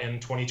out in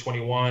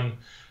 2021.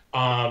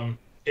 I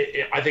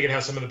think it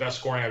has some of the best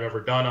scoring I've ever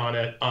done on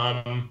it.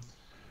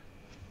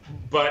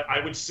 But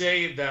I would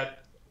say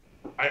that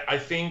I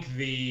think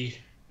the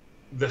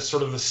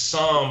sort of the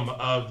sum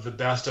of the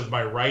best of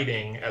my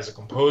writing as a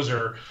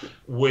composer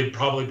would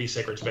probably be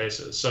Sacred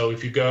Spaces. So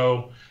if you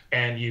go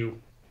and you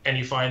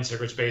find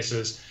Sacred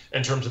Spaces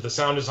in terms of the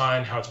sound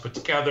design, how it's put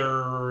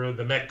together,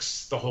 the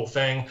mix, the whole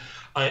thing.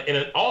 And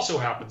it also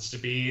happens to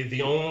be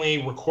the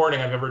only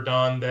recording I've ever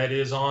done that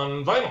is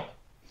on vinyl.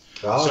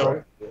 Oh, so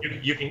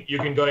right. you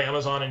can go to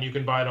Amazon and you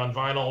can buy it on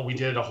vinyl. We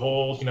did a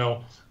whole,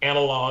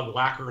 analog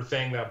lacquer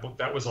thing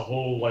that was a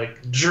whole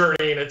like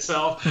journey in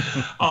itself.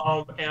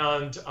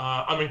 And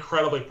I'm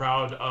incredibly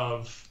proud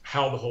of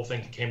how the whole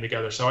thing came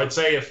together. So I'd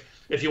say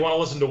if you want to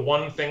listen to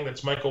one thing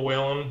that's Michael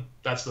Whalen,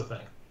 that's the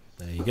thing.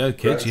 There you go,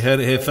 kids. You heard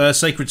it here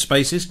first. Sacred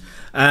Spaces,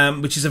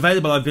 which is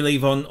available, I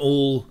believe, on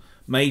all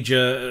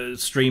major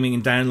streaming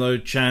and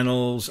download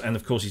channels, and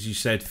of course, as you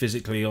said,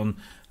 physically on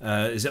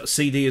is it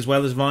CD as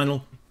well as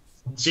vinyl?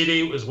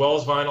 CD as well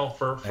as vinyl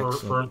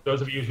for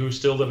those of you who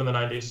still live in the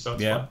 90s. So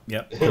it's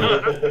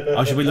fun.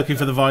 I should be looking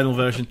for the vinyl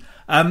version.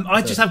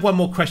 I just have one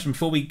more question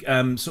before we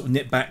sort of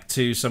nip back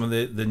to some of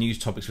the news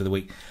topics for the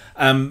week.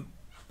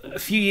 A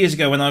few years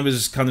ago, when I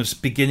was kind of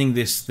beginning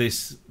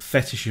this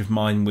fetish of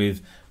mine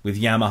with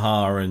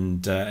Yamaha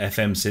and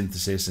FM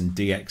synthesis and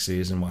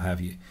DXs and what have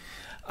you,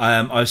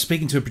 I was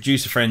speaking to a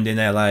producer friend in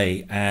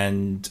LA,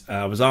 and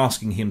I was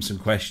asking him some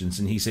questions,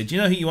 and he said, "You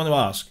know who you want to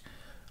ask?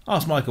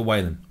 Ask Michael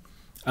Whalen."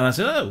 And I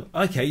said, "Oh,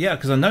 okay, yeah,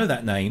 because I know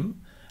that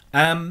name.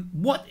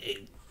 What,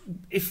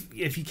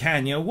 if you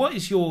can, what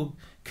is your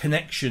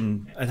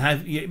connection? And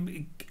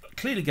it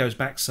clearly goes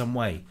back some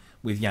way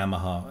with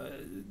Yamaha.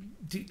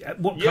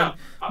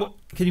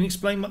 Can you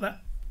explain what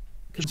that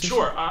consists?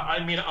 Sure. I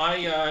mean,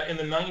 in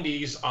the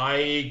 90s,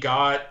 I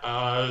got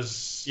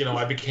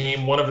I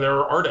became one of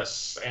their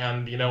artists,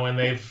 and and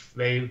they've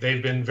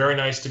been very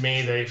nice to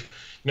me. They've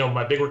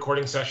my big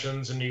recording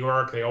sessions in New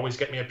York, they always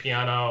get me a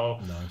piano.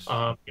 Nice.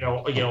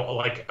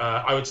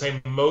 I would say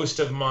most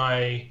of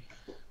my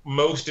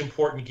most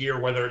important gear,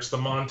 whether it's the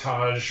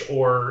montage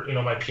or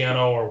my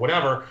piano or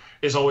whatever,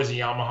 is always a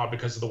Yamaha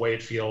because of the way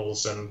it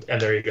feels, and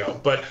there you go.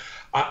 But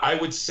I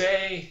would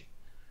say,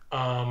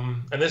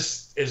 and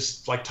this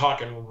is like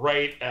talking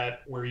right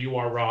at where you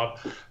are, Rob,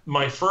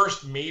 my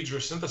first major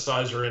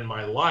synthesizer in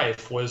my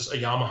life was a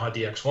Yamaha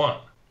DX1.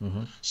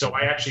 Mm-hmm. So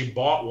I actually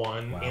bought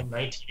one in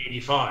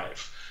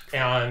 1985,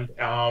 and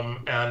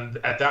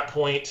at that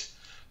point,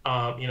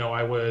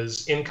 I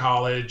was in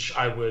college.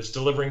 I was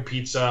delivering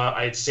pizza.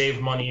 I had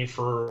saved money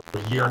for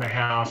a year and a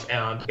half,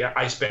 and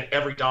I spent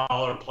every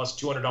dollar plus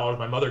 $200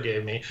 my mother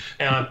gave me,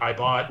 and I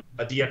bought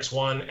a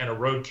DX1 and a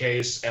Rode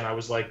case, and I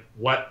was like,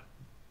 what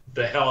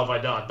the hell have I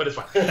done? But it's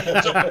fine.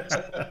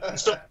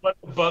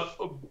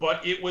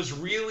 But it was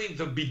really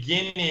the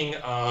beginning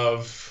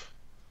of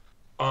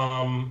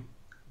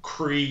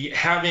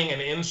having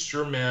an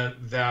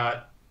instrument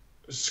that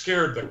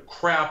scared the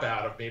crap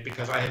out of me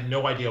because I had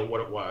no idea what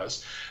it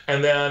was.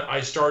 And then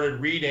I started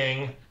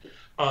reading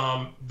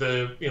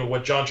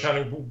what John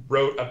Channing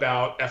wrote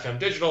about FM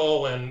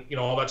digital and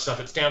all that stuff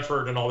at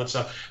Stanford and all that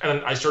stuff.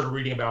 And I started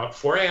reading about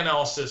Fourier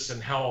analysis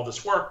and how all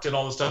this worked and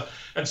all this stuff.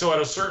 And so at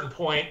a certain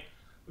point,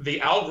 the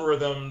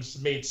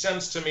algorithms made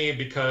sense to me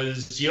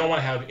because you don't want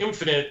to have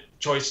infinite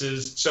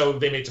choices, so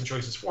they made some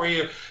choices for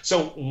you.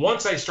 So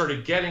once I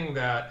started getting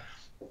that,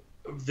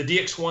 the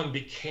DX1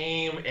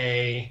 became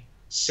a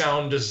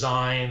sound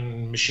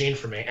design machine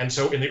for me. And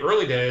so in the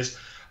early days,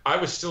 I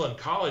was still in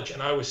college,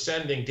 and I was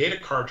sending data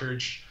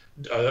cartridge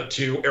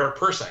to Eric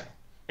Persing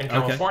in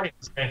California,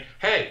 saying,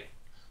 "Hey,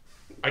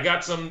 I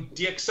got some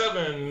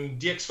DX7,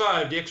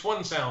 DX5,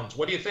 DX1 sounds.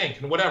 What do you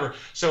think?" And whatever.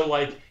 So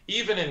like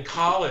even in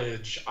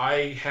college,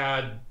 I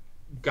had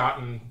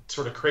gotten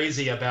sort of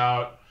crazy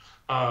about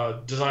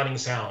designing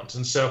sounds.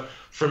 And so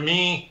for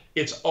me,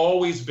 it's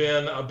always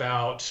been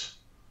about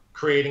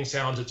creating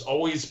sounds. It's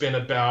always been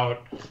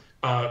about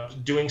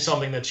doing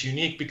something that's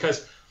unique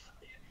because,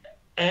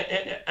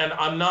 and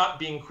I'm not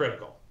being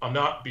critical. I'm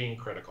not being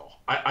critical.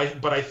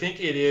 But I think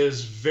it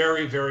is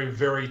very, very,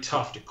 very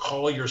tough to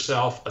call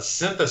yourself a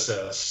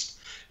synthesist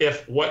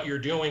if what you're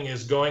doing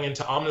is going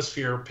into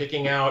Omnisphere,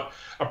 picking out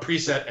a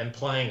preset and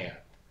playing it.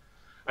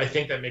 I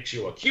think that makes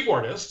you a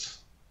keyboardist,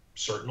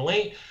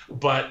 certainly,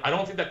 but I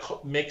don't think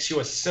that makes you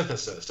a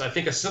synthesist. I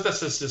think a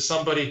synthesist is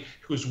somebody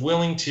who's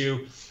willing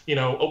to, you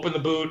know, open the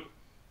boot,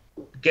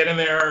 get in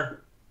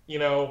there, you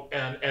know,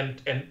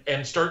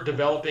 and start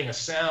developing a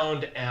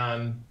sound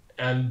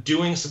and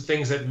doing some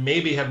things that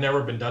maybe have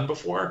never been done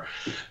before.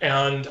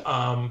 And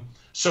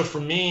so for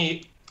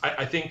me,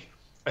 I think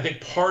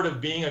part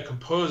of being a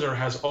composer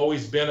has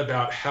always been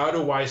about how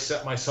do I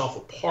set myself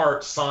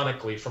apart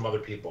sonically from other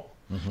people.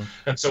 Mm-hmm.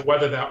 And so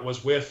whether that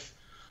was with,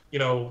 you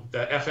know,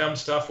 the FM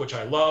stuff, which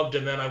I loved,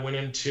 and then I went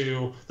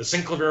into the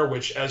Synclavier,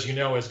 which, as you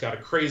know, has got a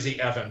crazy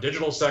FM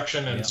digital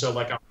section, and so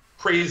like I'm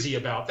crazy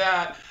about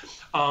that.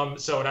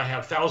 And I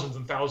have thousands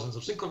and thousands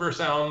of Synclavier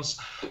sounds.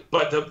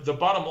 But the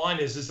bottom line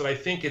is that I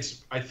think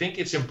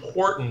it's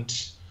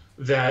important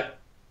that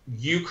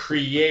you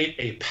create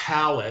a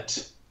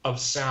palette of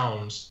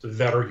sounds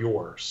that are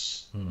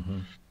yours. Mm-hmm.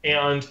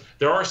 And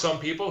there are some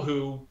people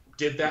who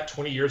did that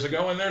 20 years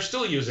ago, and they're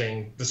still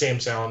using the same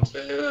sounds.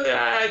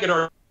 I could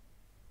argue.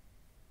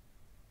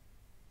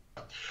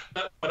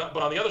 But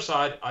on the other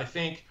side, I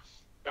think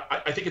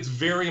it's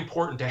very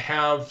important to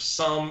have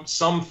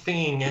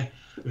something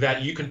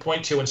that you can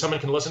point to and someone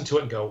can listen to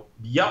it and go,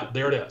 yep,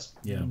 there it is.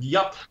 Yeah.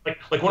 Yep.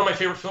 Like one of my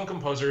favorite film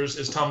composers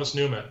is Thomas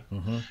Newman.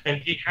 Mm-hmm.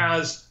 And he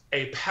has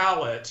a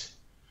palette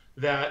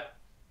that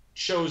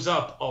shows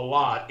up a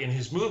lot in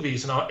his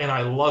movies, and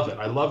I love it.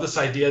 I love this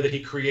idea that he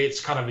creates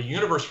kind of a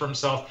universe for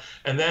himself,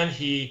 and then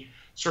he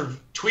sort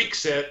of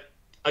tweaks it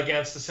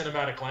against the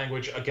cinematic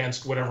language,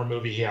 against whatever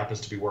movie he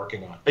happens to be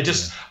working on.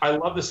 I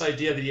love this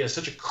idea that he has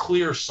such a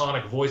clear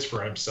sonic voice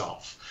for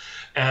himself.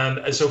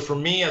 And so for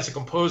me as a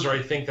composer,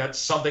 I think that's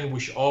something we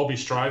should all be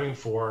striving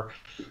for.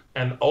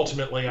 And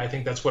ultimately, I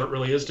think that's what it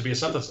really is to be a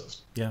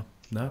synthesist. Yeah,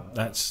 no,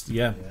 that's,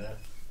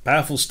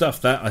 powerful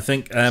stuff, that, I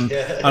think. I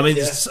mean,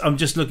 I'm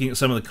just looking at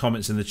some of the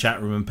comments in the chat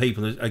room, and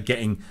people are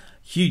getting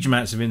huge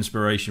amounts of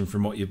inspiration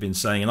from what you've been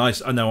saying. And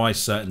I know I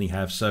certainly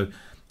have. So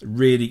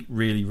really,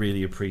 really,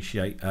 really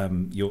appreciate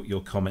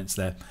your comments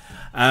there.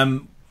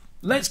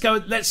 Let's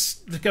go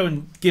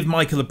and give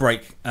Michael a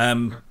break,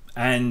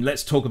 and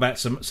let's talk about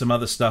some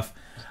other stuff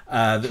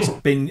that's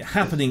been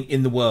happening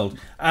in the world.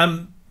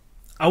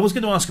 I was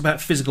going to ask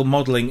about physical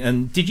modeling,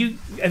 and did you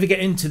ever get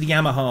into the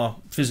Yamaha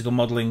physical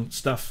modeling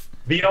stuff?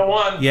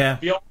 VL1, yeah,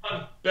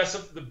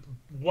 VL1,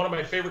 one of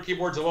my favorite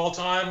keyboards of all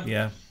time.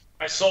 Yeah,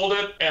 I sold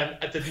it, and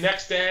at the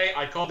next day,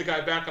 I called the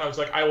guy back, and I was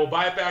like, "I will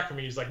buy it back from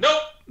you." He's like,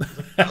 "Nope."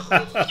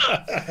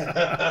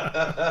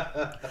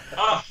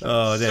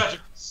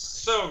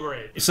 So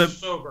great. So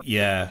great.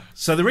 Yeah.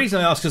 So the reason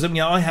I ask is,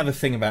 I have a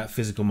thing about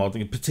physical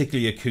modeling,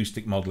 particularly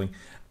acoustic modeling,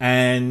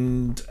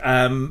 and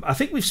I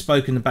think we've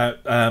spoken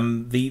about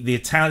the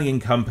Italian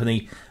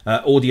company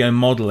Audio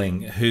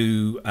Modeling,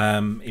 who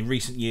in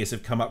recent years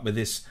have come up with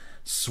this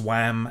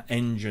SWAM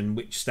engine,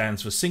 which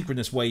stands for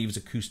Synchronous Waves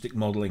Acoustic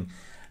Modeling,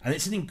 and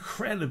it's an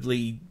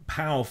incredibly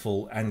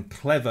powerful and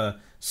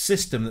clever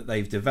system that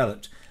they've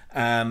developed.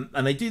 And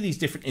they do these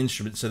different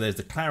instruments. So there's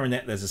the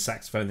clarinet, there's a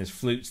saxophone, there's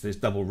flutes, there's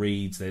double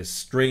reeds, there's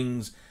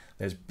strings,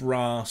 there's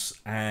brass,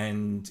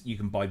 and you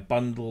can buy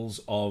bundles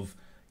of,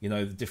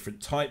 the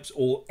different types,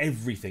 or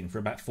everything for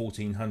about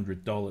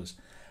 $1,400.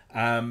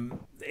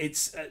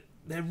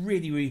 They're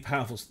really, really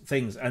powerful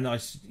things, and I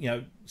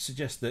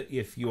suggest that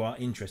if you are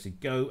interested,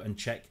 go and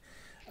check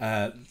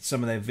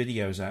some of their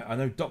videos out. I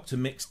know Dr.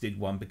 Mix did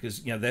one,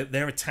 because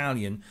they're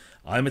Italian.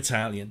 I'm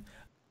Italian.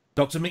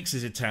 Dr. Mix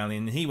is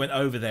Italian, and he went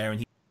over there and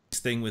he did this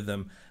thing with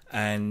them,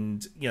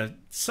 and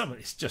some of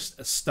it's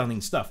just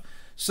stunning stuff.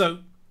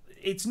 So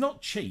it's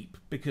not cheap,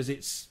 because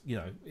it's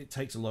it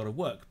takes a lot of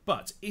work.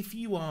 But if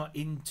you are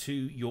into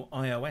your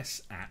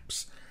iOS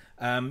apps,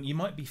 you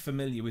might be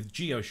familiar with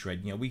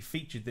GeoShred. We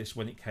featured this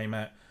when it came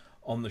out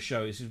on the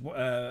show. This is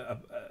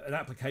an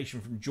application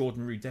from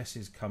Jordan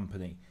Rudess's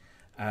company,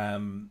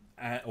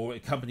 or a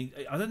company.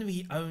 I don't know if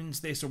he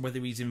owns this or whether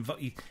he's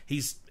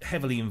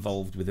heavily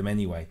involved with them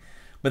anyway.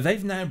 But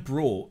they've now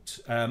brought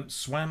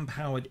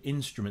SWAM-powered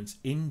instruments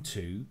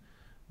into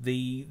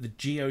the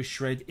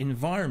GeoShred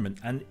environment,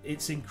 and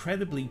it's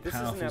incredibly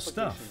powerful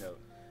stuff. This is an application note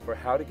for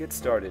how to get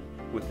started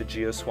with the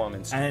GeoSWAM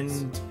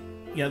instruments.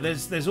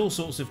 And there's all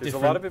sorts of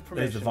different. A lot of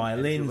information. There's the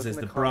violins, there's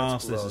the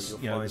brass, there's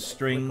the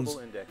strings,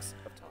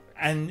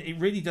 and it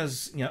really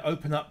does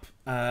open up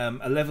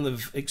a level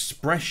of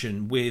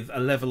expression with a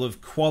level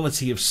of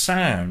quality of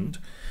sound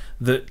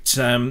that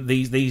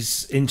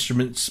these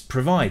instruments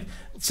provide.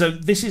 So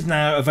this is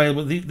now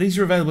available. These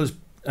are available as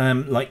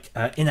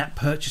in-app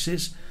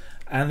purchases,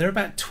 and they're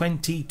about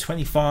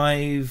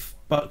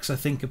 $25, I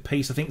think, a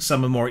piece. I think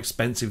some are more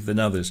expensive than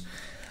others.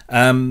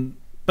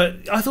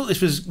 But I thought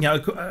this was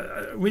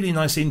a really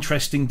nice,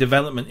 interesting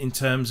development in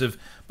terms of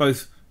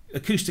both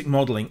acoustic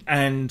modeling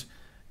and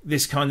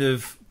this kind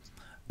of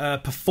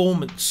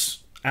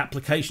performance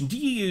application. Do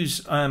you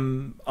use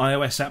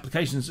iOS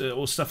applications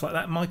or stuff like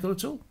that, Michael,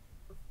 at all?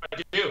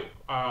 I do.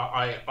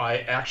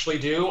 I actually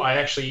do. I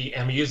actually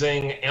am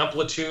using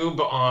Amplitude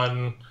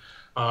on.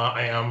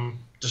 I am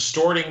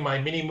distorting my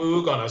mini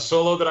Moog on a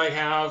solo that I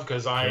have,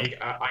 because I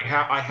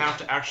have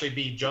to actually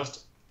be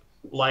just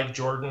like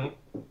Jordan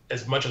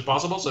as much as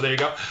possible. So there you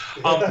go.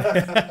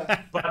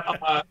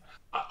 But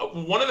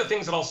one of the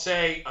things that I'll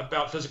say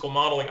about physical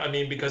modeling, I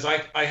mean, because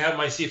I have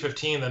my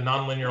C15, the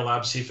Nonlinear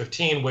Lab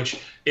C15, which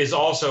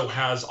also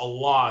has a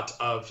lot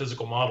of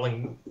physical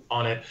modeling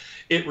on it.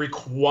 It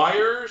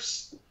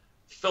requires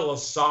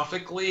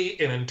philosophically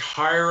an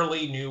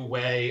entirely new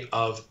way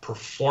of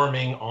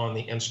performing on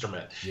the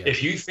instrument. Yeah.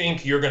 If you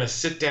think you're going to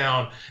sit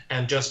down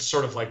and just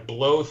sort of like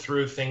blow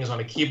through things on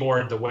a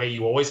keyboard the way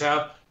you always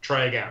have,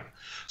 try again.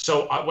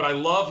 So what I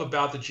love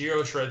about the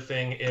GeoShred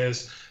thing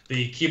is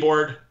the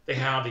keyboard they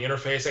have, the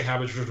interface they have,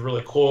 which is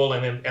really cool,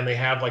 and they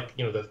have, like,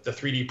 you know, the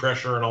 3D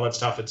pressure and all that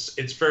stuff.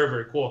 It's very,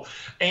 very cool.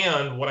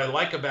 And what I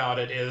like about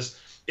it is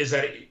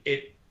that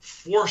it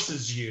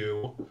forces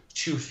you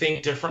to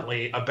think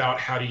differently about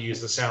how to use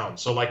the sound.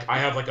 So like I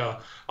have like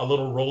a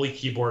little Rolly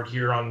keyboard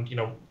here on, you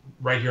know,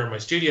 right here in my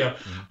studio.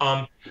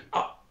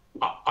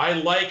 I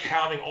like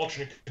having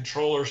alternate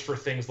controllers for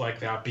things like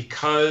that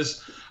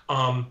because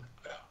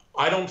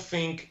I don't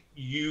think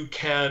you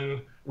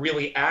can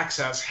really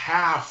access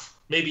half,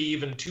 maybe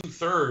even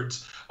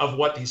 2/3 of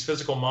what these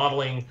physical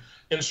modeling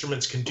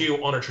instruments can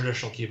do on a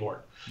traditional keyboard.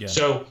 Yeah.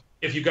 So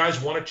if you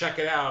guys want to check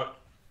it out,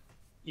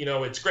 you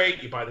know, it's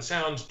great. You buy the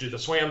sounds, do the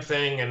SWAM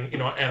thing, and, you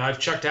know, and I've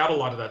checked out a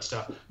lot of that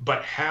stuff,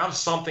 but have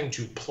something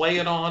to play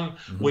it on,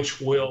 which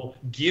will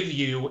give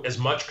you as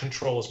much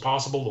control as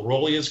possible. The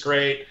Rolly is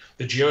great.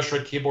 The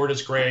GeoShred keyboard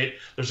is great.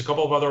 There's a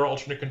couple of other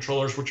alternate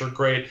controllers which are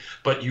great,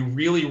 but you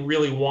really,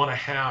 really want to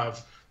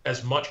have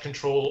as much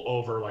control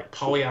over like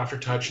poly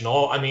aftertouch and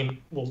all. I mean,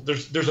 well,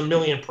 there's a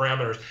million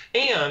parameters,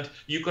 and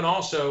you can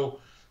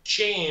also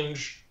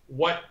change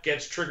what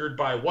gets triggered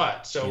by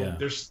what. So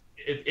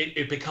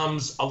it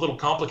becomes a little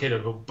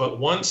complicated, but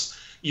once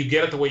you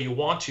get it the way you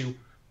want to,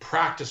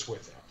 practice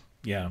with it.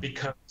 Yeah.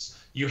 Because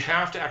you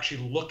have to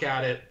actually look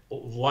at it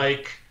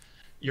like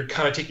you're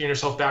kind of taking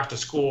yourself back to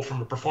school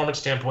from a performance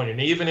standpoint. And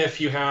even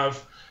if you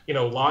have, you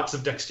know, lots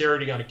of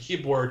dexterity on a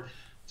keyboard,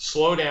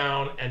 slow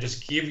down and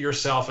just give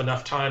yourself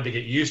enough time to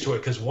get used to it.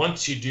 Because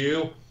once you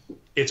do,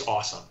 it's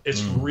awesome.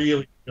 It's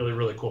really, really,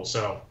 really cool.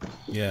 So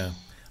yeah.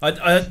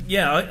 I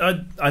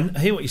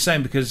hear what you're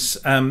saying because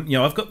you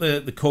know, I've got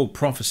the Chord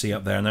Prophecy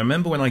up there, and I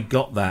remember when I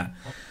got that,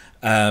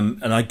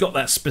 and I got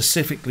that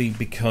specifically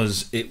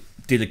because it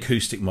did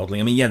acoustic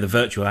modeling. I mean, yeah, the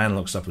virtual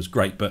analog stuff was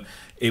great, but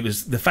it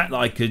was the fact that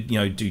I could, you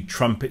know, do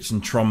trumpets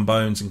and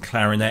trombones and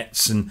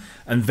clarinets and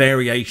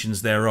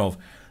variations thereof.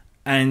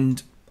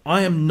 And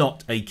I am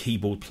not a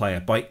keyboard player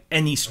by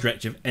any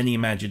stretch of any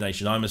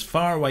imagination. I'm as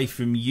far away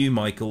from you,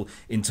 Michael,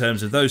 in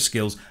terms of those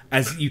skills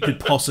as you could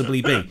possibly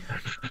be.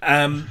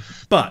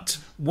 But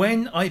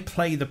when I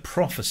play the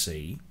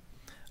Prophecy,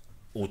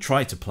 or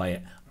try to play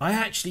it, I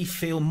actually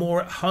feel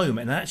more at home,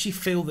 and I actually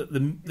feel that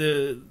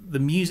the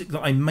music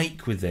that I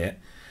make with it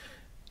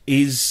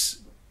is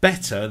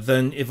better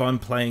than if I'm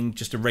playing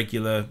just a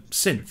regular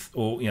synth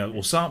or, you know,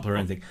 or sampler or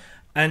anything.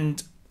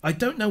 And I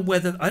don't know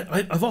whether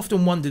I've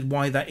often wondered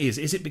why that is.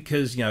 Is it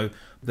because, you know,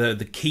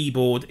 the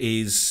keyboard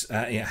is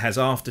it has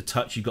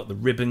aftertouch? You've got the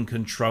ribbon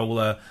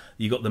controller.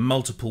 You've got the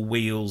multiple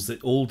wheels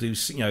that all do.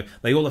 You know,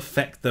 they all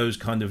affect those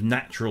kind of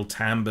natural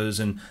timbres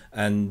and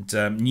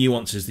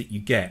nuances that you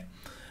get.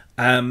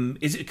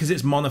 Is it because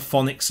it's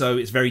monophonic, so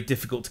it's very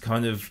difficult to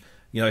kind of,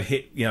 you know,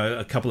 hit, you know,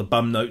 a couple of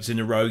bum notes in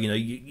a row? You know,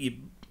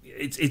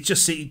 it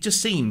just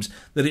seems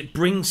that it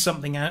brings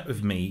something out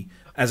of me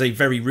as a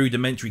very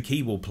rudimentary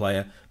keyboard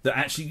player that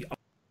actually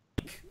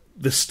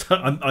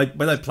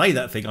when I play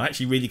that thing, I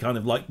actually really kind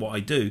of like what I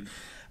do,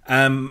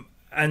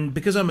 and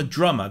because I'm a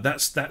drummer,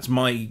 that's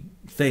my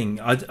thing.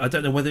 I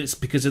don't know whether it's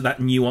because of that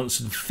nuance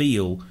and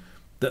feel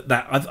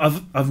that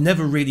I've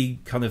never really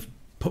kind of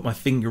put my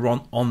finger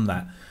on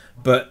that,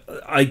 but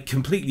I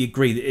completely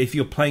agree that if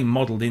you're playing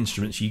modelled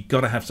instruments, you've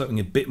got to have something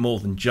a bit more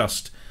than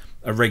just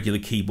a regular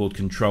keyboard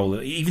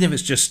controller, even if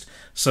it's just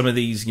some of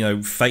these, you know,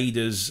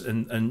 faders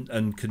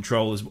and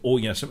controllers, or,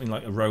 you know, something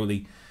like a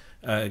Rolly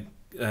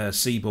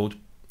Seaboard.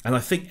 And I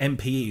think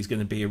MPE is going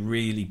to be a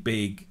really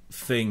big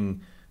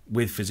thing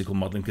with physical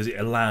modelling because it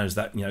allows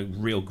that, you know,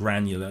 real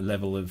granular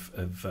level of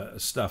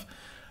stuff.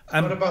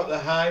 What about the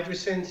Hydra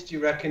synth? Do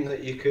you reckon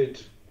that you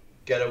could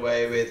get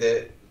away with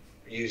it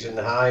using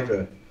the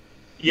Hydra?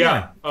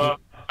 Yeah. I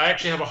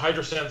actually have a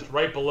Hydra synth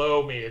right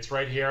below me. It's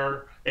right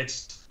here.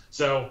 It's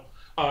so.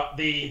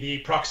 The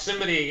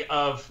proximity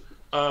of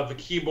the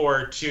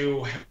keyboard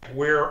to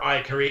where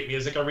I create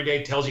music every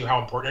day tells you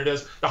how important it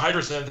is. The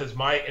Hydra synth is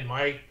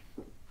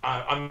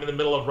I'm in the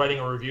middle of writing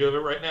a review of it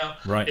right now.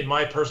 Right. In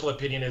my personal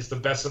opinion, is the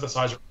best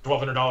synthesizer,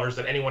 $1,200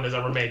 that anyone has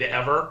ever made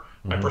ever.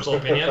 My personal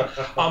opinion.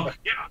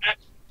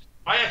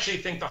 I actually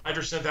think the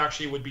Hydra synth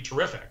actually would be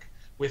terrific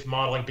with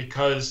modeling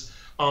because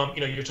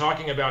you know, you're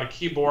talking about a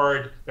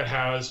keyboard that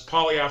has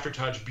poly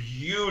aftertouch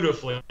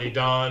beautifully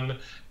done,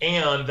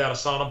 and that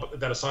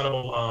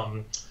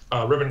assignable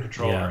ribbon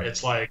controller. Yeah.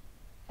 It's like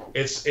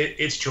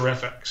it's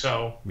terrific.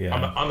 So yeah.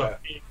 I'm a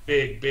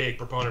big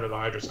proponent of the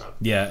Hydra synth.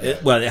 Yeah,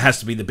 it has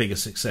to be the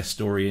biggest success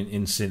story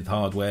in synth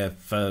hardware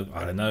for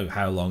I don't know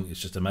how long. It's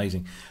just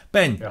amazing.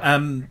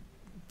 Ben,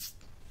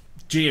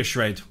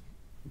 GeoShred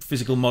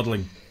physical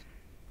modeling?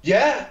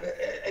 Yeah,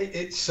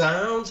 it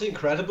sounds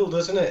incredible,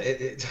 doesn't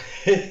it?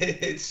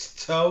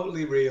 It's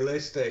totally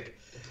realistic.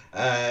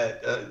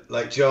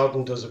 Like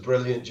Jordan does a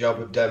brilliant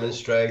job of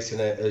demonstrating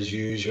it as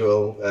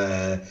usual.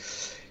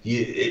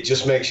 It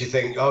just makes you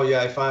think, oh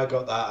yeah, if I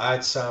got that,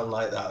 I'd sound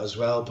like that as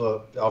well.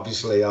 But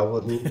obviously, I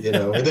wouldn't. You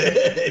know,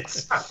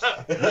 it's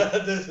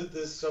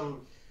there's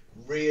some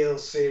real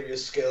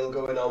serious skill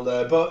going on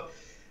there, but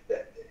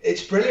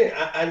it's brilliant,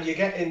 and you're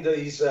getting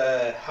these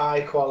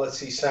high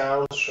quality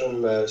sounds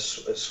from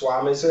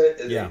SWAM, is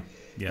it? Yeah.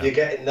 You're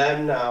getting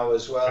them now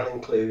as well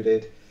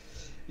included.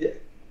 Yeah,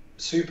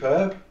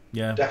 superb.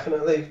 Yeah,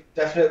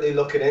 definitely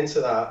looking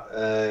into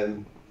that.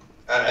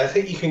 I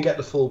think you can get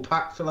the full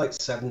pack for like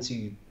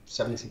 70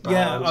 pounds.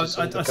 Yeah, I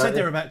said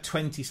they're about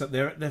 20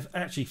 something. They're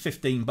actually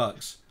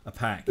 $15 a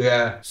pack.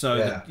 Yeah.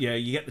 So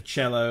you get the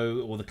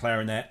cello or the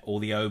clarinet or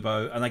the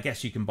oboe, and I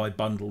guess you can buy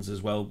bundles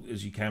as well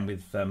as you can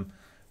with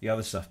the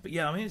other stuff. But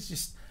yeah, I mean, it's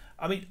just,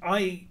 I mean,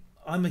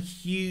 I'm a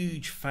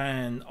huge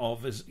fan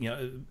of, as you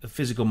know,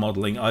 physical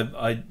modeling.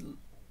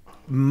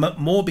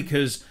 More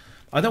because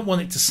I don't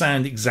want it to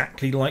sound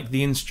exactly like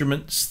the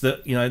instruments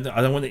that, you know,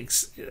 I don't want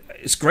it.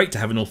 It's great to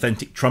have an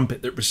authentic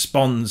trumpet that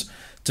responds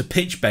to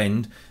pitch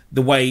bend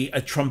the way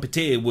a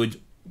trumpeter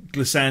would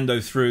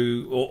glissando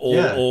through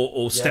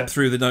or step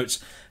through the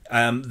notes.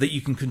 That you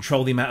can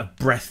control the amount of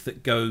breath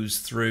that goes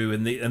through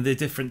and the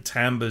different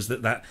timbres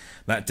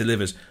that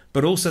delivers,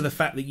 but also the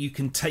fact that you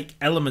can take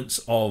elements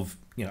of,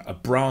 you know, a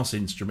brass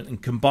instrument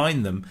and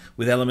combine them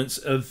with elements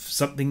of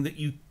something that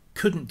you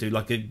couldn't do,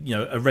 like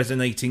a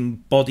resonating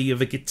body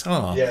of a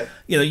guitar. Yeah,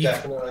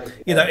 definitely.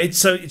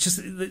 It's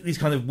just these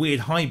kind of weird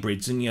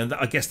hybrids, and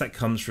I guess that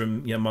comes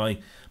from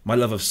my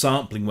love of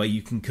sampling, where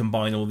you can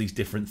combine all these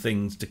different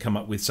things to come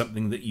up with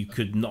something that you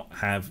could not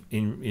have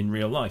in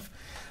real life.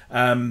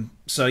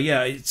 So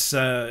yeah, it's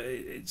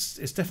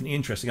definitely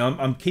interesting.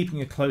 I'm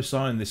keeping a close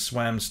eye on this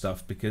SWAM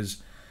stuff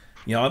because,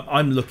 you know,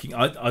 I'm looking.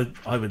 I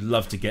would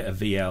love to get a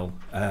VL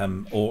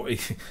or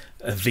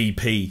a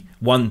VP.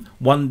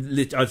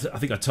 I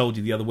think I told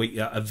you the other week,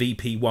 a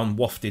VP1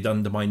 wafted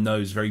under my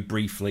nose very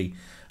briefly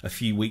a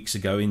few weeks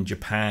ago in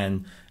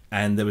Japan,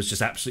 and there was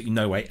just absolutely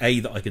no way A,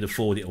 that I could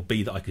afford it, or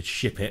B, that I could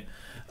ship it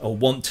or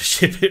want to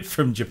ship it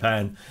from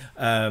Japan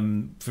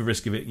for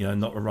risk of it, you know,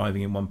 not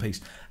arriving in one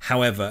piece.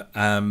 However,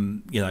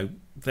 you know,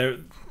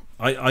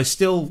 I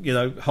still, you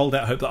know, hold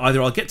out hope that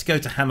either I'll get to go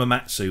to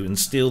Hamamatsu and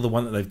steal the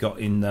one that they've got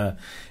in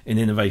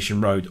Innovation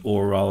Road,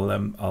 or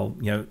I'll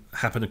you know,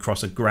 happen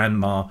across a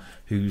grandma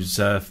whose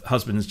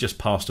husband has just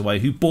passed away,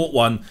 who bought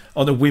one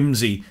on a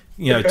whimsy,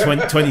 you know,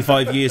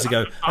 25 years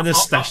ago, and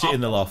has stashed it in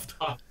the loft.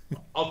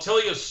 I'll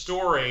tell you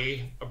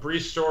a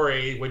brief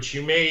story, which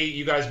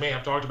you guys may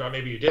have talked about,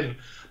 maybe you didn't.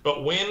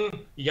 But when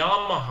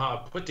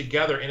Yamaha put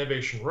together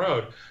Innovation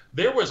Road,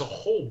 there was a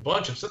whole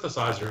bunch of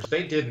synthesizers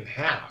they didn't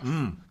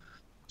have.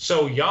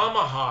 So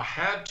Yamaha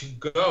had to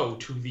go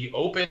to the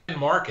open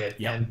market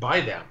and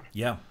buy them.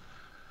 Yeah.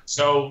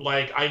 So,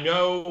 like, I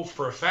know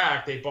for a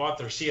fact they bought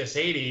their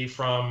CS80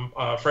 from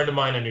a friend of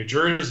mine in New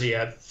Jersey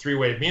at Three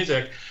Wave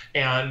Music,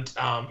 and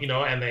you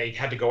know, and they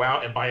had to go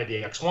out and buy a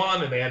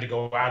DX1, and they had to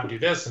go out and do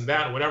this and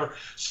that and whatever.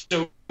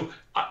 So,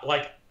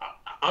 like,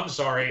 I'm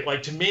sorry,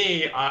 like, to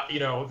me, you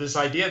know, this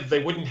idea that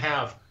they wouldn't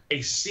have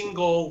a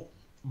single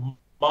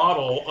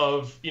model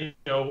of, you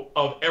know,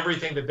 of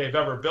everything that they've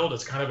ever built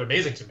is kind of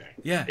amazing to me.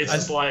 Yeah, it's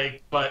just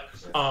like, but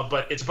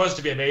it's supposed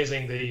to be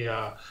amazing.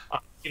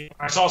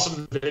 I saw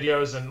some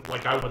videos, and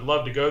like, I would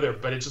love to go there,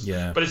 but it's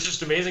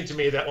just amazing to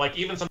me that, like,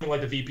 even something like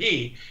the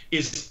VP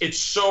it's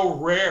so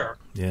rare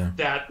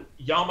that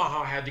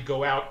Yamaha had to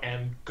go out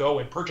and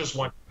purchase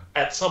one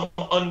at some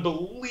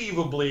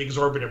unbelievably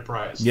exorbitant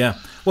price. Yeah,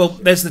 well,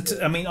 there's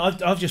I mean,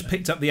 I've just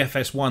picked up the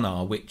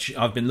FS1R, which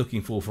I've been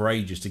looking for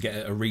ages to get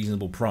at a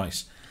reasonable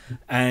price,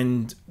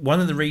 and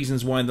one of the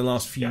reasons why in the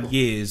last few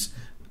years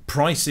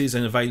prices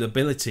and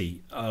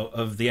availability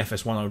of the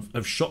FS1R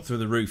have shot through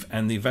the roof,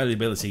 and the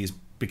availability has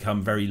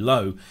become very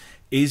low,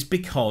 is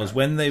because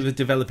when they were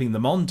developing the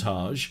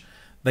Montage,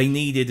 they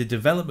needed a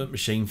development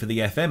machine for the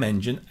FM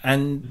engine,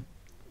 and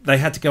they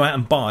had to go out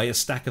and buy a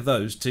stack of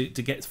those to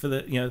get for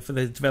the, you know, for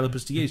the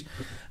developers to use.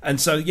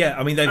 And so yeah,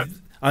 I mean,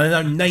 I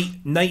know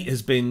Nate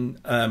has been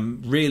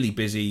really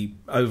busy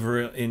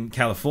over in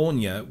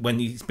California when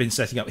he's been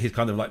setting up his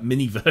kind of like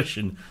mini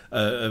version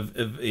of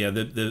you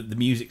know, the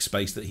music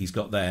space that he's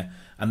got there,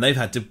 and they've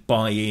had to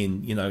buy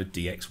in, you know,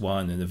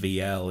 DX1 and a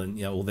VL and,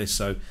 you know, all this.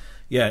 So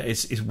yeah,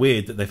 it's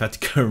weird that they've had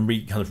to go and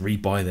kind of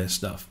rebuy their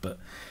stuff, but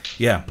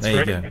yeah, there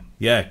you go.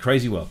 Yeah,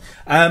 crazy world.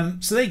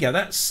 So there you go.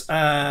 That's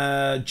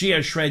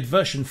GeoShred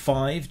version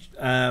 5,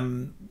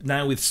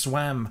 now with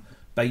SWAM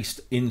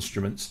based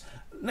instruments.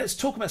 Let's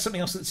talk about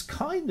something else that's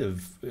kind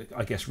of,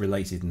 I guess,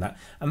 related in that,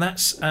 and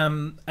that's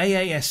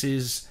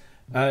AAS's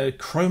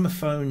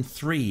Chromaphone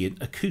 3, an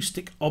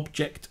acoustic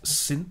object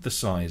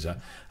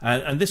synthesizer,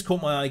 and this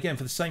caught my eye again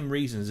for the same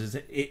reasons as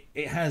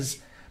it has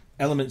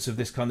elements of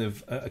this kind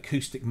of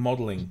acoustic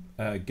modeling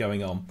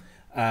going on.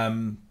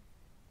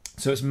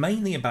 So it's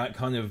mainly about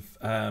kind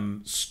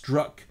of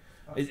struck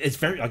It's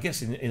very, I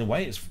guess, in a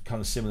way, it's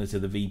kind of similar to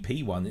the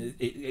VP one.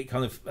 It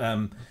kind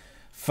of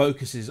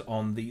focuses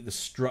on the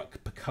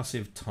struck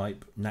percussive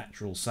type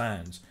natural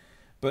sounds,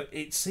 but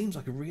it seems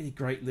like a really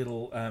great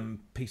little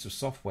piece of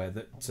software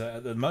that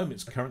at the moment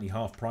it's currently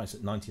half price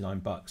at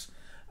 $99.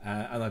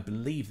 And I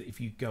believe that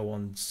if you go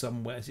on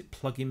somewhere, is it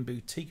Plugin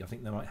Boutique? I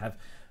think they might have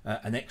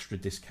an extra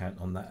discount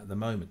on that at the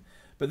moment.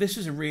 But this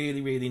is a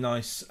really, really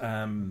nice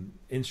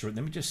instrument.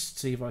 Let me just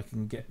see if I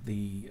can get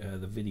the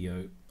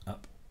video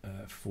up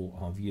for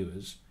our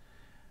viewers.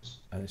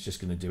 And it's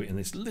just going to do it in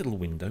this little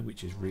window,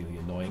 which is really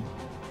annoying.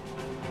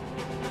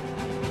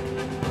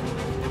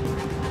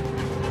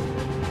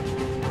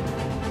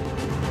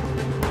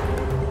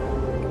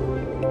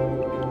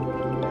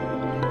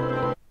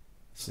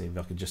 See if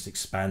I can just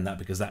expand that,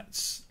 because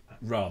that's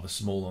rather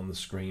small on the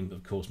screen. But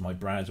of course, my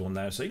browser will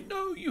now say,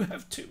 no, you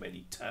have too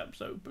many tabs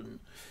open.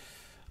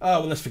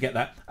 Oh, well, let's forget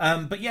that.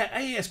 But yeah,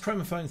 AAS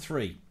Chromaphone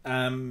 3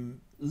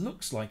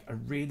 looks like a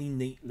really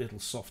neat little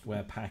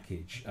software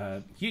package.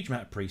 Huge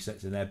amount of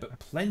presets in there, but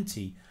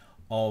plenty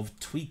of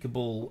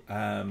tweakable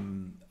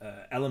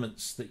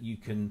elements that you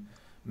can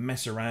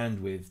mess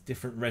around with.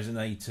 Different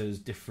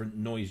resonators, different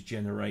noise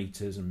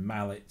generators and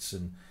mallets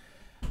and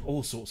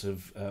all sorts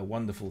of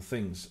wonderful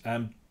things.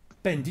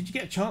 Ben, did you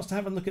get a chance to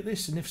have a look at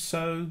this? And if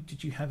so,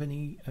 did you have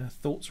any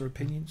thoughts or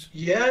opinions?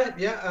 Yeah.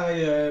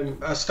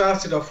 I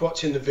started off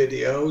watching the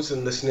videos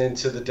and listening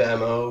to the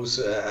demos,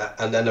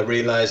 and then I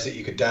realised that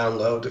you could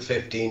download a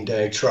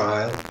 15-day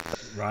trial,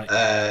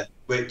 right?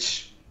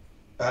 Which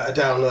I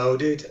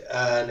downloaded,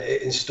 and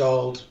it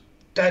installed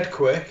dead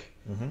quick.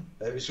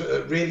 It was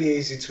really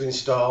easy to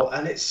install,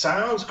 and it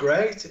sounds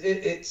great.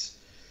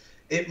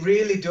 It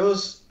really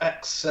does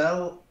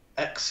excel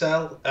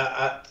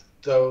at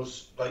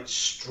those like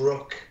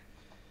struck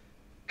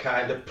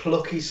kind of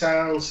plucky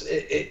sounds.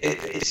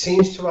 It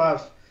seems to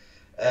have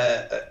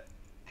a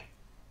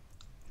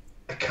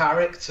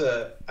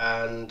character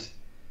and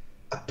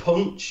a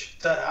punch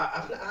that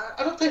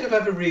I don't think I've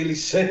ever really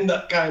seen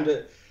that kind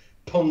of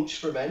punch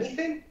from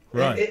anything.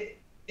 Right.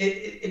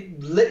 It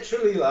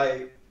literally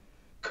like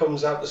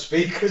comes out the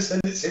speakers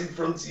and it's in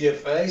front of your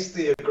face.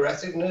 The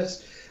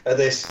aggressiveness of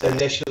this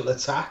initial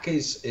attack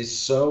is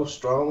so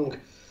strong.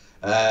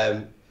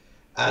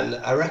 And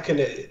I reckon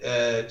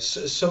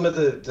some of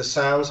the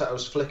sounds that I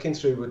was flicking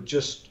through would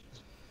just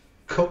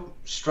cut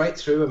straight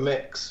through a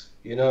mix.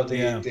 You know,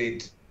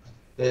 they'd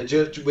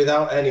just,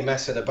 without any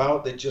messing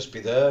about, they'd just be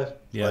there,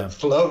 like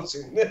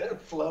floating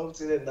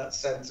in that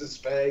centre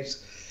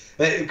space.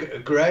 A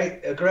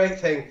great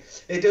thing.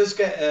 It does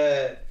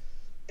get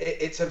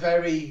it's a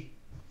very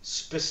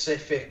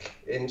specific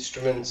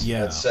instrument,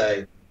 I'd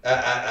say,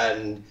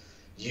 and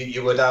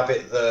you would have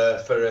it there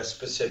for a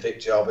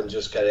specific job and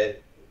just get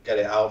it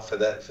out for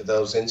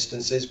those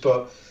instances.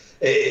 But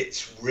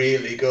it's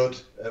really good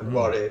at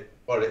what it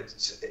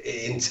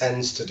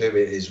intends to do.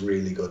 It is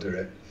really good at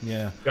it.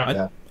 Yeah.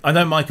 I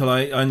know, Michael,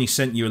 I only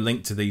sent you a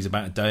link to these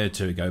about a day or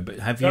two ago, but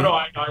have you? No,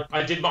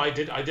 I did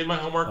my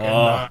homework.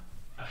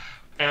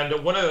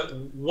 And one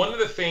of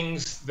the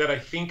things that I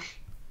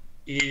think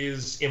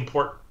is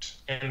important,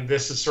 and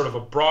this is sort of a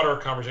broader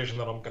conversation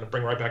that I'm going to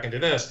bring right back into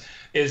this,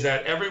 is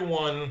that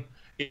everyone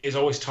is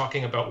always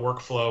talking about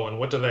workflow and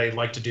what do they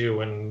like to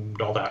do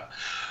and all that.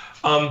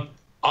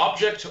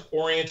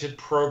 Object-oriented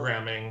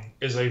programming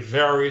is a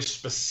very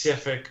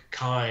specific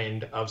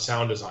kind of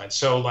sound design.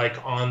 So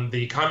like on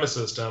the Kama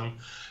system,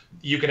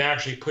 you can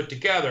actually put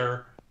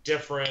together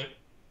different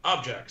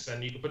objects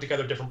and you can put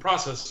together different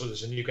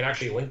processes and you can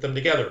actually link them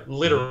together,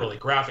 literally,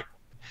 graphically.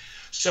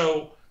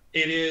 So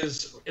it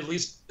is, at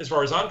least as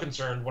far as I'm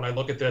concerned, when I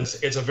look at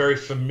this, it's a very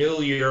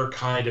familiar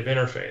kind of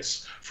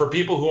interface. For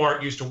people who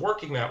aren't used to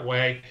working that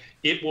way,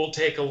 it will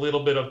take a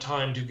little bit of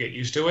time to get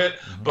used to it.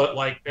 But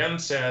like Ben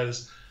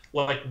says,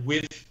 like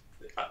with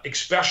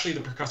especially the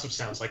percussive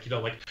sounds, like, you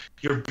know, like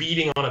you're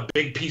beating on a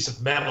big piece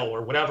of metal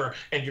or whatever,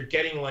 and you're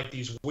getting like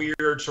these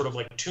weird sort of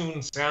like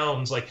tuned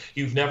sounds like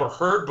you've never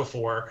heard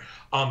before.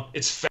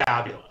 It's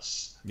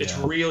fabulous. It's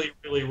really,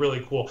 really,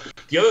 really cool.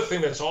 The other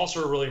thing that's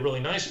also really, really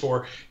nice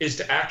for is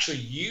to actually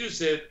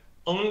use it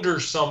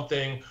under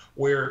something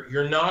where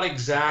you're not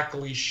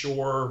exactly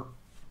sure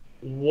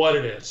what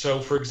it is. So,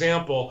 for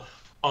example,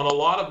 on a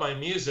lot of my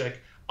music,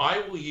 I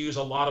will use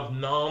a lot of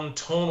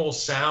non-tonal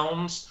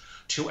sounds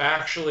to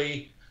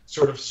actually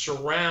sort of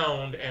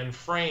surround and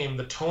frame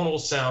the tonal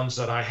sounds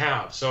that I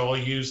have. So I'll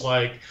use,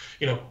 like,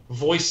 you know,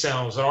 voice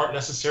sounds that aren't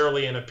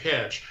necessarily in a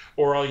pitch,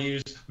 or I'll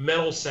use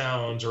metal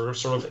sounds or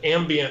sort of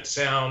ambient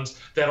sounds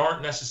that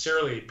aren't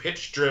necessarily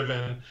pitch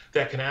driven,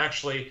 that can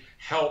actually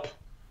help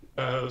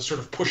sort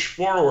of push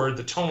forward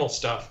the tonal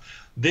stuff.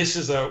 This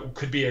is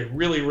could be a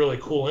really, really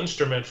cool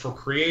instrument for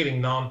creating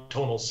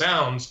non-tonal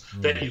sounds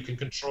that you can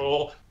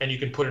control and you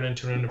can put it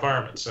into an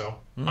environment. So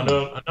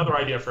another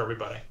idea for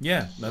everybody.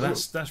 Yeah, no,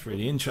 that's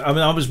really interesting. I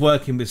mean, I was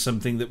working with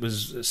something that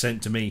was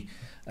sent to me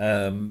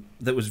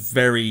that was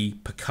very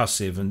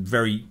percussive and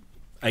very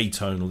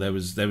atonal. There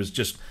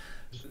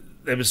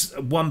was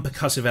one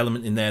percussive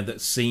element in there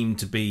that seemed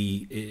to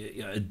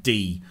be a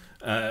D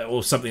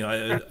or something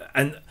like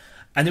that.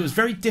 And it was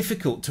very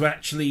difficult to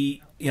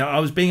actually, I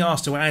was being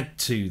asked to add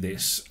to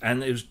this,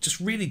 and it was just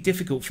really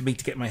difficult for me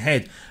to get my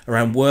head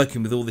around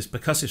working with all this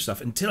percussive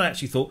stuff until I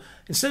actually thought,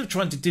 instead of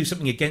trying to do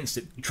something against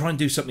it, try and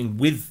do something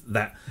with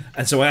that.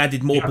 And so I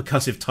added more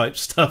percussive type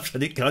stuff,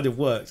 and it kind of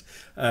worked.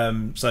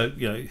 So,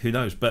 who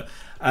knows? But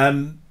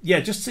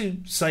just to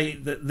say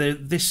that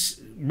this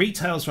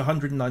retails for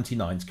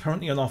 $199. It's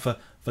currently on offer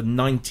for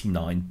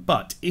 $99.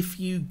 But if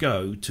you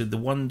go to the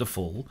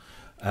wonderful...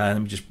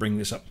 let me just bring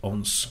this up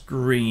on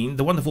screen.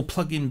 The wonderful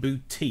plug-in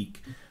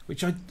boutique,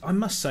 which I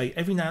must say,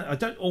 every now I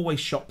don't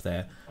always shop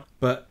there,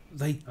 but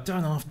they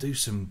don't have to do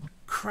some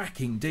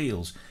cracking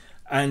deals.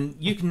 And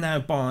you can now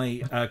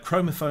buy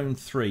Chromaphone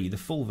 3, the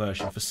full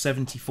version, for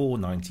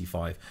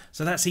 $74.95.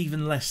 So that's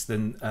even less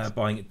than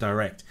buying it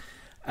direct.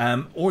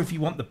 Or if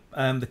you want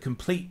the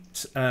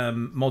complete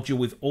module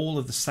with all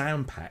of the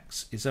sound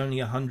packs, it's only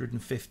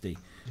 $150,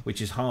 which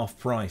is half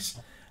price.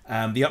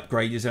 The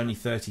upgrade is only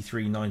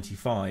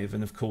 $33.95,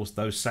 and of course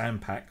those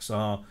sound packs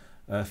are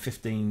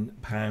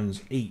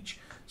 £15 each.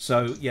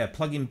 So yeah,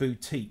 Plug-in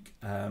Boutique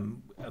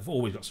have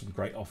always got some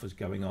great offers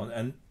going on,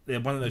 and they're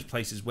one of those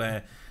places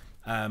where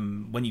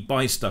when you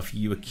buy stuff,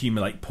 you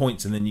accumulate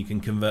points, and then you can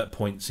convert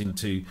points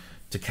into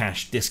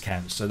cash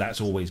discounts. So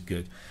that's always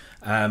good.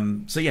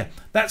 So yeah,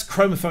 that's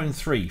Chromaphone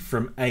 3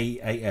 from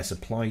AAS,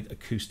 Applied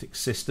Acoustic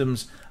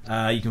Systems.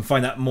 You can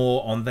find out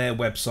more on their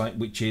website,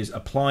 which is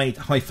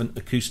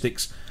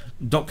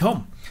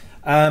applied-acoustics.com.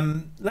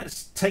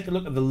 Let's take a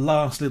look at the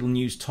last little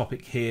news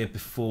topic here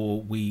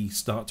before we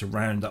start to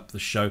round up the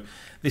show.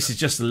 This is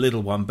just a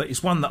little one, but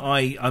it's one that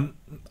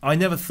I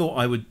never thought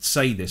I would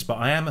say this, but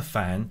I am a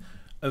fan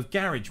of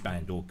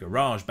Garageband or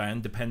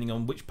Garageband, depending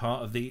on which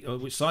part of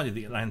which side of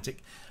the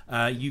Atlantic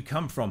you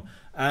come from.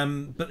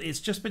 But it's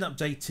just been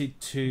updated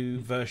to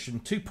version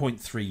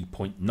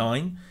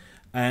 2.3.9,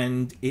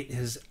 and it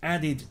has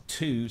added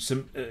to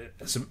some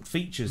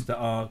features that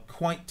are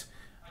quite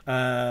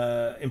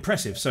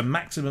impressive. So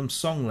maximum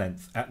song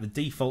length at the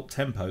default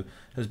tempo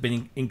has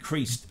been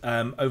increased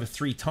over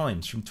 3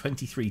 times, from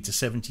 23 to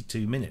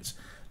 72 minutes.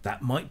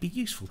 That might be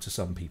useful to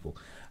some people.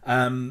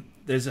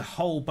 There's a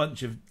whole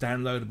bunch of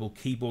downloadable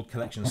keyboard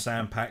collection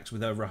sound packs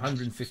with over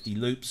 150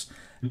 loops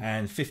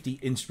and 50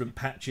 instrument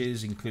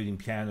patches, including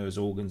pianos,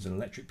 organs, and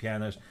electric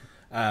pianos.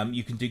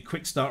 You can do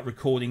quick start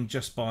recording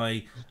just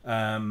by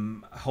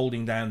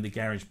holding down the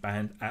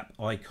GarageBand app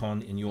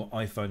icon in your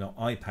iPhone or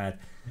iPad.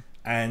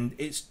 And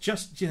it's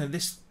just,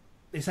 this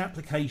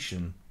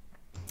application,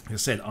 like I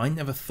said, I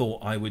never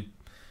thought I would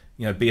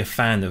be a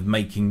fan of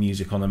making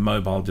music on a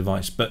mobile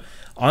device, but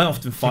I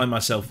often find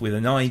myself with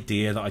an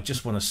idea that I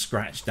just want to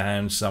scratch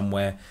down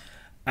somewhere,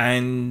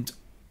 and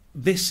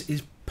this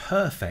is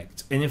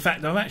perfect. And in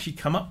fact, I've actually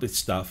come up with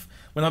stuff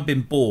when I've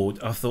been bored.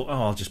 I thought,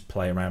 I'll just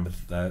play around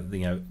with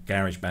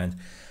GarageBand,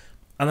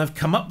 and I've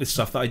come up with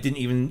stuff that I didn't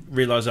even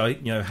realize I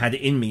had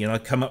it in me. And I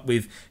come up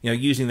with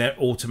using their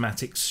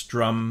automatic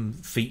strum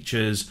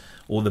features,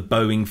 or the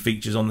bowing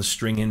features on the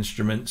string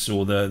instruments,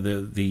 or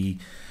the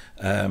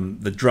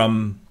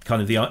drum,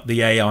 kind of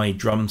the AI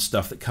drum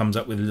stuff that comes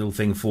up with a little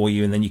thing for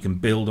you, and then you can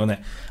build on it.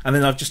 And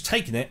then I've just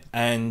taken it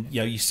and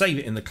you save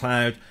it in the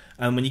cloud,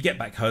 and when you get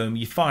back home,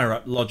 you fire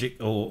up Logic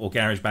or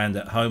GarageBand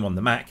at home on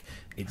the Mac.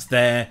 It's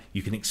there.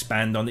 You can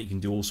expand on it. You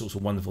can do all sorts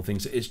of wonderful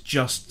things. It's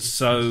just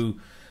so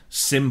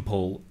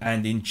simple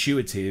and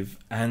intuitive,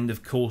 and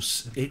of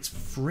course it's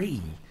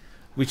free,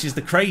 which is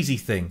the crazy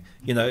thing.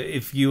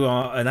 If you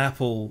are an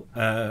Apple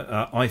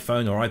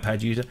iPhone or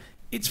iPad user,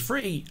 it's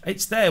free.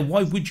 It's there.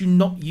 Why would you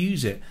not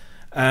use it?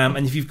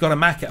 And if you've got a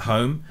Mac at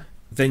home,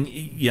 then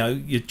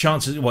your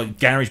chances. Well,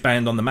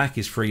 GarageBand on the Mac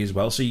is free as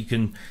well, so you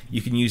can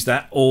use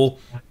that, or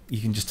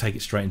you can just take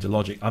it straight into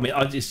Logic. I mean,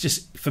 it's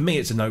just, for me,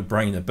 it's a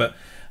no-brainer. But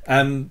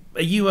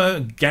are you a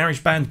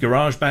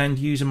GarageBand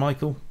user,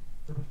 Michael?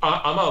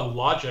 I'm a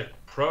Logic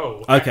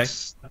Pro. Okay.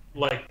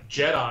 Like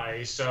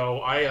Jedi.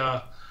 So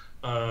I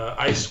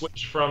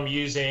switched from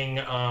using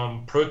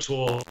Pro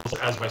Tools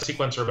as my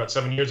sequencer about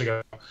 7 years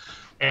ago.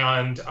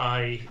 And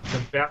the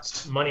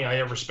best money I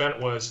ever spent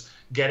was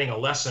getting a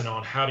lesson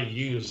on how to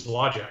use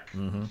Logic.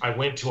 Mm-hmm. I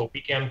went to a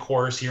weekend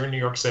course here in New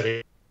York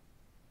City,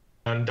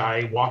 and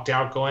I walked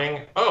out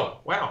going, "Oh,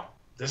 wow,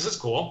 this is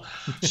cool."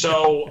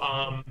 So,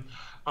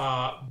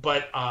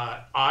 but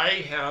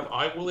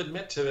I will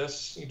admit to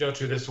this,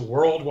 to this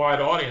worldwide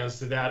audience,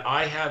 that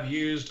I have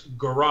used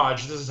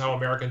Garage. This is how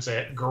Americans say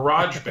it,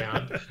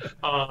 GarageBand.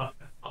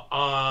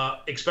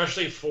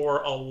 Especially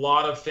for a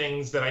lot of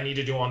things that I need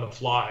to do on the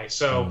fly.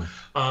 So,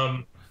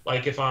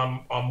 like if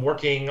I'm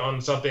working on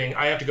something,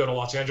 I have to go to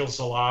Los Angeles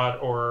a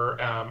lot, or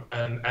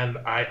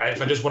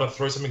if I just want to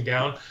throw something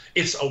down,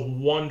 it's a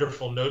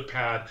wonderful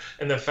notepad,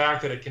 and the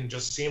fact that it can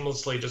just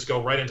seamlessly just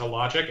go right into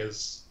Logic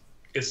it's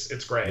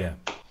great.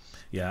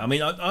 Yeah. I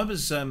mean, I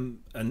was and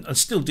I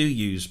still do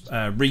use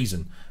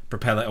Reason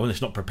Propeller. Well,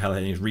 it's not Propeller;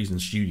 it's Reason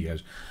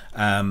Studios.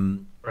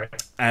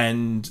 Right.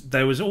 And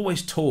there was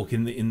always talk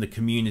in the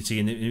community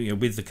and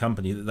with the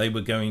company that they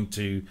were going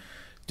to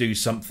do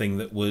something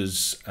that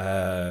was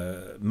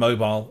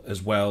mobile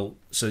as well,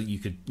 so you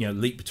could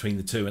leap between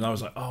the two. And I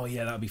was like, oh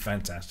yeah, that'd be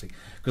fantastic,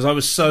 because I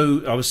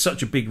was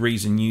such a big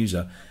Reason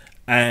user.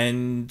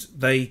 And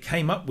they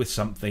came up with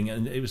something,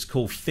 and it was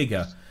called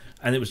Figure,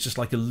 and it was just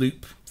like a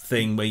loop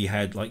thing where you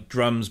had like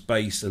drums,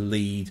 bass, a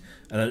lead,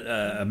 and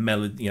a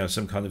melody,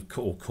 some kind of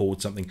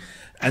chord, something,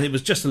 and it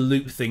was just a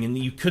loop thing, and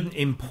you couldn't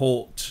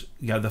import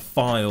the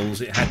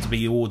files; it had to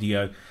be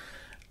audio.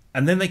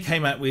 And then they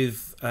came out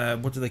with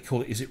what do they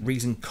call it? Is it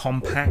Reason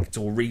Compact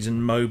or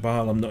Reason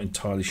Mobile? I'm not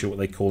entirely sure what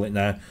they call it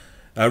now.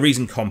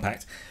 Reason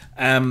Compact,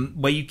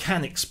 where you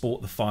can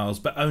export the files,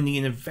 but only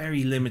in a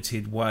very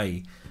limited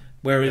way.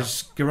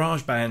 Whereas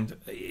GarageBand,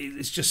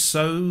 it's just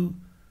so,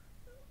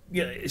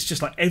 it's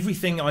just like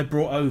everything I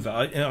brought over.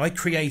 I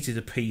created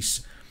a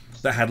piece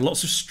that had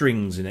lots of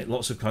strings in it,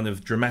 lots of kind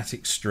of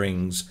dramatic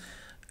strings,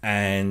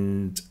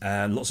 and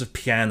lots of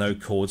piano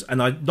chords.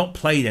 And I'd not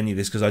played any of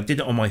this because I did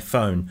it on my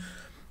phone.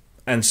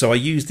 And so I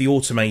used the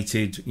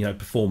automated,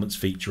 performance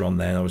feature on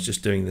there, and I was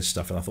just doing this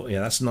stuff, and I thought, yeah,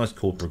 that's a nice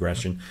chord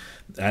progression,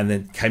 and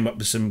then came up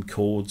with some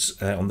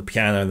chords on the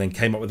piano, and then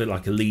came up with it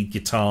like a lead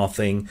guitar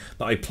thing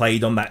that I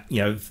played on that,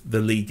 the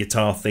lead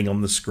guitar thing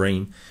on the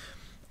screen,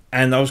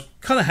 and I was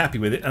kind of happy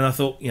with it, and I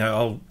thought,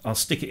 I'll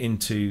stick it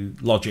into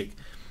Logic,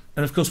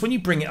 and of course when you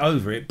bring it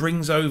over, it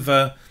brings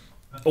over,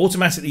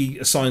 automatically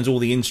assigns all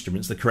the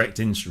instruments, the correct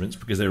instruments,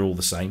 because they're all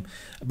the same,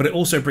 but it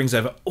also brings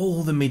over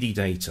all the MIDI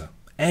data.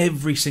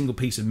 Every single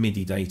piece of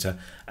MIDI data,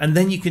 and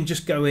then you can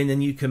just go in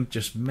and you can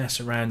just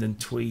mess around and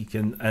tweak,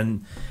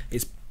 and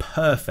it's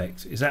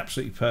perfect. It's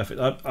absolutely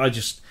perfect.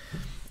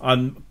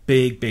 I'm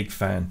big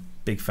fan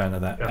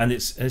of that, and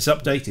it's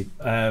updated.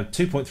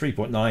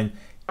 2.3.9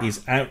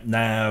 is out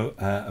now,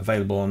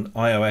 available on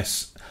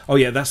iOS. Oh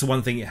yeah, that's the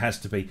one thing it has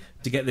to be.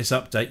 To get this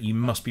update, you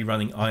must be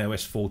running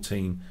iOS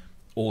 14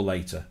 or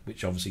later,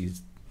 which obviously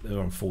is, they're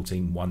on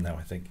 14.1 now,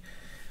 I think.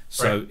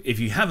 So if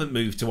you haven't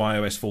moved to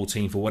iOS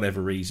 14 for whatever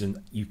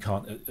reason, you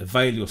can't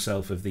avail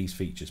yourself of these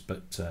features,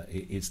 but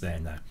it's there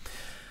now.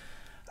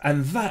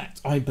 And that,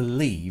 I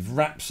believe,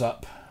 wraps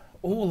up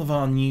all of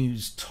our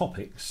news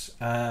topics,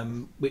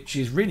 which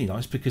is really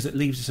nice because it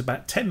leaves us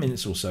about 10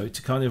 minutes or so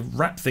to kind of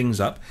wrap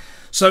things up.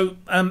 So,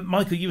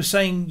 Michael, you were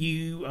saying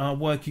you are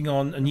working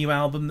on a new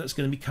album that's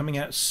going to be coming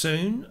out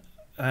soon?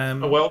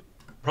 Well,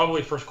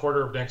 probably first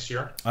quarter of next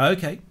year.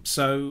 Okay,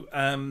 so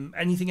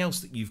anything else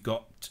that you've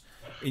got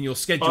in your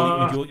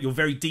schedule, your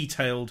very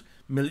detailed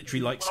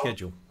military-like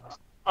schedule?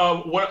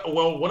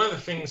 Well, one of the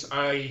things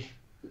I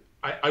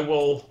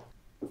will.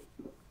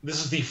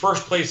 This is the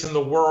first place in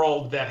the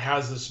world that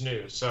has this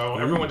news, so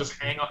everyone just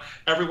hang on.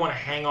 Everyone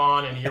hang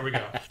on, and here we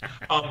go.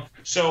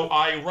 So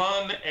I'm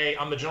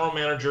the general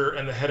manager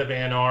and the head of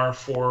A&R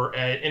for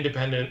an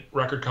independent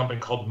record company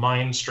called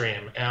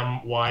Mindstream,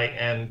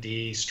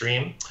 MYND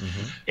Stream,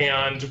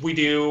 and we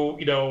do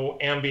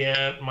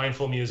ambient,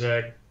 mindful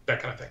music, that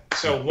kind of thing.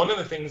 So one of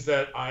the things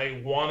that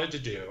I wanted to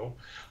do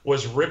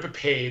was rip a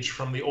page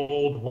from the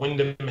old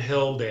Windham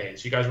Hill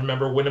days. You guys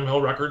remember Windham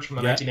Hill records from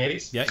the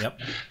 1980s? Yeah,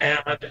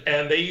 yep.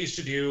 And they used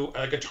to do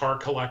a guitar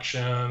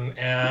collection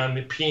and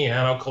a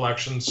piano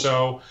collection.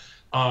 So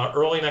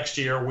early next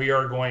year, we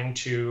are going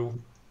to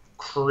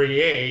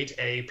create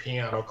a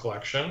piano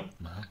collection,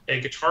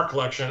 a guitar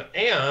collection,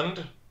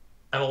 and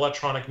an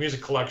electronic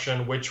music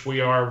collection, which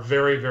we are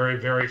very, very,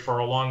 very far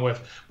along with,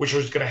 which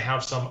is going to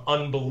have some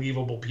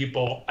unbelievable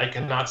people. I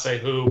cannot say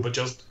who, but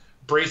just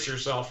brace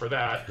yourself for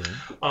that.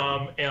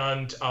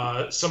 And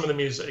some of the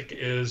music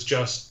is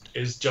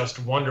just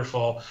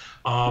wonderful.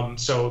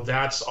 So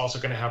that's also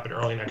going to happen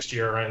early next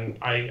year, and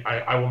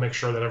I will make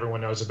sure that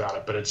everyone knows about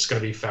it. But it's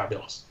going to be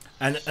fabulous.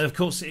 And of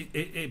course,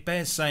 it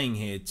bears saying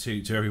here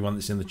to everyone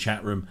that's in the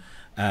chat room.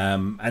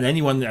 And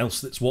anyone else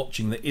that's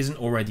watching that isn't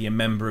already a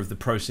member of the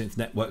ProSynth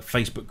Network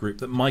Facebook group,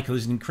 that Michael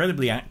is an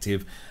incredibly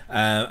active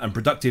and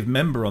productive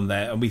member on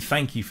there, and we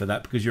thank you for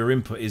that because your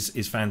input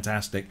is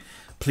fantastic.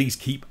 Please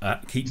keep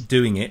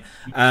doing it.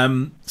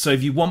 So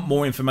if you want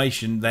more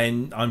information,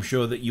 then I'm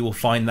sure that you will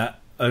find that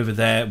over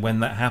there when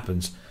that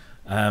happens.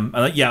 And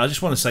I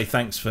just want to say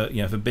thanks for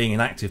for being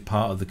an active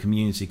part of the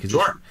community, because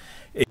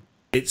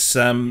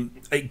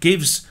it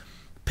gives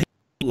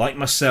like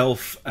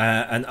myself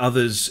and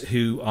others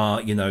who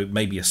are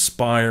maybe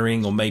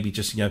aspiring or maybe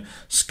just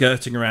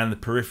skirting around the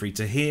periphery,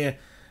 to hear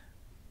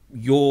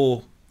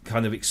your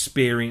kind of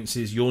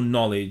experiences, your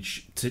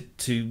knowledge,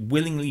 to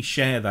willingly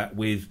share that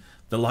with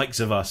the likes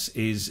of us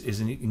is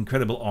an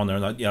incredible honor,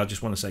 and I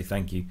just want to say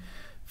thank you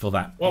for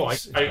that. Well,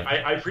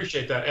 I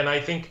appreciate that, and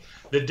I think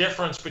the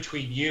difference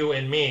between you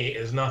and me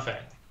is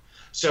nothing.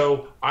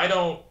 So I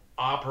don't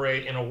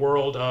operate in a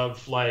world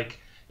of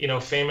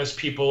famous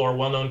people or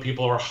well-known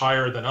people are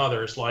higher than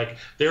others. Like,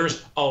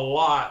 there's a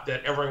lot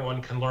that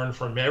everyone can learn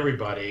from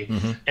everybody.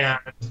 And,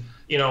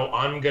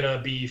 I'm going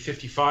to be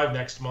 55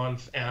 next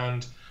month.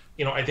 And,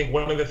 I think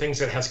one of the things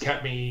that has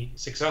kept me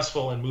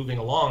successful and moving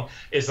along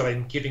is that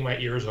I'm keeping my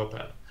ears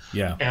open.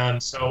 Yeah.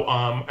 And so,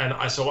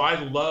 I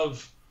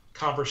love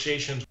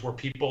conversations where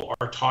people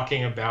are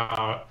talking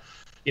about,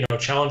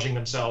 challenging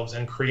themselves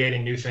and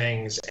creating new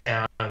things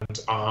and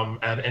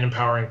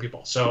empowering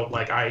people. So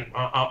like I'm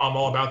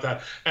all about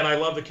that, and I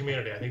love the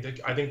community.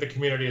 I think the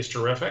community is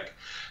terrific,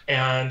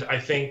 and I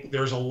think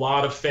there's a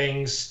lot of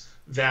things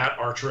that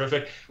are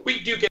terrific.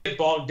 We do get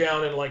bogged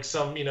down in like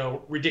some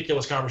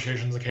ridiculous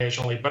conversations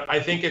occasionally, but I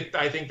think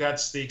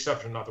that's the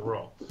exception, not the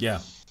rule. Yeah,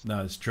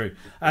 no, it's true.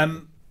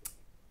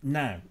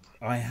 Now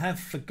I have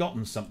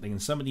forgotten something,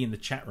 and somebody in the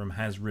chat room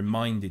has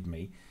reminded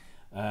me.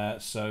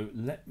 So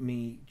let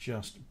me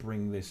just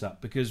bring this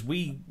up, because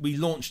we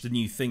launched a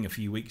new thing a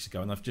few weeks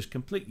ago, and I've just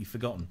completely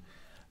forgotten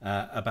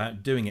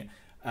about doing it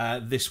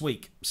this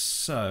week.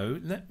 So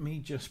let me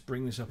just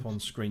bring this up on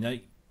screen. Now,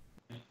 you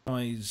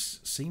guys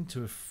seem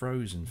to have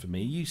frozen for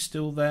me. Are you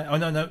still there? Oh,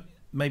 no,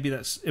 maybe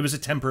it was a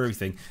temporary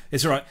thing.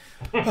 It's all right.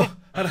 Oh,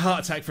 I had a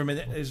heart attack for a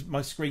minute as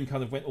my screen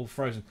kind of went all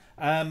frozen.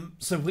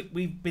 So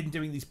we've been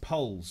doing these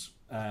polls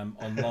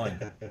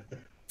online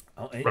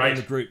in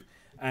the group.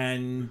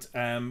 And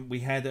we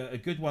had a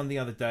good one the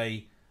other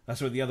day.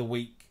 The other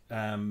week,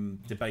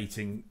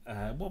 debating.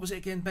 What was it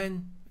again,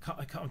 Ben?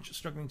 I'm just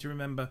struggling to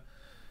remember.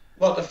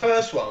 What, the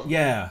first one?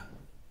 Yeah.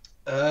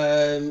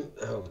 The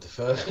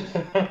first.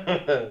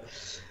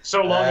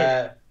 So long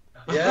ago.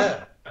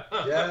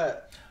 Yeah.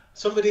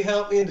 Somebody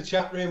help me in the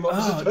chat room. What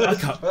was the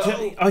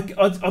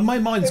first? My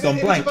mind's gone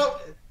blank.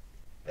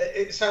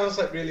 It sounds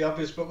like really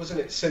obvious, but wasn't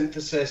it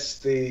synthesis?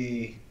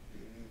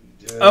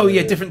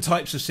 Different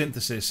types of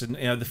synthesis, and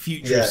the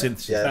future of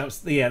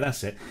synthesis.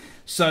 That's it.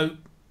 So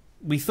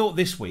we thought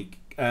this week,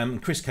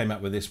 Chris came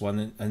up with this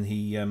one, and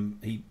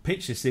he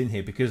pitched this in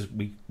here because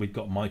we'd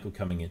got Michael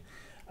coming in.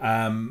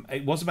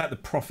 It was about the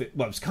Prophet.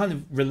 Well, it was kind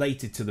of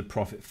related to the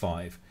Prophet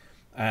 5,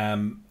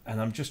 and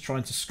I'm just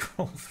trying to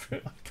scroll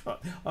through.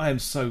 I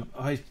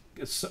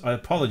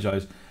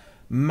apologise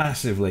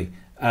massively.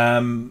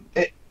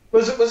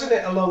 Wasn't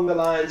it along the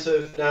lines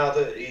of, now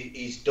that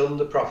he's done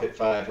the Prophet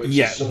 5, which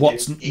is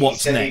something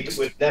what's said next? He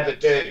would never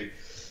do.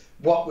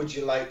 What would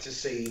you like to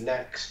see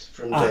next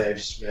from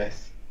Dave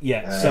Smith?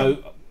 Yeah.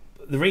 So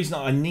the reason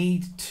I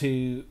need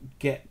to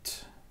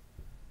get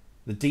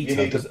the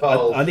details,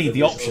 I need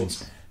the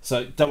options.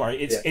 So don't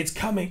worry, it's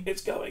coming.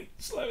 It's going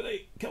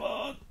slowly. Come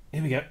on.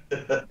 Here we go.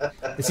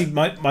 You see,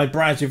 my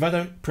browser, if I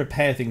don't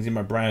prepare things in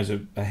my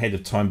browser ahead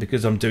of time,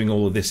 because I'm doing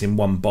all of this in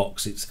one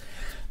box,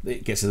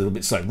 it gets a little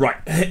bit slow. Right,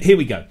 here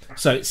we go.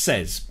 So it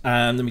says,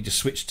 let me just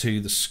switch to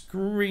the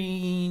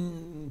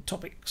screen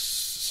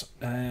topics.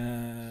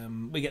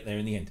 We get there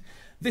in the end.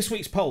 This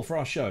week's poll for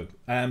our show.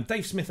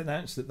 Dave Smith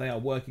announced that they are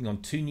working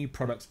on 2 new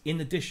products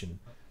in addition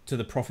to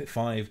the Prophet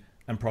 5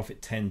 and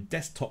Prophet 10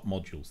 desktop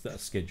modules that are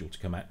scheduled to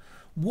come out.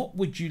 What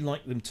would you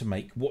like them to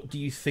make? What do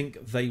you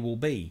think they will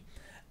be?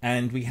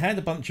 And we had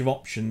a bunch of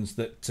options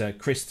that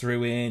Chris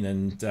threw in,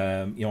 and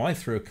I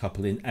threw a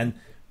couple in, and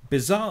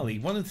bizarrely,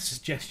 one of the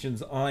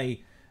suggestions I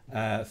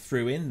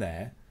threw in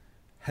there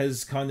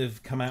has kind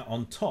of come out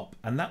on top,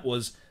 and that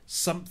was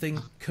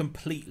something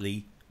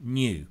completely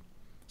new.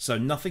 So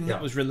nothing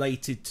that was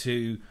related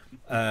to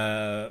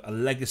a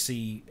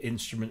legacy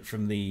instrument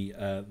from the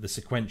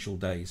sequential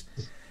days.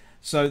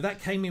 So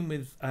that came in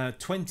with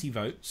 20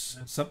 votes,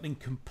 something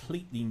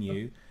completely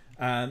new.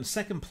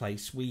 Second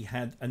place, we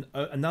had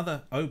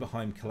another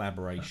Oberheim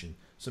collaboration,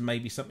 so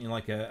maybe something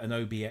like an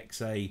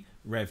OBXA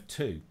Rev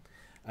 2.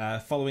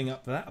 Following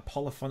up that, a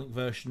polyphonic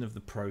version of the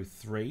Pro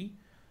 3,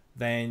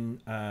 then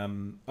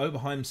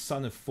Oberheim's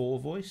Son of 4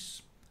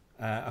 voice,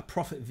 a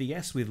Prophet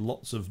VS with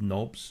lots of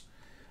knobs,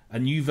 a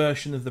new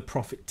version of the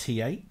Prophet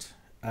T8,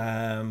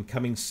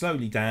 coming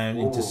slowly down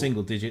into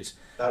single digits.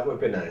 That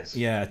would be nice.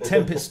 Yeah, a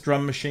Tempest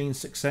drum machine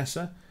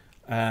successor,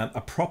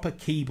 a proper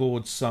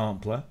keyboard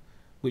sampler,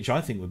 which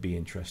I think would be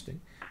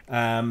interesting,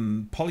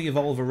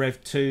 Polyevolver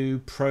Rev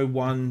 2, Pro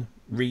 1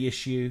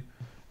 reissue,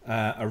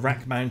 a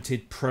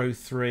rack-mounted Pro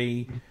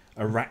 3,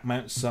 a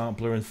rack-mount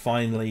sampler, and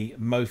finally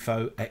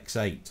Mofo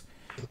X8.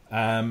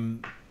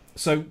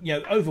 So,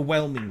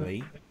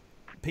 overwhelmingly,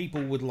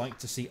 people would like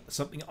to see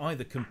something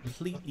either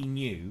completely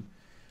new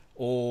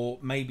or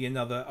maybe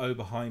another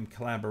Oberheim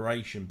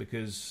collaboration,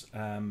 because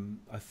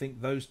I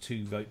think those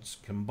 2 votes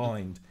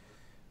combined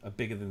are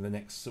bigger than the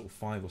next sort of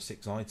 5 or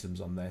 6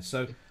 items on there.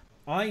 So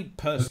I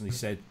personally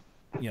said,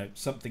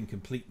 something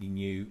completely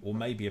new, or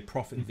maybe a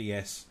Prophet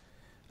VS,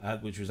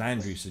 which was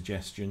Andrew's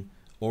suggestion,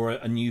 or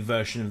a new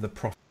version of the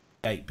Prophet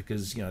 8,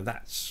 because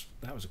that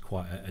was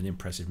quite an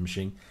impressive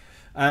machine.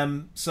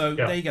 So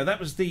there you go. That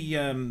was the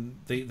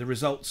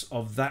results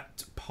of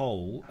that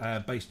poll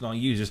based on our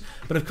users.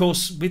 But of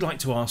course, we'd like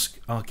to ask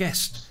our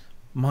guest,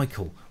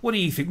 Michael, what do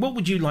you think? What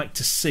would you like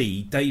to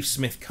see Dave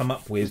Smith come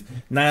up with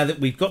now that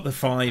we've got the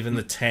 5 and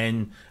the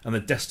 10 and the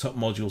desktop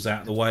modules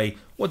out of the way?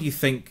 What do you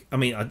think? I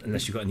mean,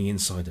 unless you've got any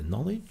insider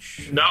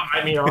knowledge. No,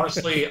 I mean,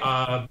 honestly,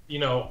 I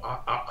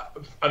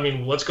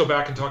mean, let's go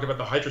back and talk about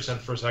the Hydrosynth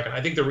for a second.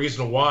 I think the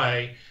reason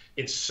why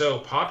it's so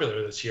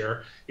popular this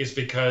year is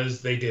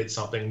because they did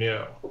something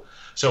new.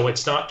 So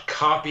it's not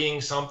copying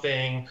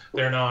something.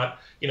 They're not,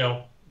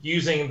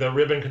 using the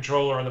ribbon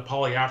controller and the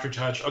poly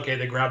aftertouch. Okay,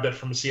 they grabbed it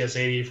from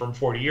CS80 from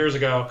 40 years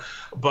ago,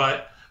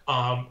 but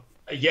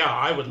yeah,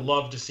 I would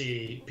love to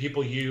see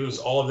people use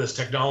all of this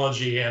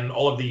technology and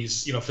all of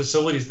these,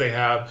 facilities they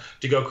have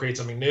to go create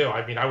something new.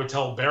 I mean, I would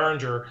tell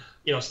Behringer,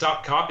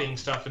 stop copying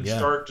stuff and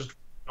start just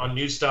on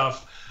new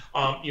stuff.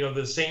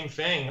 The same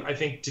thing, I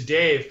think, to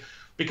Dave,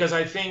 because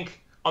I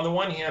think on the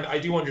one hand, I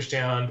do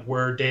understand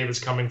where Dave is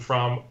coming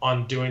from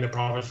on doing the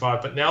Prophet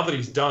 5, but now that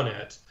he's done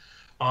it,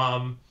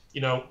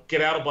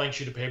 get out a blank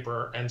sheet of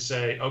paper and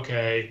say,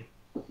 okay,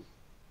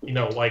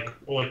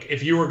 like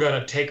if you were going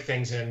to take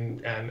things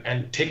in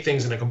and take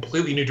things in a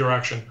completely new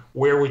direction,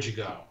 where would you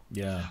go?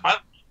 Yeah. I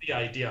love the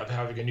idea of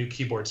having a new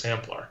keyboard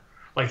sampler.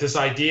 Like this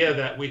idea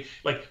that we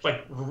like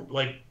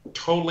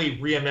totally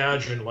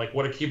reimagine like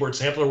what a keyboard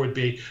sampler would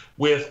be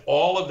with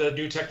all of the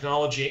new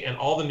technology and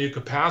all the new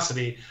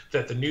capacity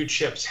that the new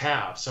chips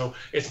have. So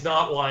it's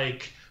not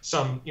like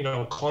some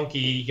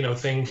clunky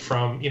thing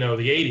from the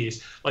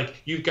 80s.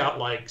 Like you've got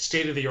like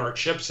state-of-the-art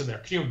chips in there.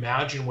 Can you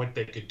imagine what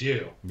they could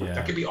do? Yeah.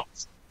 That could be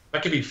awesome.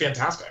 That could be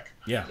fantastic.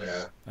 Yeah,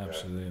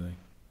 absolutely.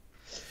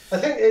 I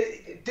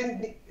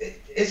think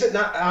isn't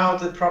that how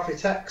the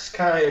Prophet X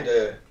kind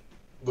of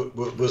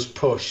was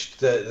pushed?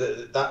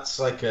 That's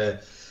like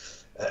a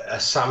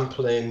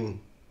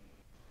sampling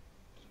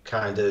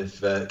kind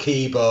of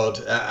keyboard,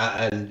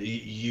 and you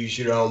use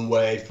your own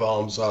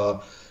waveforms,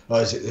 or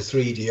is it the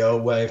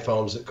 3DO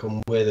waveforms that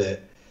come with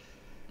it?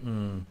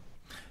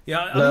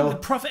 Yeah, I think the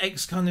Prophet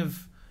X kind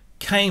of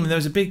came, and there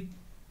was a big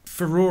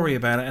furore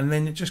about it, and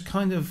then it just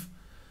kind of,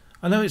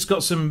 I know it's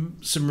got some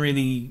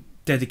really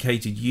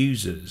dedicated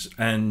users,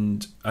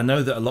 and I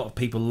know that a lot of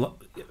people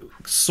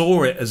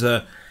saw it as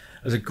a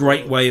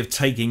great way of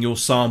taking your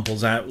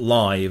samples out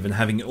live and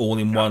having it all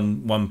in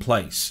one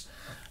place.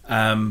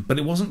 But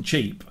it wasn't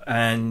cheap,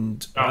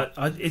 and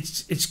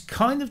it's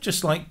kind of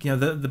just like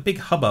the big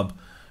hubbub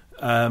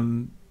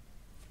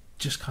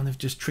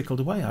just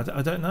trickled away.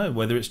 I don't know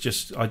whether it's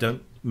just I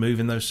don't move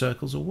in those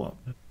circles or what.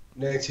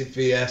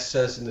 nativeVS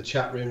says in the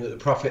chat room that the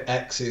Prophet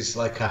X is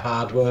like a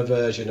hardware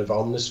version of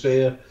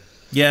Omnisphere.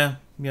 Yeah,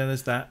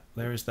 there's that.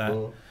 There is that.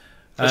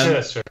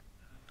 That's true.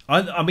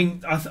 I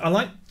mean, I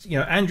like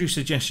Andrew's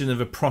suggestion of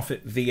a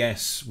Prophet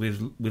VS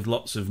with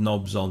lots of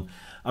knobs on.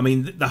 I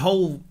mean, the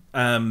whole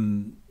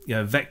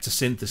vector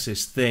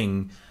synthesis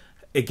thing.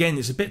 Again,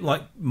 it's a bit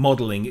like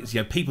modeling. It's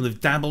people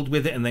have dabbled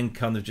with it and then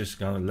kind of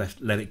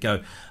let it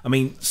go. I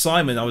mean,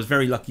 Simon, I was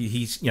very lucky.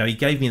 He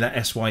gave me that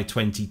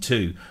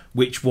SY22,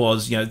 which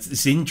was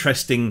this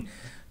interesting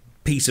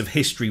piece of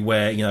history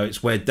where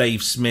it's where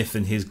Dave Smith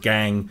and his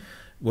gang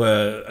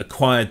were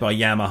acquired by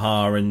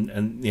Yamaha,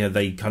 and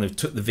they kind of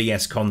took the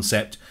VS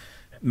concept,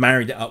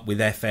 married it up with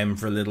FM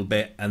for a little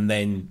bit, and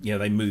then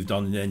they moved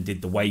on and then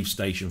did the Wave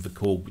Station for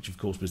Korg, which of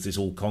course was this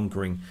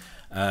all-conquering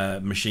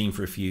machine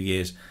for a few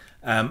years.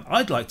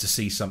 I'd like to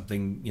see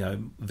something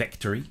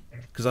vectory,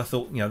 because I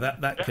thought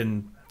that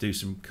can do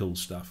some cool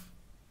stuff.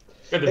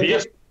 Yeah,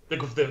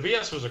 the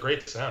VS was a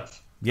great synth.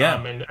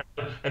 Yeah,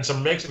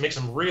 and makes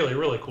some really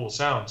really cool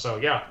sound. So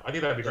yeah, I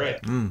think that'd be great.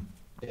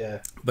 Yeah,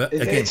 but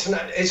again,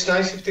 it's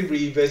nice if they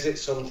revisit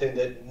something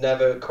that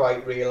never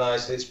quite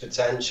realised its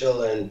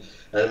potential, and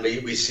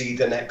we see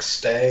the next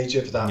stage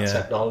of that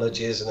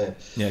technology, isn't it?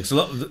 Yeah, because a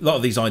lot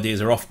of these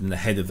ideas are often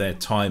ahead of their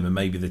time, and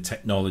maybe the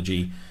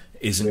technology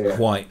isn't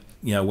quite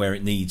where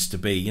it needs to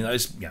be.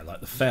 It's like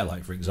the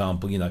Fairlight, for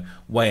example.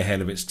 Way ahead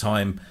of its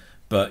time,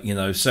 but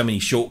so many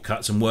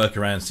shortcuts and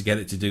workarounds to get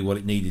it to do what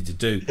it needed to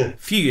do. A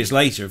few years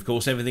later, of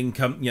course, everything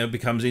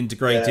becomes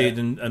integrated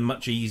and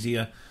much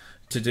easier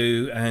to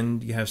do,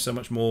 and you have so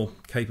much more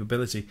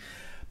capability.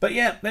 But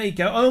yeah, there you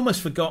go. I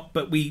almost forgot,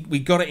 but we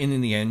got it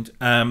in the end.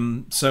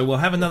 So we'll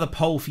have another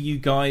poll for you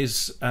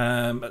guys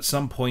at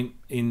some point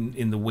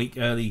in the week,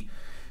 early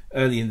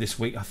in this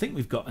week. I think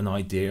we've got an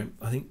idea.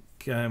 I think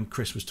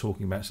Cryss was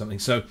talking about something,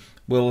 so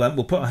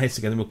we'll put our heads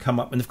together and we'll come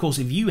up. And of course,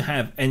 if you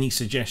have any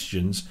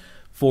suggestions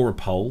for a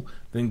poll,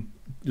 then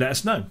let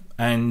us know,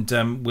 and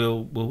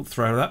we'll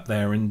throw it up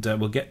there, and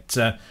we'll get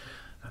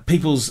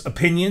people's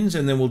opinions,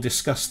 and then we'll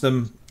discuss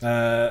them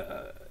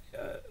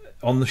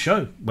on the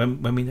show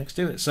when we next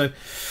do it. So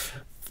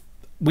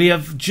we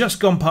have just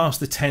gone past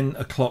the 10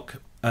 o'clock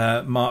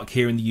mark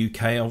here in the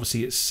UK.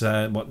 Obviously, it's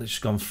it's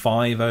just gone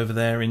 5 over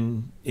there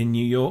in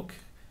New York.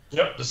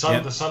 Yep, the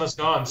sun is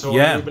gone. So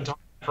we've been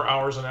talking for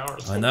hours and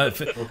hours. I know.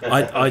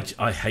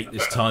 I hate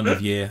this time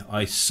of year.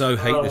 I so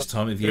hate this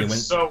time of year.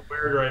 It's so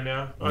weird right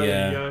now.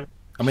 Yeah.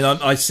 I mean,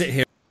 I sit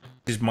here.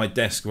 This is my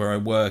desk where I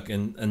work,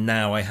 and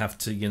now I have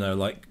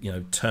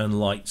to turn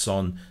lights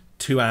on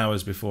 2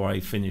 hours before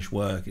I finish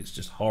work. It's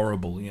just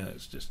horrible.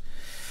 It's just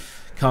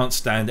can't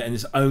stand it, and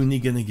it's only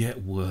going to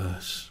get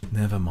worse.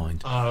 Never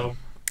mind.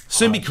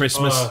 Soon be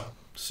Christmas.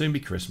 Soon be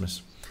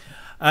Christmas.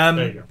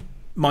 There you go.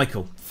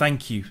 Michael,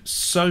 thank you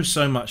so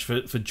much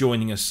for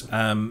joining us.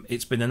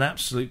 It's been an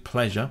absolute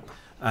pleasure.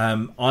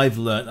 I've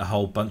learnt a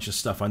whole bunch of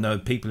stuff. I know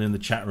people in the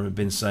chat room have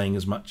been saying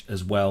as much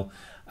as well.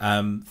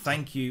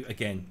 Thank you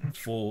again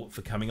for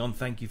coming on.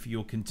 Thank you for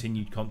your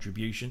continued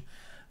contribution,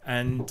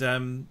 and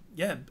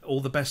all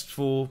the best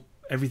for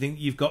everything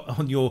you've got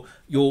on your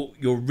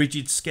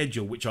rigid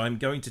schedule, which I'm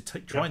going to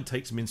try and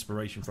take some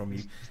inspiration from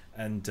you,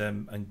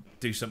 and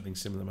do something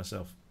similar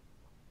myself.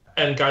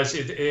 And guys,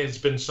 it's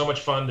been so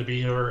much fun to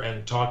be here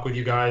and talk with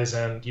you guys,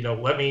 and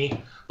let me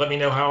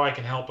know how I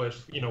can help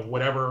with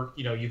whatever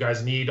you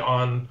guys need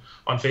on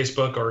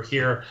Facebook or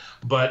here.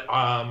 But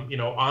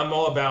I'm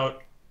all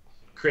about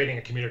creating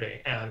a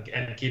community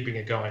and keeping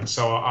it going.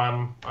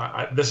 So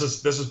this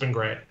has been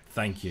great.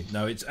 Thank you.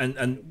 No,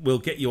 and we'll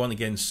get you on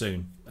again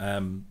soon.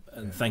 And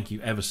thank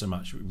you ever so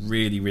much.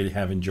 We really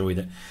have enjoyed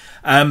it.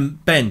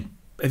 Ben,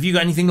 have you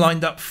got anything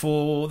lined up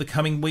for the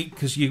coming week?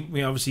 Because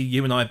obviously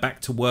you and I are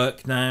back to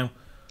work now.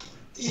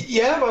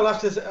 Yeah, well,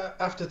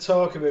 after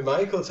talking with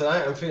Michael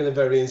tonight, I'm feeling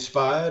very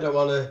inspired. I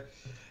want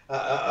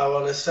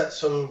to set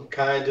some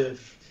kind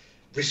of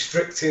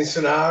restricting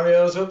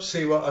scenarios up,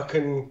 see what I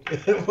can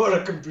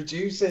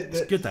produce.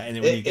 It's good that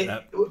anyway you get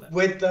that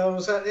with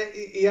those.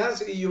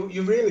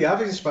 You really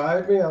have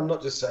inspired me. I'm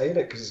not just saying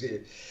it because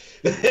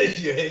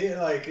you're here.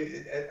 Like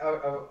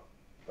I'll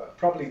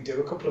probably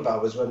do a couple of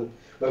hours when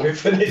we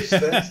finish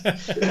this.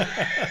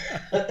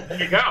 There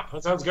you go.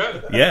 That sounds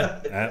good.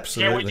 Yeah,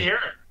 absolutely. Can't wait to hear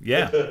it.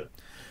 Yeah.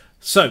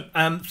 So,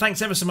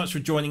 thanks ever so much for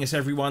joining us,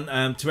 everyone.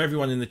 To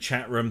everyone in the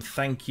chat room,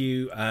 thank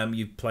you.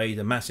 You've played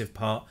a massive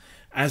part,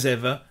 as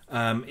ever,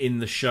 in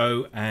the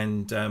show,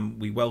 and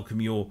we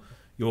welcome your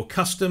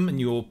custom and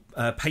your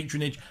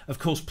patronage. Of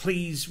course,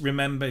 please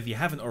remember, if you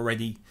haven't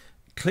already,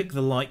 click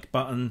the like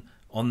button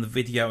on the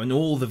video and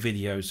all the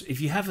videos. If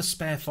you have a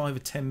spare 5 or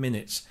 10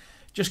 minutes,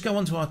 just go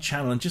onto our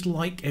channel and just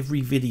like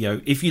every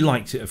video, if you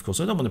liked it, of course.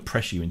 I don't want to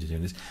pressure you into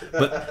doing this.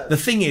 But the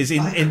thing is,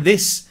 in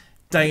this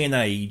day and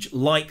age,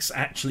 likes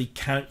actually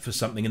count for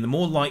something. And the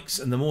more likes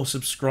and the more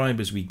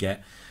subscribers we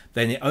get,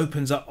 then it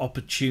opens up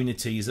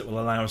opportunities that will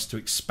allow us to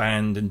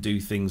expand and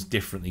do things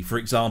differently. For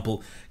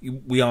example,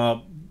 we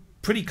are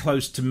pretty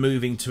close to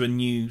moving to a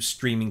new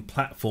streaming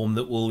platform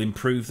that will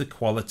improve the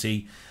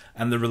quality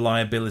and the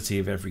reliability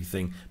of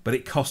everything, but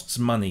it costs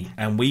money,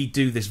 and we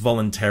do this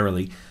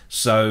voluntarily.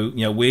 So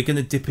we're going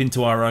to dip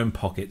into our own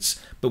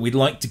pockets, but we'd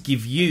like to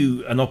give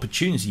you an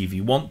opportunity, if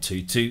you want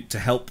to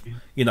help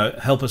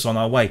help us on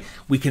our way.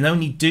 We can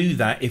only do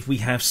that if we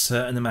have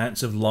certain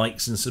amounts of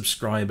likes and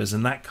subscribers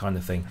and that kind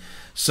of thing.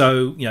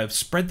 So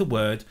spread the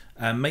word,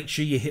 make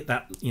sure you hit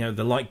that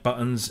the like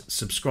buttons,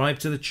 subscribe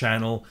to the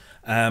channel.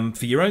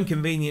 For your own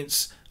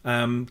convenience,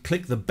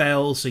 click the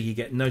bell so you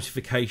get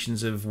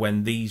notifications of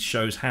when these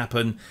shows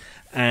happen.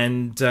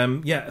 And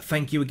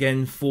thank you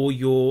again for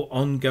your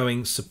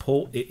ongoing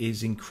support. It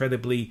is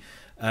incredibly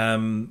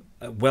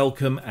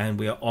welcome, and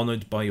we are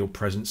honoured by your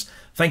presence.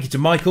 Thank you to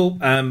Michael.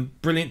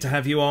 Brilliant to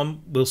have you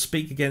on. We'll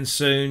speak again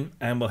soon,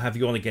 and we'll have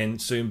you on again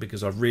soon,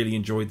 because I've really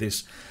enjoyed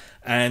this.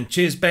 And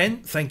cheers,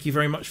 Ben. Thank you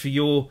very much for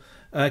your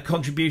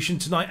contribution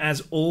tonight,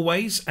 as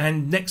always.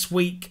 And next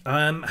week,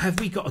 have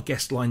we got a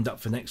guest lined up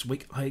for next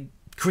week?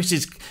 Cryss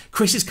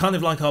is kind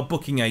of like our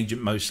booking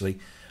agent mostly,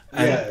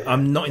 and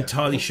I'm not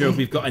entirely sure if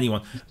we've got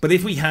anyone. But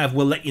if we have,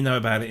 we'll let you know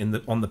about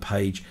it on the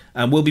page.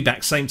 And we'll be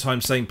back same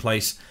time, same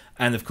place.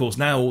 And of course,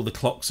 now all the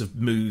clocks have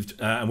moved,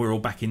 and we're all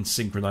back in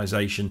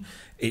synchronization.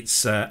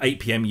 It's 8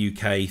 p.m.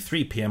 UK,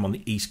 3 p.m. on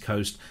the East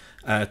Coast,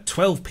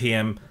 12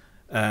 p.m.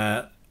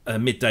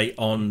 Midday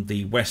on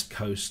the West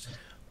Coast.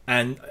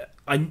 And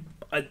I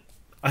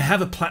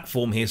have a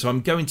platform here, so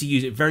I'm going to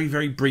use it very,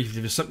 very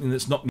briefly for something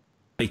that's not.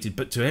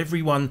 But to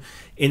everyone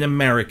in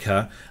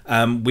America,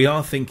 we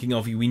are thinking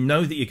of you. We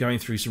know that you're going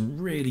through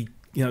some really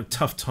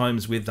tough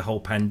times with the whole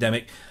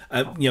pandemic.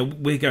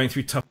 We're going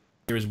through tough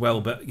here as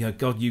well, but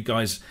God, you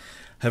guys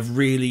have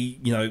really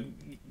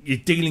you're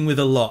dealing with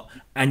a lot,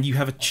 and you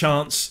have a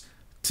chance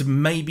to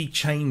maybe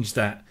change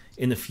that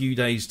in a few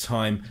days'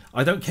 time.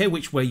 I don't care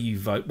which way you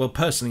vote. Well,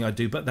 personally I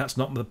do, but that's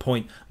not the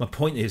point. My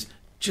point is,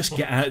 just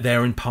get out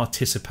there and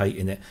participate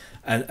in it,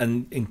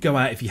 and go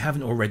out. If you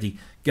haven't already,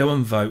 go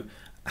and vote.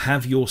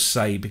 Have your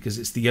say, because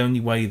it's the only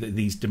way that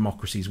these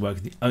democracies work,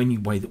 the only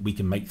way that we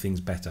can make things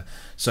better.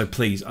 So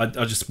please, I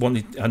just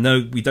wanted, I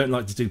know we don't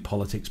like to do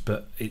politics,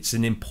 but it's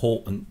an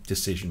important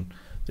decision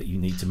that you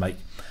need to make.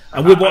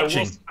 And we're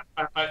watching.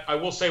 I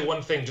will say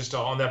one thing just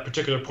on that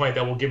particular point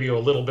that will give you a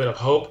little bit of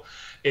hope,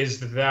 is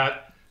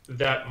that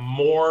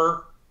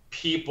more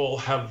people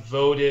have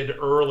voted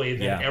early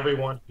than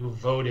everyone who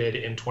voted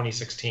in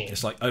 2016.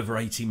 It's like over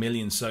 80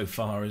 million so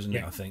far, isn't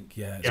it? I think.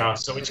 Yeah.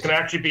 So it's going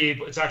to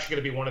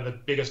actually be one of the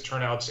biggest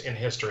turnouts in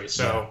history.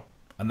 So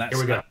and that's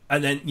here we go.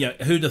 And then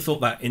who'd have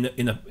thought that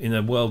in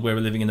a world where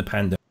we're living in a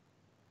pandemic?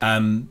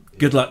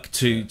 Good luck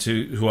to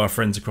who are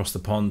friends across the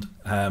pond.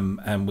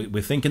 And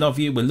we're thinking of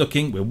you. We're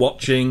looking. We're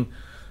watching.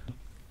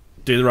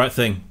 Do the right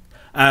thing.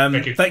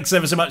 Thank you. Thanks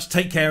ever so much.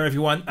 Take care,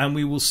 everyone, and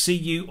we will see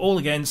you all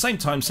again, same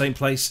time, same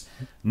place,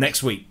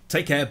 next week.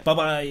 Take care.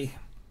 Bye-bye.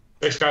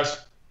 Thanks,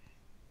 guys.